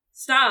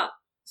 stop.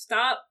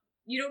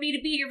 You don't need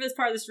to be here for this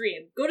part of the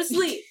stream. Go to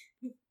sleep.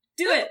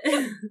 Do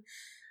it.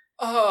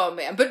 Oh,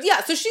 man. But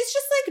yeah, so she's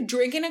just, like,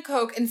 drinking a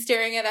Coke and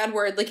staring at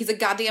Edward like he's a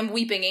goddamn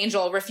weeping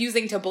angel,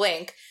 refusing to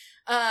blink.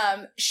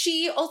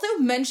 She also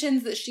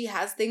mentions that she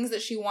has things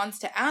that she wants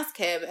to ask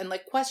him and,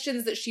 like,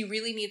 questions that she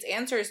really needs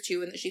answers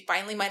to and that she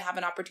finally might have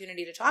an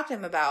opportunity to talk to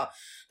him about.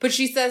 But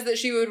she says that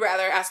she would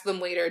rather ask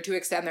them later to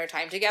extend their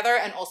time together.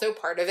 And also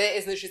part of it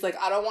is that she's like,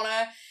 I don't want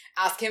to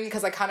ask him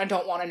because I kind of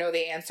don't want to know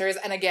the answers.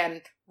 And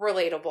again,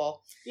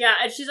 relatable. Yeah,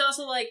 and she's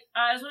also like,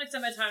 I just want to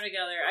extend my time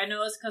together. I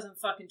know it's because I'm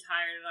fucking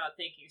tired and not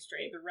thinking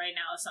straight, but right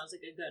now it sounds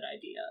like a good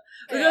idea.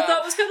 Which I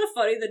thought was kind of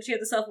funny that she had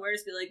the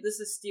self-awareness to be like,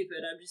 this is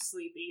stupid, I'm just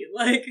sleepy.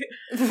 Like,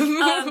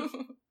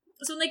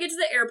 so when they get to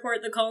the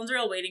airport, the Cullens are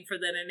all waiting for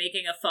them and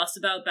making a fuss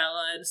about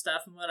Bella and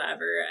stuff and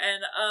whatever.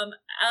 And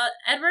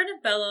Edward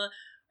and Bella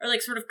are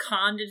like sort of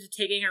conned into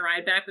taking a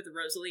ride back with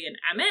Rosalie and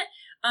Emmett,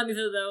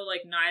 even though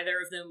like neither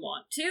of them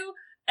want to.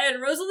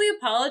 And Rosalie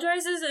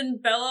apologizes,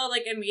 and Bella,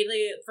 like,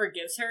 immediately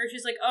forgives her.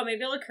 She's like, oh,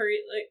 maybe I'll curry,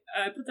 like,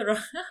 I put the wrong...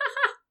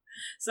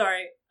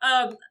 Sorry.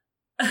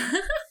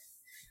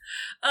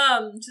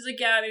 She's like,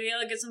 yeah, maybe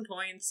I'll get some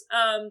points,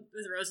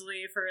 with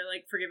Rosalie for,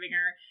 like, forgiving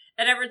her.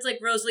 And Everett's like,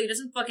 Rosalie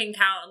doesn't fucking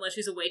count unless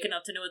she's awake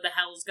enough to know what the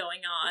hell's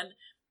going on.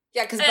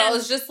 Yeah, because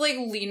Bella's just, like,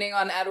 leaning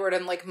on Edward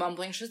and, like,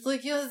 mumbling. She's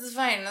like, yeah, that's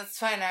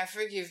fine, I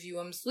forgive you,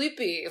 I'm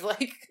sleepy.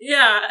 Like...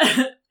 Yeah.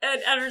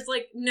 And Edward's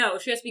like, no,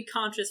 she has to be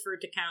conscious for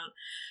it to count.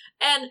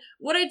 And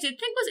what I did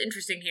think was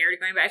interesting here,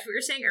 going back to what you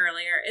were saying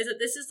earlier, is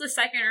that this is the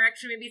second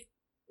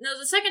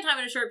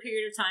time in a short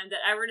period of time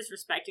that Edward is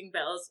respecting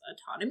Bella's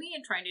autonomy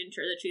and trying to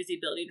ensure that she has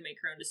the ability to make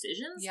her own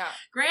decisions. Yeah.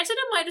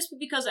 Granted, it might just be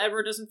because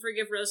Edward doesn't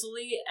forgive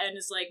Rosalie and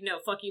is like, no,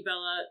 fuck you,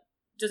 Bella,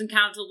 doesn't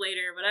count till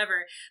later,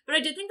 whatever. But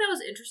I did think that was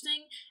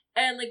interesting.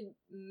 And, like,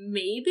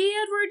 maybe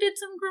Edward did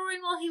some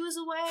growing while he was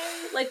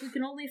away. Like, we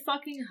can only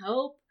fucking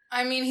hope.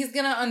 I mean, he's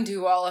gonna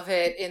undo all of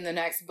it in the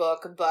next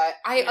book, but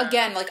I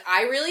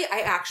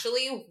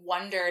actually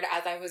wondered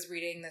as I was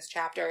reading this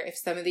chapter if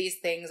some of these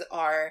things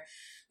are,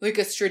 like,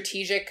 a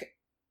strategic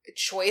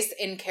choice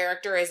in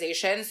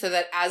characterization so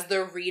that as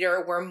the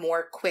reader, we're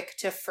more quick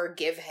to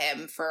forgive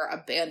him for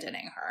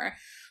abandoning her.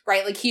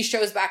 Right? Like, he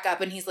shows back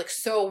up and he's, like,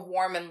 so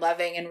warm and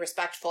loving and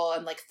respectful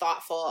and, like,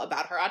 thoughtful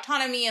about her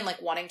autonomy and,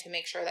 like, wanting to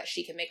make sure that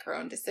she can make her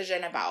own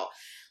decision about,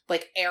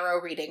 like,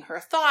 Arrow reading her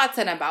thoughts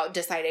and about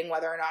deciding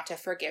whether or not to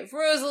forgive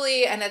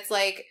Rosalie. And it's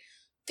like,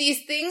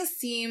 these things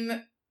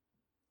seem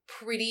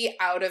pretty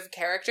out of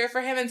character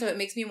for him. And so it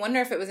makes me wonder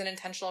if it was an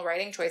intentional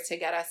writing choice to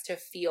get us to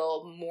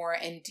feel more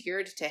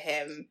endeared to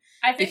him.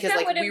 I think because,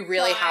 like,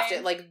 really have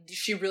to, like,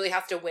 she really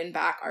has to win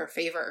back our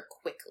favor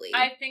quickly.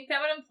 I think that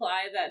would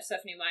imply that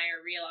Stephenie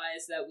Meyer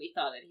realized that we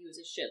thought that he was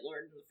a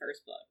shitlord in the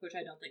first book, which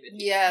I don't think that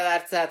he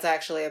did. That's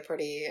actually a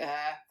pretty,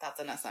 that's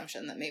an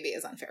assumption that maybe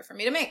is unfair for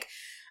me to make.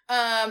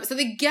 So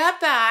they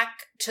get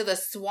back to the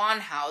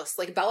Swan house.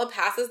 Like, Bella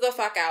passes the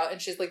fuck out, and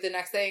she's like, the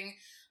next thing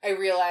I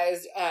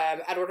realized,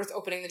 Edward was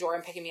opening the door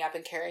and picking me up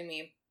and carrying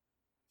me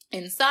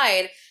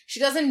inside.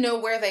 She doesn't know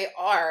where they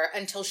are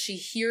until she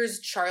hears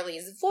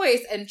Charlie's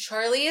voice, and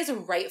Charlie is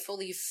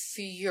rightfully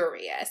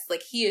furious.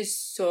 Like, he is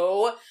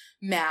so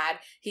mad.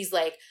 He's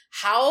like,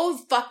 how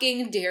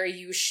fucking dare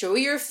you show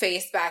your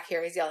face back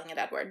here? He's yelling at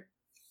Edward.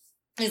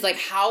 He's like,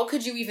 how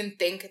could you even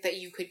think that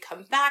you could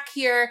come back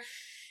here?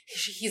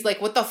 He's like,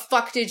 what the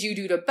fuck did you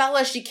do to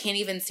Bella? She can't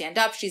even stand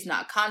up. She's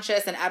not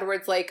conscious. And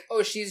Edward's like,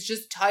 oh, she's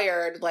just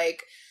tired.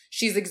 Like,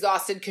 she's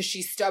exhausted because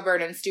she's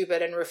stubborn and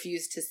stupid and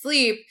refused to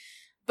sleep.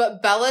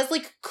 But Bella's,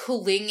 like,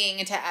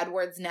 clinging to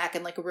Edward's neck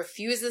and, like,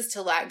 refuses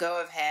to let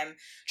go of him.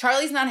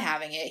 Charlie's not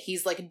having it.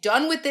 He's, like,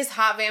 done with this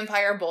hot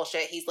vampire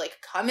bullshit. He's like,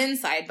 come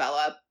inside,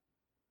 Bella.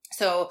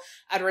 So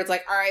Edward's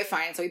like, all right,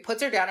 fine. So he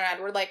puts her down, and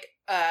Edward, like,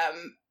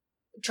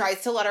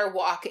 tries to let her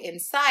walk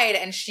inside,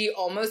 and she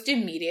almost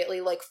immediately,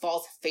 like,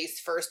 falls face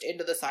first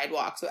into the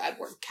sidewalk. So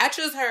Edward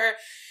catches her,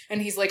 and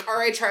he's like, all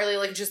right, Charlie,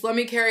 like, just let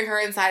me carry her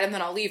inside and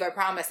then I'll leave, I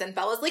promise. And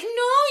Bella's like, no,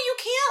 you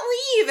can't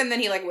leave. And then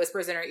he, like,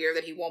 whispers in her ear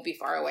that he won't be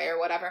far away or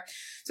whatever.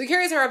 So he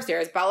carries her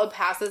upstairs. Bella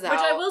passes out. Which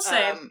I will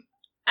say,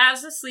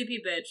 as a sleepy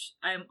bitch,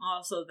 I am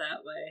also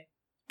that way.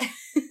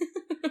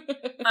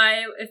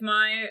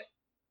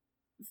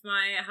 If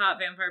my hot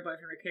vampire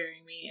boyfriend were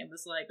carrying me and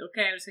was like,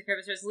 okay, I'm just gonna carry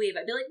upstairs, leave,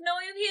 I'd be like, no,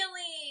 you can't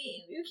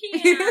leave. You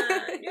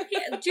can't. You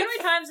can't. Do you know how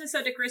many times I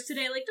said to Chris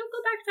today, like, don't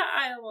go back to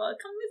Iowa.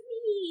 Come with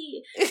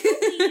me.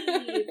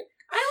 Don't leave.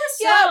 Iowa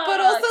sucks. Yeah, but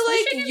also,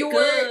 like,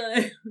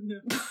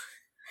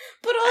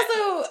 but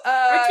also,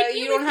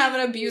 you don't have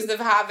an abusive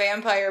hot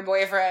vampire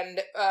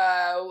boyfriend,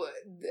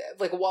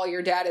 like, while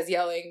your dad is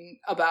yelling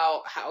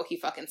about how he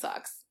fucking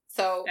sucks.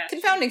 So, that's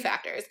confounding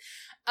factors.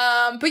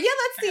 But yeah,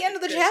 that's the end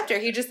of the chapter.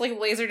 He just, like,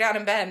 lays her down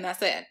in bed and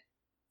that's it.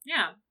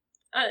 Yeah.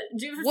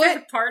 Do you have a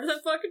favorite part of the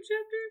fucking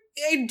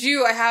chapter? I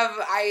do.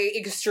 I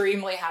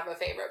extremely have a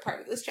favorite part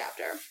of this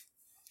chapter.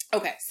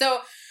 Okay, so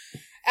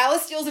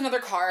Alice steals another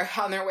car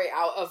on their way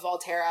out of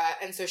Volterra,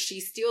 and so she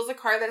steals a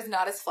car that is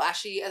not as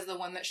flashy as the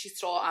one that she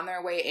stole on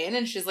their way in,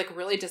 and she's, like,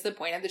 really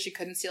disappointed that she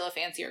couldn't steal a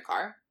fancier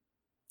car.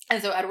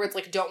 And so Edward's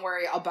like, don't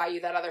worry, I'll buy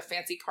you that other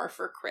fancy car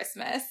for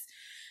Christmas.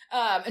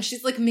 And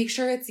she's like, make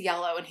sure it's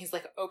yellow. And he's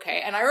like,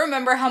 okay. And I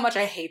remember how much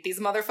I hate these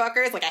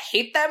motherfuckers. Like, I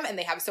hate them, and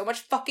they have so much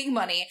fucking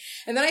money.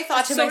 And then I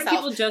thought to myself... So many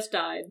people just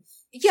died.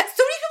 Yeah,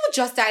 so many people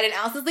just died, and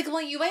Alice is like,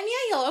 will you buy me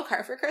a yellow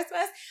car for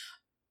Christmas?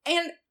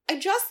 And I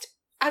just...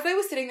 As I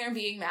was sitting there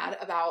being mad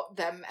about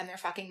them and their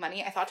fucking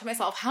money, I thought to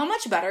myself, how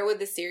much better would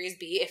this series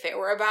be if it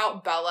were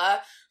about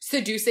Bella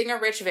seducing a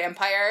rich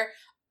vampire,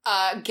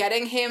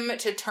 getting him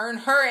to turn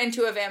her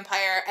into a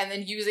vampire, and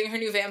then using her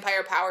new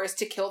vampire powers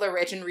to kill the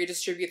rich and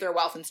redistribute their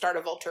wealth and start a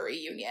Volturi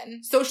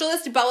union?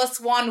 Socialist Bella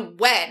Swan,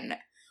 when?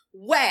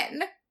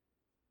 When?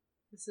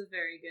 This is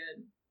very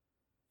good.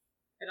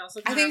 It also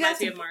I kind of think reminds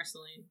me that's- of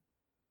Marceline.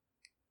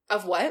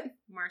 Of what?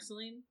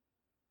 Marceline?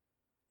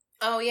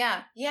 Oh, yeah.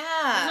 That's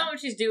Yeah. not what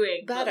she's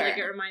doing. But, Better. like,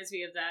 it reminds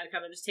me of that,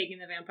 kind of just taking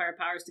the vampire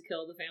powers to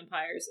kill the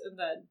vampires, and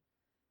then,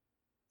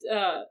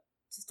 to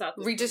stop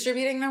this.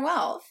 Redistributing their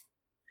wealth.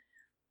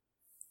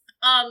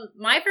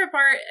 My favorite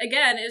part,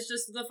 again, is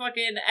just the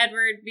fucking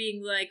Edward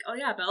being like, oh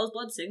yeah, Bella's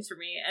blood sings for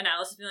me, and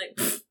Alice being like,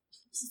 this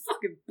is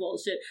fucking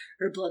bullshit.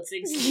 Her blood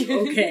sings for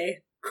you. Okay,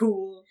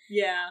 cool,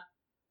 yeah,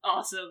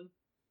 awesome,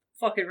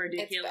 fucking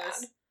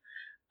ridiculous.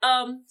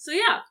 So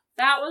yeah,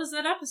 that was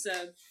that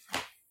episode.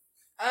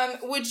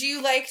 Would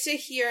you like to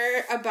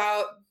hear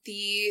about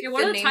the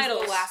what are the names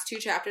titles? of the last 2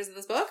 chapters of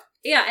this book?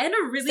 Yeah, and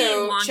a really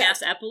So,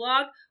 long-ass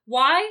epilogue.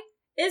 Why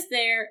is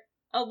there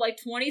a,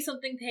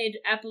 20-something page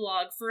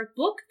epilogue for a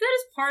book that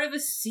is part of a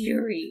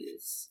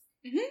series?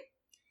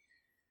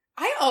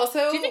 I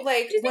also, Do you think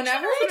she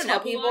whenever knows I what an tell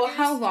epilogue people is?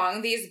 how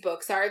long these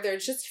books are, they're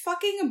just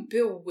fucking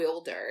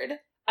bewildered.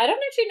 I don't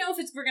actually know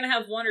if we're gonna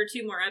have 1 or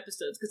 2 more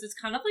episodes, because it's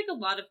kind of like a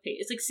lot of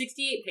pages. It's like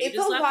 68 pages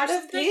It's a left lot or of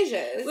something,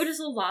 pages. which is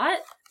a lot,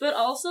 but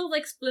also,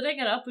 splitting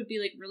it up would be,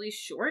 really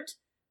short.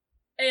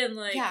 And,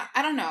 Yeah,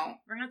 I don't know.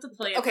 we're gonna have to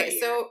play it by Okay,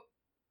 ear.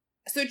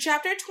 so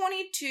chapter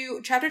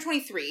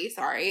 23,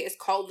 sorry, is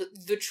called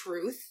The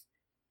Truth.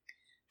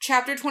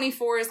 Chapter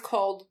 24 is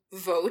called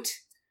Vote.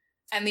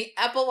 And the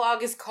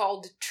epilogue is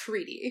called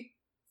Treaty.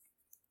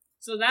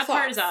 So that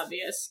part is Thoughts?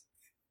 obvious.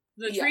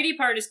 The Yeah. treaty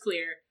part is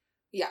clear.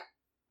 Yeah.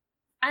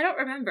 I don't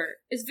remember.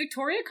 Is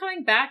Victoria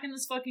coming back in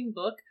this fucking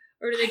book?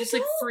 Or do they I just,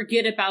 don't-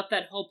 forget about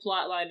that whole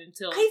plot line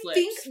until it I flips?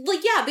 think,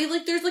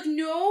 there's,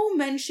 no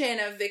mention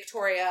of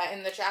Victoria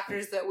in the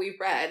chapters that we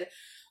read.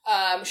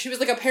 She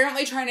was,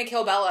 apparently trying to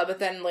kill Bella, but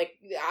then, I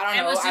don't And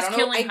know. was I just don't know.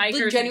 killing I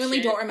hikers and genuinely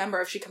shit. don't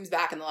remember if she comes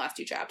back in the last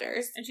 2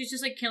 chapters. And she's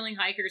just, killing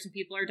hikers and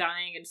people are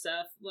dying and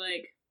stuff.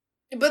 But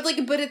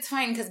it's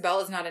fine, because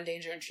Bella's not in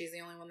danger, and she's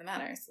the only one that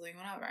matters, so,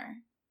 whatever.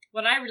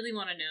 What I really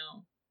want to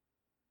know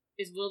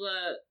is, will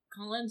the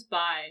Cullens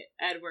buy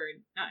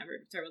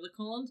will the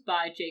Cullens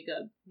buy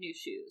Jacob new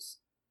shoes?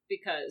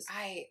 Because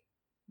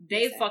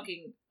they listen.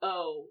 fucking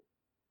owe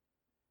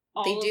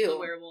all They of do. the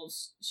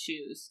werewolves'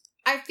 shoes.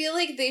 I feel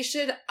like they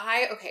should,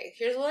 okay,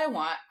 here's what I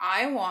want,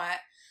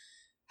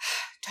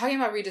 talking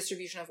about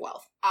redistribution of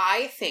wealth,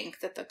 I think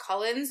that the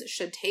Cullens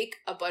should take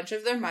a bunch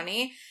of their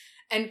money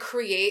and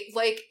create,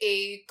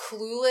 a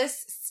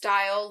Clueless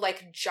style,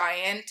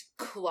 giant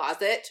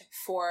closet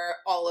for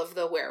all of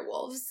the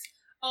werewolves.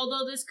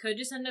 Although this could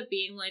just end up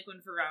being when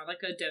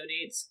Veronica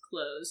donates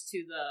clothes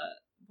to the,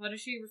 what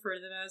does she refer to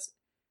them as?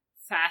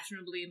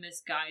 Fashionably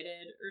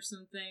misguided or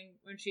something,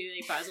 when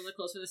she buys all the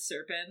clothes for the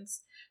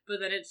serpents, but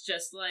then it's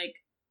just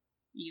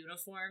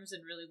uniforms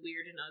and really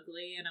weird and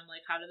ugly, and I'm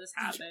like, how did this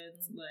happen?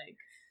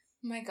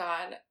 Oh my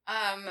god.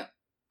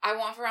 I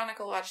want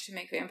Veronica Lodge to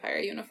make vampire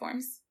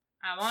uniforms.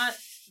 I want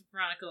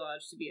Veronica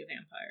Lodge to be a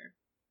vampire.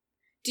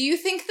 Do you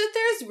think that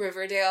there's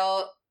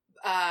Riverdale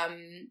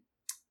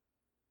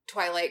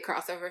Twilight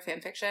crossover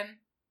fanfiction?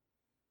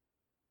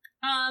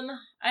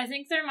 I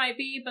think there might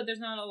be, but there's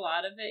not a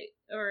lot of it,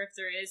 or if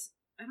there is,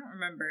 I don't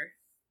remember.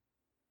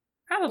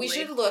 Probably. We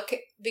should look,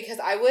 because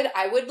I would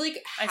I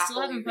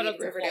still haven't happily put read up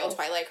the Riverdale poll.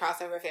 Twilight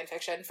crossover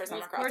fanfiction for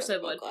Summer Of course Crossover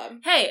I would. Book Club.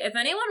 Hey, if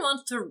anyone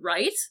wants to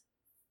write,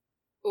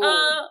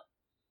 Ooh,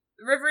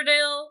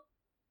 Riverdale,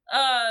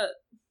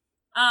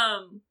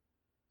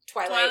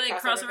 Twilight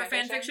crossover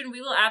fanfiction,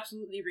 we will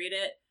absolutely read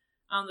it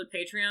on the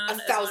Patreon.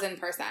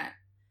 1,000%.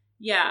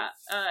 Yeah,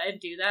 and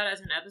do that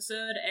as an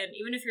episode. And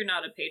even if you're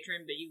not a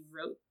patron, but you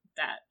wrote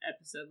that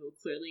episode, we'll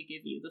clearly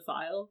give you the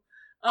file.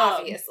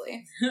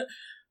 Obviously.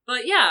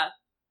 But yeah,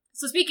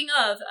 so speaking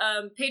of,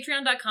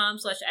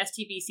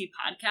 patreon.com/STBC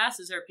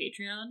podcast is our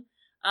Patreon.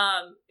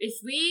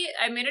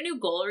 I made a new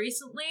goal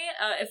recently.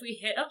 If we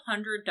hit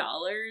 $100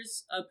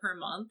 per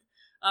month,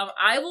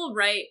 I will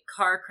write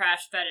car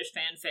crash fetish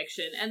fan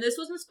fiction. And this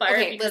was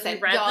inspired because we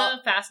read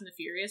the Fast and the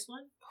Furious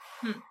one.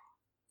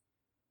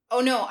 Oh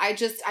no,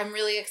 I'm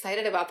really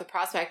excited about the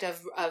prospect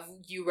of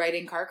you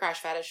writing car crash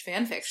fetish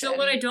fan fiction. So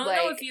what I don't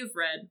know if you've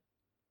read,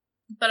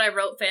 but I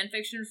wrote fan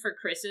fiction for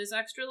Chris's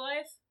Extra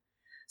Life.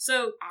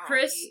 So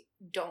Chris. I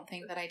don't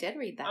think that I did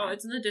read that. Oh,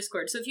 it's in the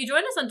Discord. So if you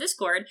join us on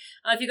Discord,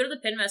 if you go to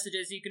the pin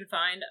messages, you can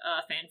find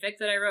a fanfic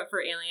that I wrote for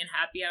Alien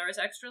Happy Hour's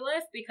Extra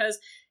Life, because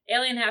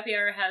Alien Happy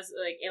Hour has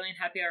like Alien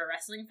Happy Hour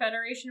Wrestling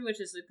Federation,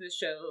 which is like the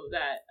show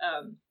that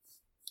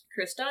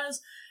Chris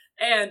does,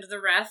 and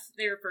the ref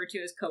they refer to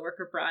as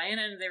coworker Brian,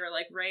 and they were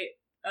like,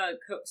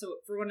 so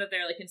for one of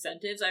their like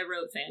incentives, I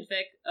wrote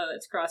fanfic.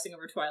 It's crossing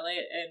over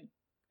Twilight and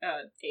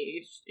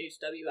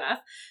HWF,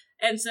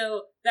 and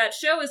so that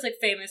show is like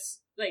famous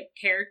like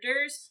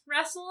characters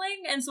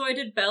wrestling, and so I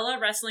did Bella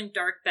wrestling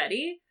Dark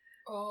Betty.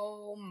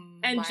 Oh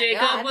and my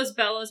Jacob God. was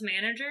Bella's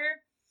manager.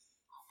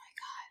 Oh my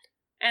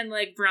God. And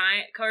like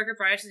coworker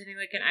Brian is having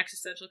like an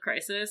existential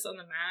crisis on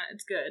the mat.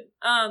 It's good.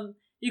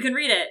 You can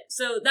read it.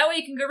 So that way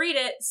you can go read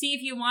it, see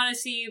if you want to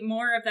see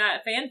more of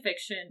that fan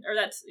fiction, or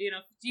that's, you know,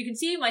 you can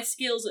see my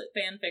skills at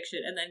fan fiction,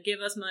 and then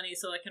give us money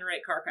so I can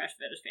write Car Crash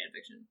Fetish fan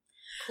fiction.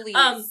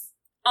 Please.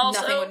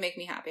 Also, Nothing would make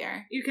me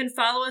happier. you can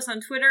follow us on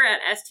Twitter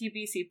at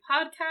STBC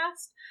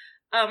Podcast.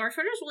 Our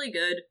Twitter's really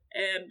good,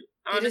 and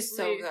honestly, It is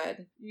so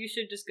good. you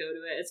should just go to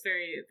it. It's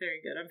very, very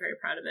good. I'm very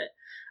proud of it.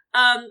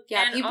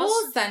 Yeah, and people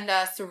also- send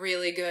us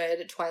really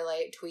good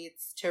Twilight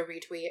tweets to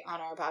retweet on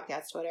our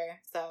podcast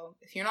Twitter. So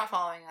if you're not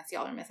following us,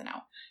 y'all are missing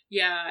out.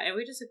 Yeah, and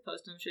we just like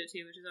post them shit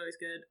too, which is always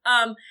good.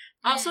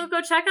 Also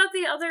go check out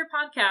the other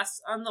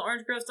podcasts on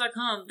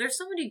theorangegroves.com. There's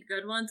so many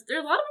good ones. There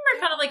a lot of them are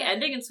kind of like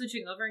ending and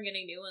switching over and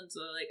getting new ones. So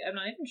like I'm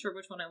not even sure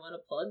which one I want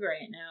to plug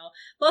right now.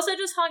 Plus I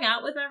just hung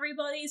out with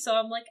everybody, so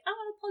I'm like, I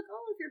want to plug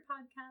all of your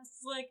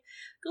podcasts. Like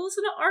go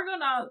listen to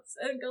Argonauts,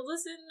 and go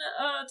listen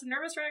to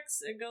Nervous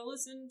Rex, and go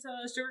listen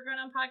to Sugar Gun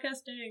on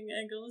Podcasting,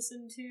 and go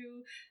listen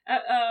to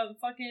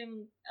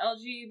fucking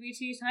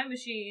LGBT Time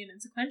Machine and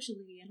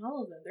Sequentially, and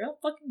all of them. They're all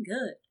fucking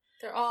good.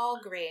 They're all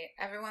great.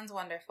 Everyone's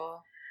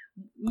wonderful.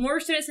 More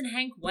Citizen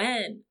Hank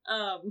when.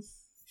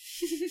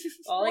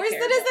 All I Where's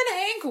care Citizen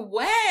Hank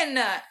when?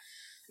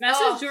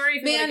 Message Jory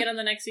if you want man. to get on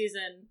the next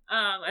season.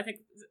 I think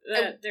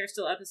that there's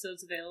still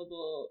episodes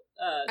available.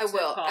 I to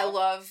will. call.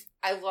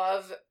 I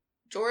love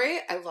Jory.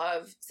 I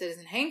love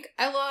Citizen Hank.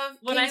 I love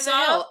When King I of the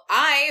saw- Hill.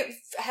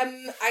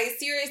 I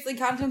seriously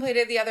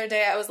contemplated the other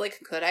day. I was like,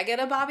 could I get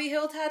a Bobby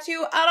Hill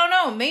tattoo? I don't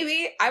know.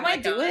 Maybe I Oh my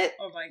might do God. it.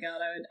 Oh my god,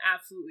 I would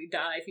absolutely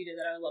die if you did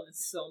that. I would love it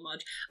so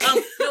much.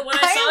 But when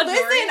I saw listen,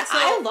 Jory,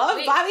 I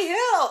love Bobby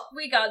Hill.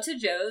 we got to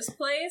Joe's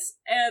place,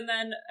 and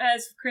then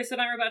as Chris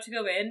and I were about to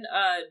go in,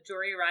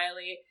 Jory,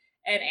 Riley,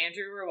 and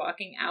Andrew were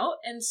walking out,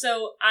 and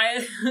so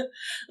I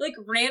like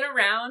ran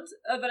around,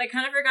 but I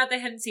kind of forgot they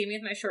hadn't seen me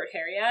with my short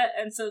hair yet,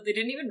 and so they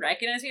didn't even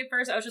recognize me at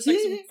first. I was just like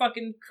some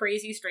fucking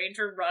crazy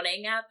stranger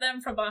running at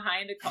them from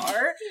behind a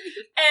car,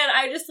 and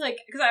I just like,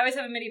 because I always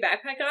have a mini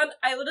backpack on,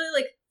 I literally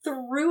like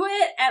threw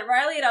it at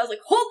Riley, and I was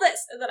like, hold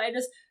this, and then I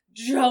just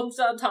jumped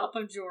on top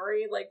of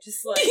Jory, like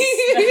just like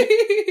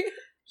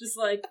just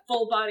like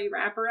full body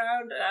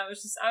wraparound, and I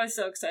was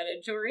so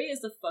excited. Jory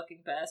is the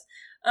fucking best.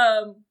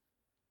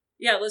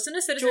 Yeah, listen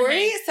to Citizen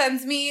Jory Hank.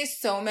 sends me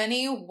so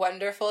many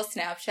wonderful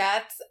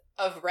Snapchats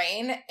of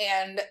rain,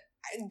 and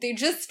they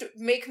just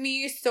make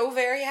me so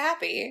very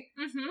happy.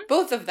 Mm-hmm.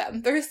 Both of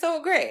them. They're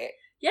so great.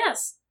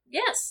 Yes.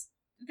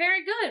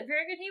 Very good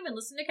human.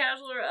 Listen to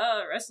Casual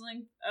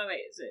Wrestling. Oh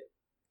wait, is it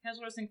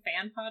Casual Wrestling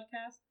Fan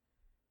Podcast?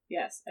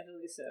 Yes, I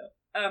believe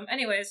so.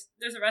 Anyways,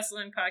 there's a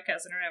wrestling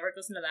podcast on our network.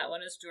 Listen to that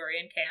one. It's Jory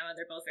and Kama.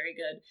 They're both very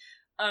good.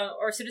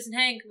 Or Citizen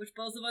Hank, which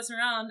both of us are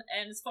on,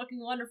 and it's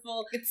fucking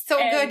wonderful. It's so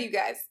And good, you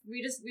guys.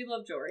 We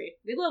love Jory.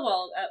 We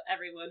love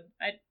everyone.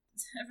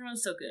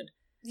 Everyone's so good.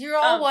 You're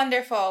all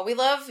wonderful. We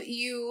love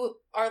you,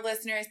 our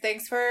listeners.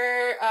 Thanks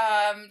for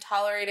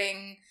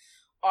tolerating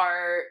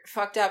our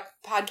fucked up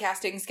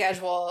podcasting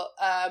schedule.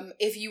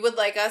 If you would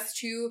like us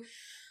to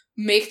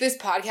make this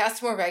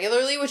podcast more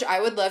regularly, which I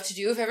would love to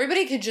do, if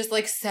everybody could just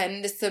like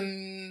send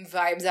some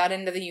vibes out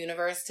into the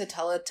universe to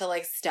tell it to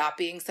like stop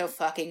being so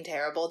fucking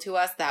terrible to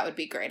us, that would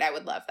be great. I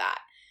would love that.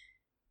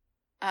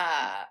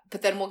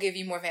 But then we'll give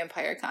you more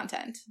vampire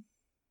content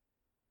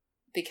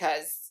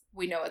because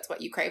we know it's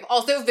what you crave.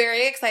 Also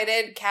very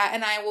excited. Kat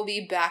and I will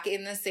be back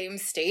in the same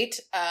state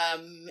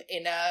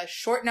in a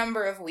short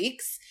number of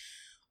weeks.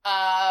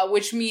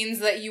 Which means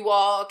that you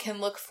all can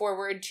look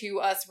forward to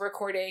us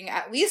recording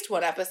at least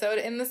one episode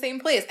in the same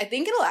place. I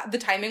think the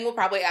timing will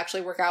probably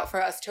actually work out for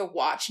us to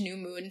watch New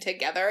Moon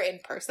together in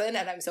person,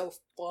 and I'm so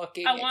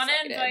fucking I want to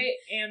excited. invite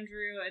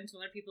Andrew and some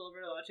other people over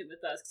to watch it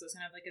with us because I was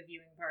gonna have like a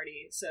viewing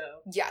party. So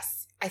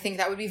Yes, I think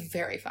that would be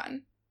very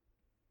fun.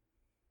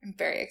 I'm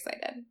very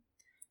excited.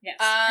 yes.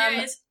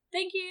 Anyways,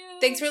 thank you.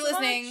 Thanks for so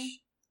listening. much.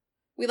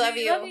 We love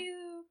you. Love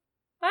you.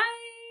 Bye.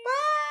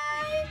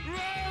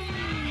 Bye.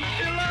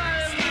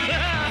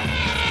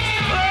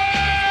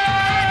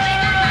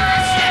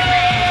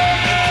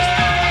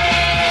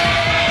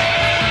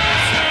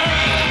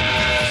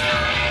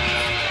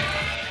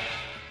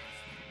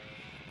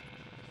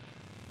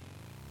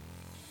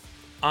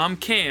 I'm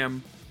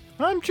Cam,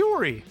 I'm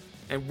Jory,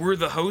 and we're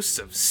the hosts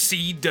of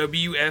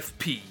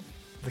CWFP.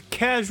 the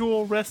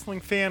Casual Wrestling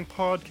Fan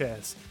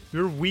Podcast.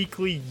 your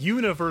weekly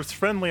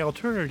universe-friendly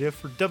alternative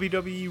for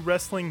WWE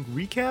wrestling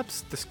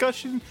recaps,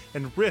 discussion,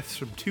 and riffs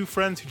from two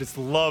friends who just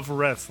love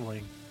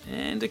wrestling.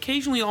 And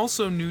occasionally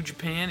also New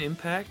Japan,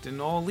 Impact,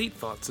 and All Elite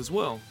thoughts as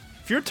well.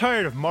 If you're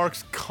tired of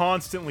Marks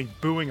constantly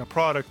booing a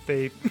product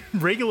they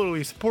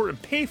regularly support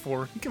and pay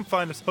for, you can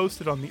find us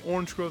hosted on the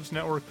Orange Groves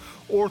Network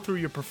or through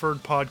your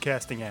preferred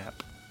podcasting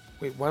app.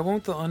 Wait, why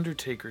won't The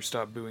Undertaker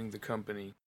stop booing the company?